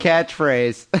wackerly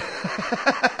catchphrase.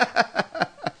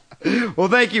 Well,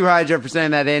 thank you, Hydra, for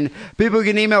sending that in. People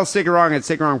can email Sick and Wrong at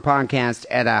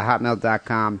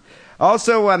sickandwrongpodcast@hotmail.com.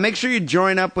 Also, make sure you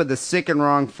join up with the Sick and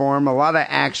Wrong forum. A lot of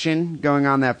action going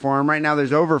on that forum. Right now,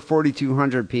 there's over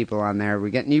 4,200 people on there. We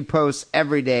get new posts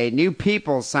every day, new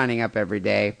people signing up every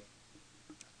day.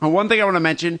 And one thing I want to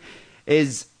mention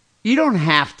is you don't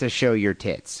have to show your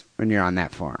tits when you're on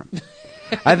that forum.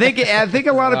 I think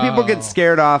a lot of people get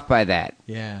scared off by that.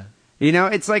 Yeah. You know,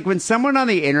 it's like when someone on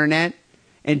the internet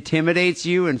intimidates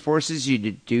you and forces you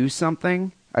to do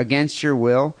something against your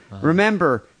will,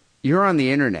 remember, you're on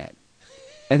the internet.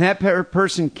 And that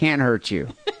person can't hurt you.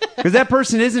 Because that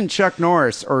person isn't Chuck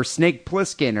Norris or Snake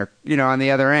Plissken or, on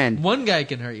the other end. One guy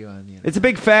can hurt you on the internet. It's a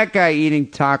big fat guy eating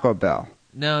Taco Bell.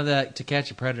 No, that To Catch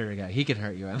a Predator guy, he can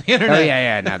hurt you on the internet. Oh,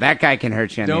 yeah. No, that guy can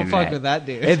hurt you on the internet. Don't fuck with that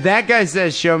dude. If that guy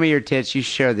says, show me your tits, you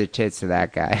show the tits to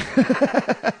that guy.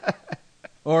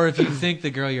 Or if you think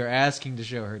the girl you're asking to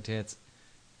show her tits,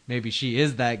 maybe she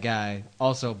is that guy,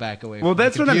 also back away from Well,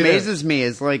 that's the what computer. amazes me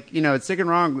is, like, it's Sick and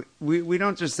Wrong. We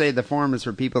don't just say the forum is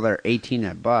for people that are 18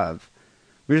 and above.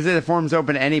 We just say the forum's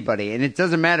open to anybody. And it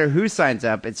doesn't matter who signs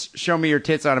up. It's show me your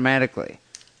tits automatically.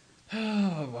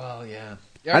 Oh, well, yeah.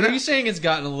 Are you saying it's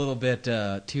gotten a little bit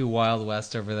too Wild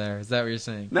West over there? Is that what you're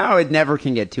saying? No, it never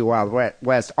can get too Wild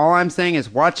West. All I'm saying is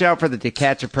watch out for the To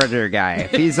Catch a Predator guy. If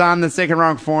he's on the Sick and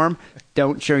Wrong forum,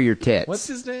 don't show your tits. What's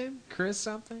his name? Chris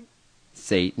something?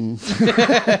 Satan.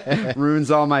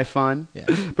 Ruins all my fun. Yeah.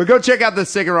 But go check out the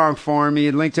Sick and Wrong forum. You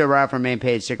can link to it right off our main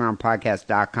page,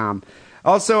 sickandwrongpodcast.com.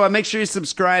 Also, make sure you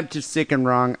subscribe to Sick and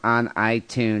Wrong on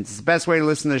iTunes. It's the best way to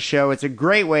listen to the show. It's a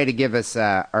great way to give us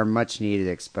our much-needed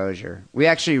exposure. We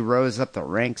actually rose up the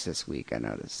ranks this week, I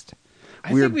noticed.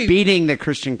 We're beating the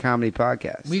Christian Comedy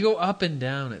Podcast. We go up and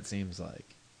down, it seems like.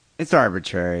 It's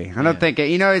arbitrary. I don't think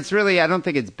it's really, I don't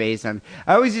think it's based on,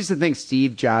 I always used to think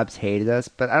Steve Jobs hated us,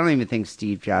 but I don't even think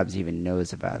Steve Jobs even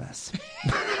knows about us.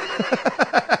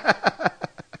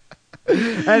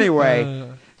 Anyway,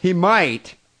 he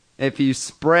might if you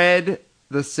spread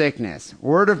the sickness.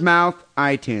 Word of mouth,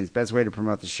 iTunes. Best way to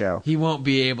promote the show. He won't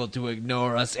be able to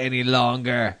ignore us any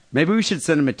longer. Maybe we should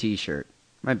send him a t-shirt.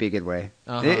 Might be a good way.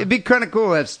 Uh-huh. It'd be kind of cool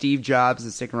to have Steve Jobs, the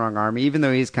Sick and Wrong Army, even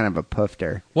though he's kind of a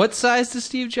poofter. What size does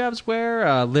Steve Jobs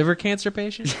wear? Liver cancer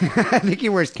patient? I think he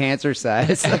wears cancer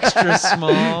size. Extra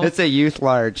small. It's a youth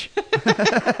large.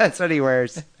 That's what he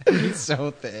wears. He's so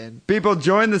thin. People,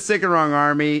 join the Sick and Wrong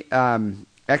Army.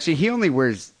 Actually, he only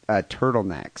wears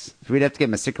turtlenecks. So we'd have to get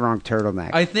him a Sick and Wrong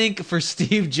turtleneck. I think for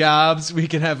Steve Jobs, we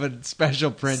can have a special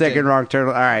print. Sick and Wrong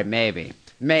turtle. All right, maybe.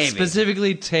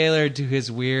 Specifically tailored to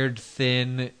his weird,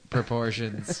 thin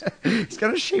proportions. He's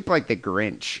got a shape like the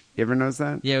Grinch. You ever notice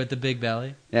that? Yeah, with the big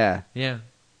belly. Yeah. Yeah.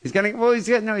 He's got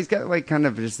like kind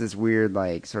of just this weird,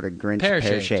 like, sort of Grinch pear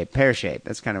shape. Pear shape.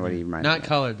 That's kind of what he reminds me of. Not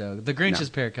colored, though. The Grinch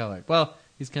is pear colored. Well,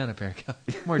 he's kind of pear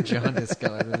colored. More jaundice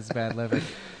colored with his bad liver.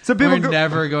 So we're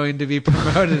never going to be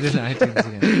promoted in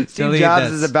iTunes again. Steve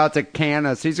Jobs is about to can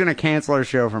us. He's going to cancel our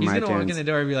show from iTunes. He's going to walk in the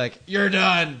door and be like, "You're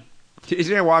done." He's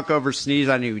going to walk over, sneeze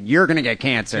on you. You're going to get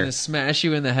cancer. He's going to smash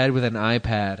you in the head with an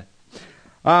iPad.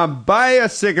 Buy a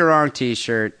Sick and Wrong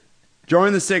t-shirt.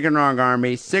 Join the Sick and Wrong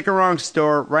Army. Sick and Wrong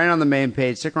store right on the main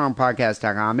page,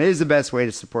 sickandwrongpodcast.com. It is the best way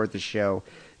to support the show.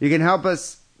 You can help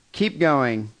us keep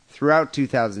going throughout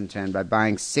 2010 by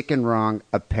buying Sick and Wrong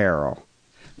apparel.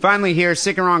 Finally here,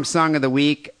 Sick and Wrong Song of the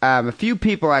Week. A few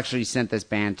people actually sent this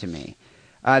band to me.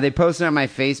 They posted on my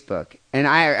Facebook, and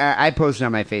I posted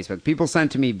on my Facebook. People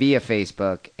sent to me via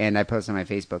Facebook, and I posted on my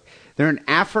Facebook. They're an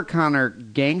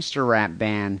Afrikaner gangster rap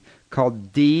band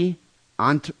called Die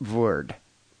Antwoord.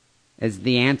 Is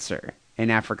the answer in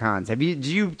Afrikaans. Did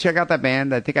you check out that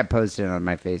band? I think I posted it on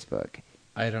my Facebook.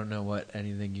 I don't know what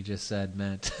anything you just said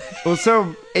meant. Well,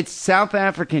 so it's South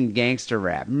African gangster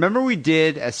rap. Remember we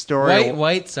did a story...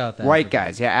 White South African. White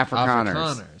guys, yeah,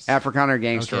 Afrikaners. Afrikaner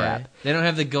gangster rap. They don't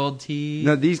have the gold teeth?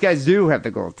 No, these guys do have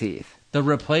the gold teeth. The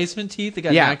replacement teeth that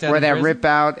got knocked out where of they prison? rip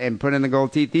out and put in the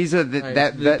gold teeth. These are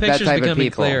that type of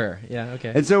people. Clearer. Yeah,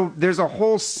 okay. And so there's a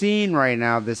whole scene right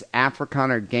now, this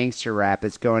Afrikaner gangster rap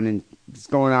that's going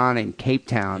on in Cape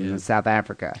Town in South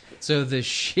Africa. So the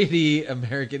shitty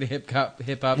American hip hop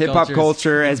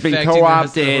culture has been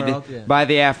co-opted by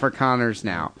the Afrikaners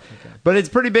now. Okay. But it's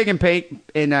pretty big in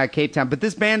Cape Town. But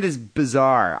this band is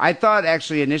bizarre. I thought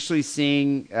actually initially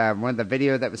seeing one of the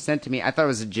video that was sent to me, I thought it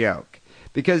was a joke.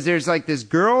 Because there's like this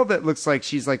girl that looks like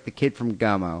she's like the kid from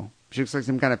Gummo. She looks like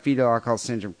some kind of fetal alcohol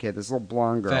syndrome kid. This little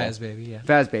blonde girl. Faz baby, yeah.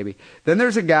 Faz baby. Then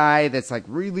there's a guy that's like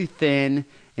really thin,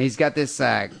 and he's got this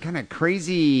kind of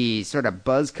crazy sort of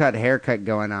buzz cut haircut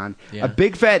going on. Yeah. A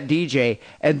big fat DJ,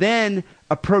 and then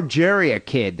a progeria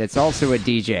kid that's also a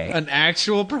DJ. An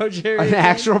actual progeria? An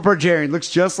actual progeria. Looks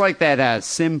just like that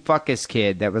Sim Fuckus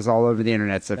kid that was all over the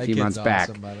internet a few months back.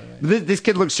 Awesome, by the way. This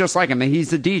kid looks just like him, and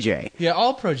he's a DJ. Yeah,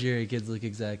 all progeria kids look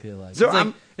exactly alike.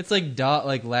 So it's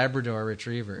like Labrador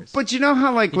retrievers. But you know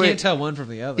how you can't tell one from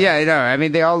the other. Yeah, I know. I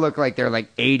mean, they all look like they're like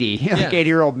 80, like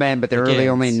 80-year-old men, but they're really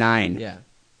only 9. Yeah.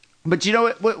 But you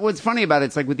know what's funny about it?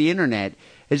 It's like with the internet,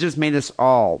 it's just made us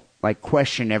all like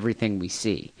question everything we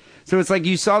see. So it's like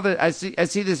you saw I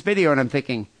see this video and I'm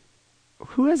thinking,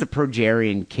 who has a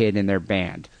progerian kid in their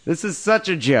band? This is such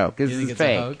a joke. This is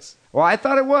fake. A hoax? Well, I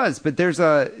thought it was, but there's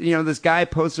this guy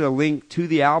posted a link to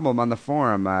the album on the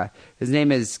forum. His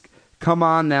name is Come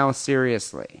On Now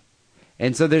Seriously.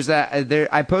 And so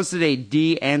I posted a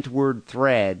Die Antwoord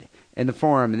thread in the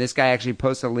forum, and this guy actually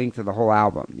posted a link to the whole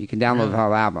album. You can download the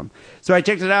whole album. So I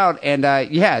checked it out, and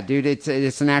dude, it's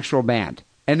an actual band.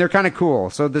 And they're kind of cool.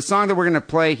 So the song that we're going to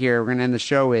play here, we're going to end the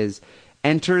show, is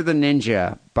Enter the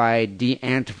Ninja by Die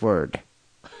Antwoord.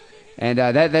 And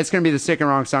that's going to be the Sick and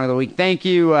Wrong Song of the Week. Thank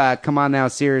you, Come On Now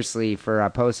Seriously, for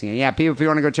posting it. Yeah, people, if you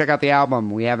want to go check out the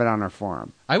album, we have it on our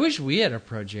forum. I wish we had a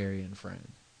progerian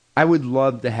friend. I would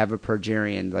love to have a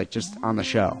progerian, like, just on the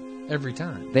show. Every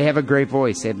time. They have a great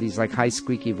voice. They have these, like, high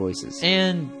squeaky voices.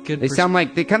 And good... They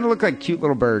kind of look like cute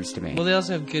little birds to me. Well, they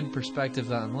also have good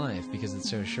perspectives on life because it's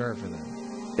so short for them.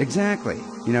 Exactly.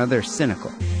 You know, they're cynical.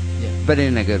 Yeah. But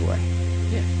in a good way.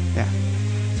 Yeah. Yeah.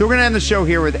 So we're going to end the show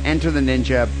here with Enter the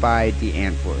Ninja by Die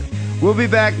Antwoord. We'll be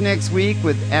back next week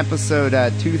with episode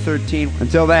 213.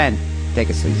 Until then, take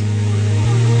it sleazy.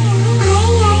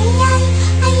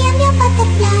 I am your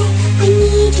butterfly. I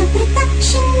need your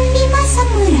protection. Be my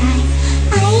samurai.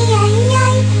 I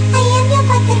am your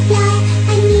butterfly.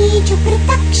 I need your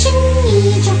protection.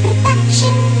 Need your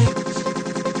protection.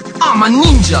 I'm a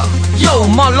ninja. Yo,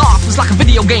 my life is like a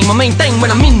video game. I main thing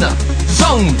when I'm in the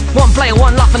zone. One player,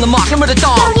 one life in the mark. I'm with a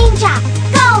dog. Go ninja,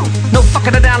 go! No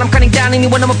fucking it down. I'm cutting down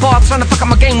anyone I'm apart. Trying to fuck up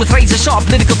my game with razor sharp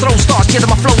political throw stars. Yeah,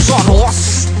 my flow's on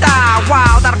horse. Style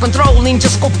wild, out of control. Ninja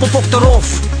scope, fuck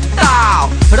eraf. style.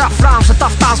 Rough rhymes and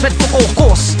tough styles med på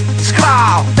åkås.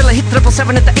 Skral till I hit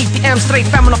 777 at the ATM. Straight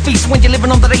famine of feast when you're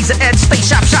living on the razor edge. Stay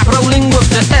sharp, sharp, rolling with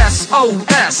the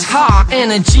SOS. High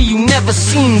energy, you never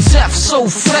seen Zeph so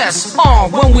fresh.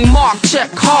 When we mark, check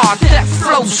hard, that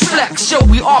flows flex. Yo,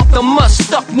 we optimus,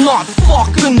 stuck, not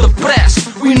fucking the press.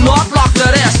 We not like the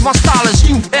rest, my style is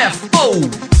UFO.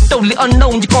 Totally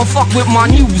unknown, you can't fuck with my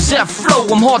new Zeph flow.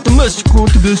 I'm hard to miss, you're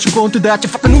going to this, you're going to that. You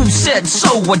fucking who said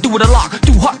so? I do it a lot,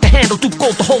 too hot to handle, too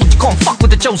cold to hold. You can't fuck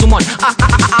with the chosen one.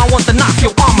 I want the knife, yo,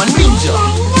 I'm a ninja.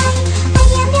 I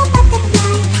am your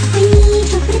butterfly. I need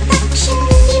your protection.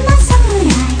 Be my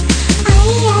samurai. I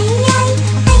am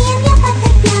your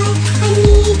butterfly. I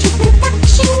need your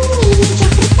protection. Need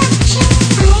your protection.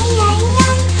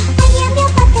 I am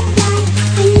your butterfly.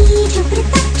 I need your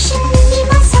protection. Be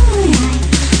my samurai.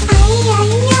 I am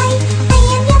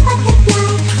your butterfly.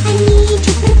 I need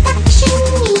your protection.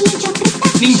 Need your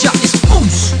protection. Ninja is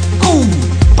boost, cool.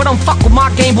 But don't fuck with my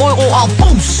Game Boy or I'll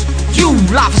boost you.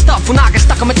 Life is tough when I get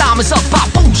stuck on my diamonds up. I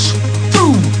boost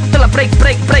through till I break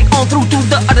on through to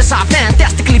the other side.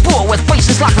 Fantastically poor with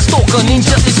patience like a stalker.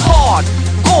 Ninja is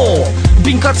hardcore.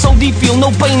 Being cut so deep, feel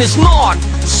no pain is not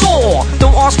sore.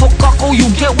 Don't ask for cockle, you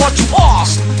get what you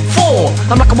asked for.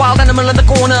 I'm like a wild animal in the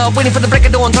corner, waiting for the break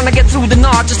of dawn, trying to get through the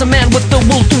night. Just a man with the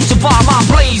will to survive. My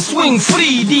blade swing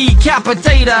free,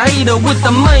 decapitate a hater with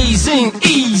amazing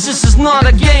ease. This is not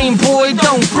a game, boy,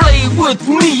 don't play with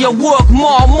me. I work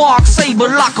more, mark saber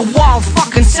like a wild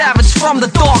fucking savage from the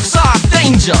dark side.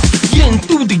 Danger, yin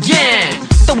through the yang.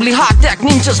 Totally hot tech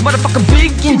ninjas, motherfucking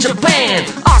big in Japan.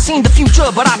 I seen the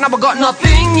future, but I never got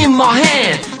nothing in my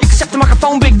hand except a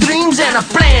microphone, big dreams and a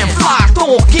plan. Fly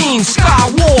talking,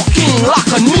 skywalking like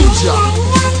a ninja.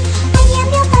 I am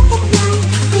your butterfly.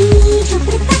 I need your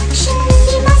protection.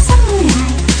 Be my samurai.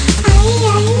 I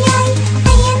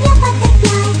am your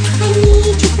butterfly. I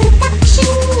need your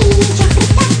protection. Need your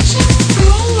protection.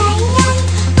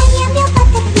 I am your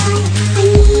butterfly. I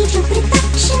need your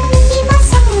protection. Be my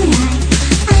samurai.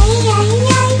 I am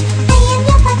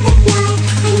your butterfly.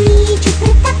 I need your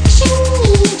protection.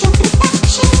 Need your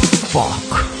protection. Fuck.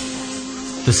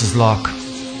 This is like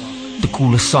the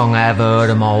coolest song I ever heard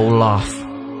in my whole life.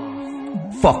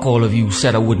 Fuck all of you who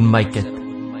said I wouldn't make it.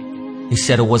 They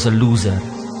said I was a loser.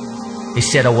 They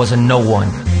said I was a no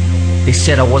one. They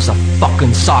said I was a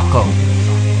fucking psycho.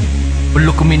 But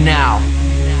look at me now,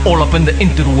 all up in the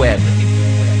interweb.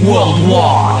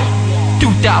 Worldwide,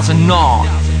 2009,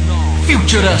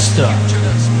 Futurista.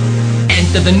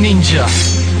 Enter the ninja.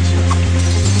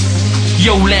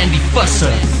 Yo, Landy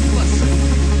Fusser.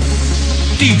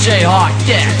 DJ Hard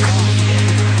Deck.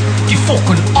 Die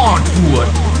fucking antwoord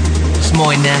is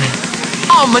mooi, ne?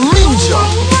 I'm a ninja.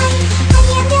 I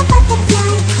am your butterfly.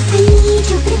 I need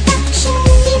your protection.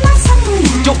 Be my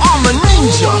samurai. Yo, I'm a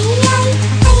ninja.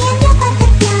 I am your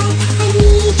butterfly. I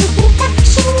need your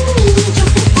protection. Need your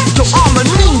protection. Yo, I'm a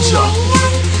ninja.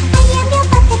 I am your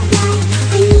butterfly.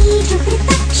 I need your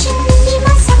protection. Be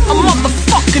my samurai. A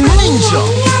motherfucking ninja.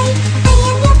 I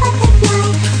am your butterfly.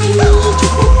 I need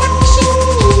your protection.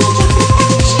 Need your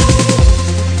protection.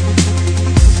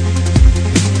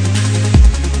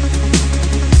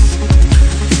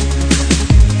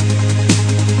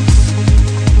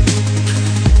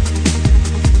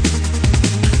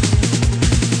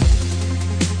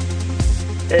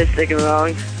 Hey, Sick and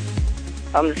Wrong.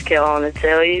 I'm just calling to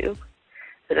tell you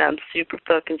that I'm super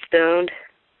fucking stoned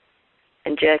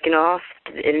and jacking off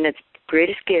to the internet's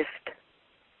greatest gift,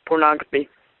 pornography.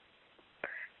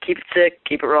 Keep it sick,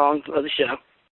 keep it wrong, love the show.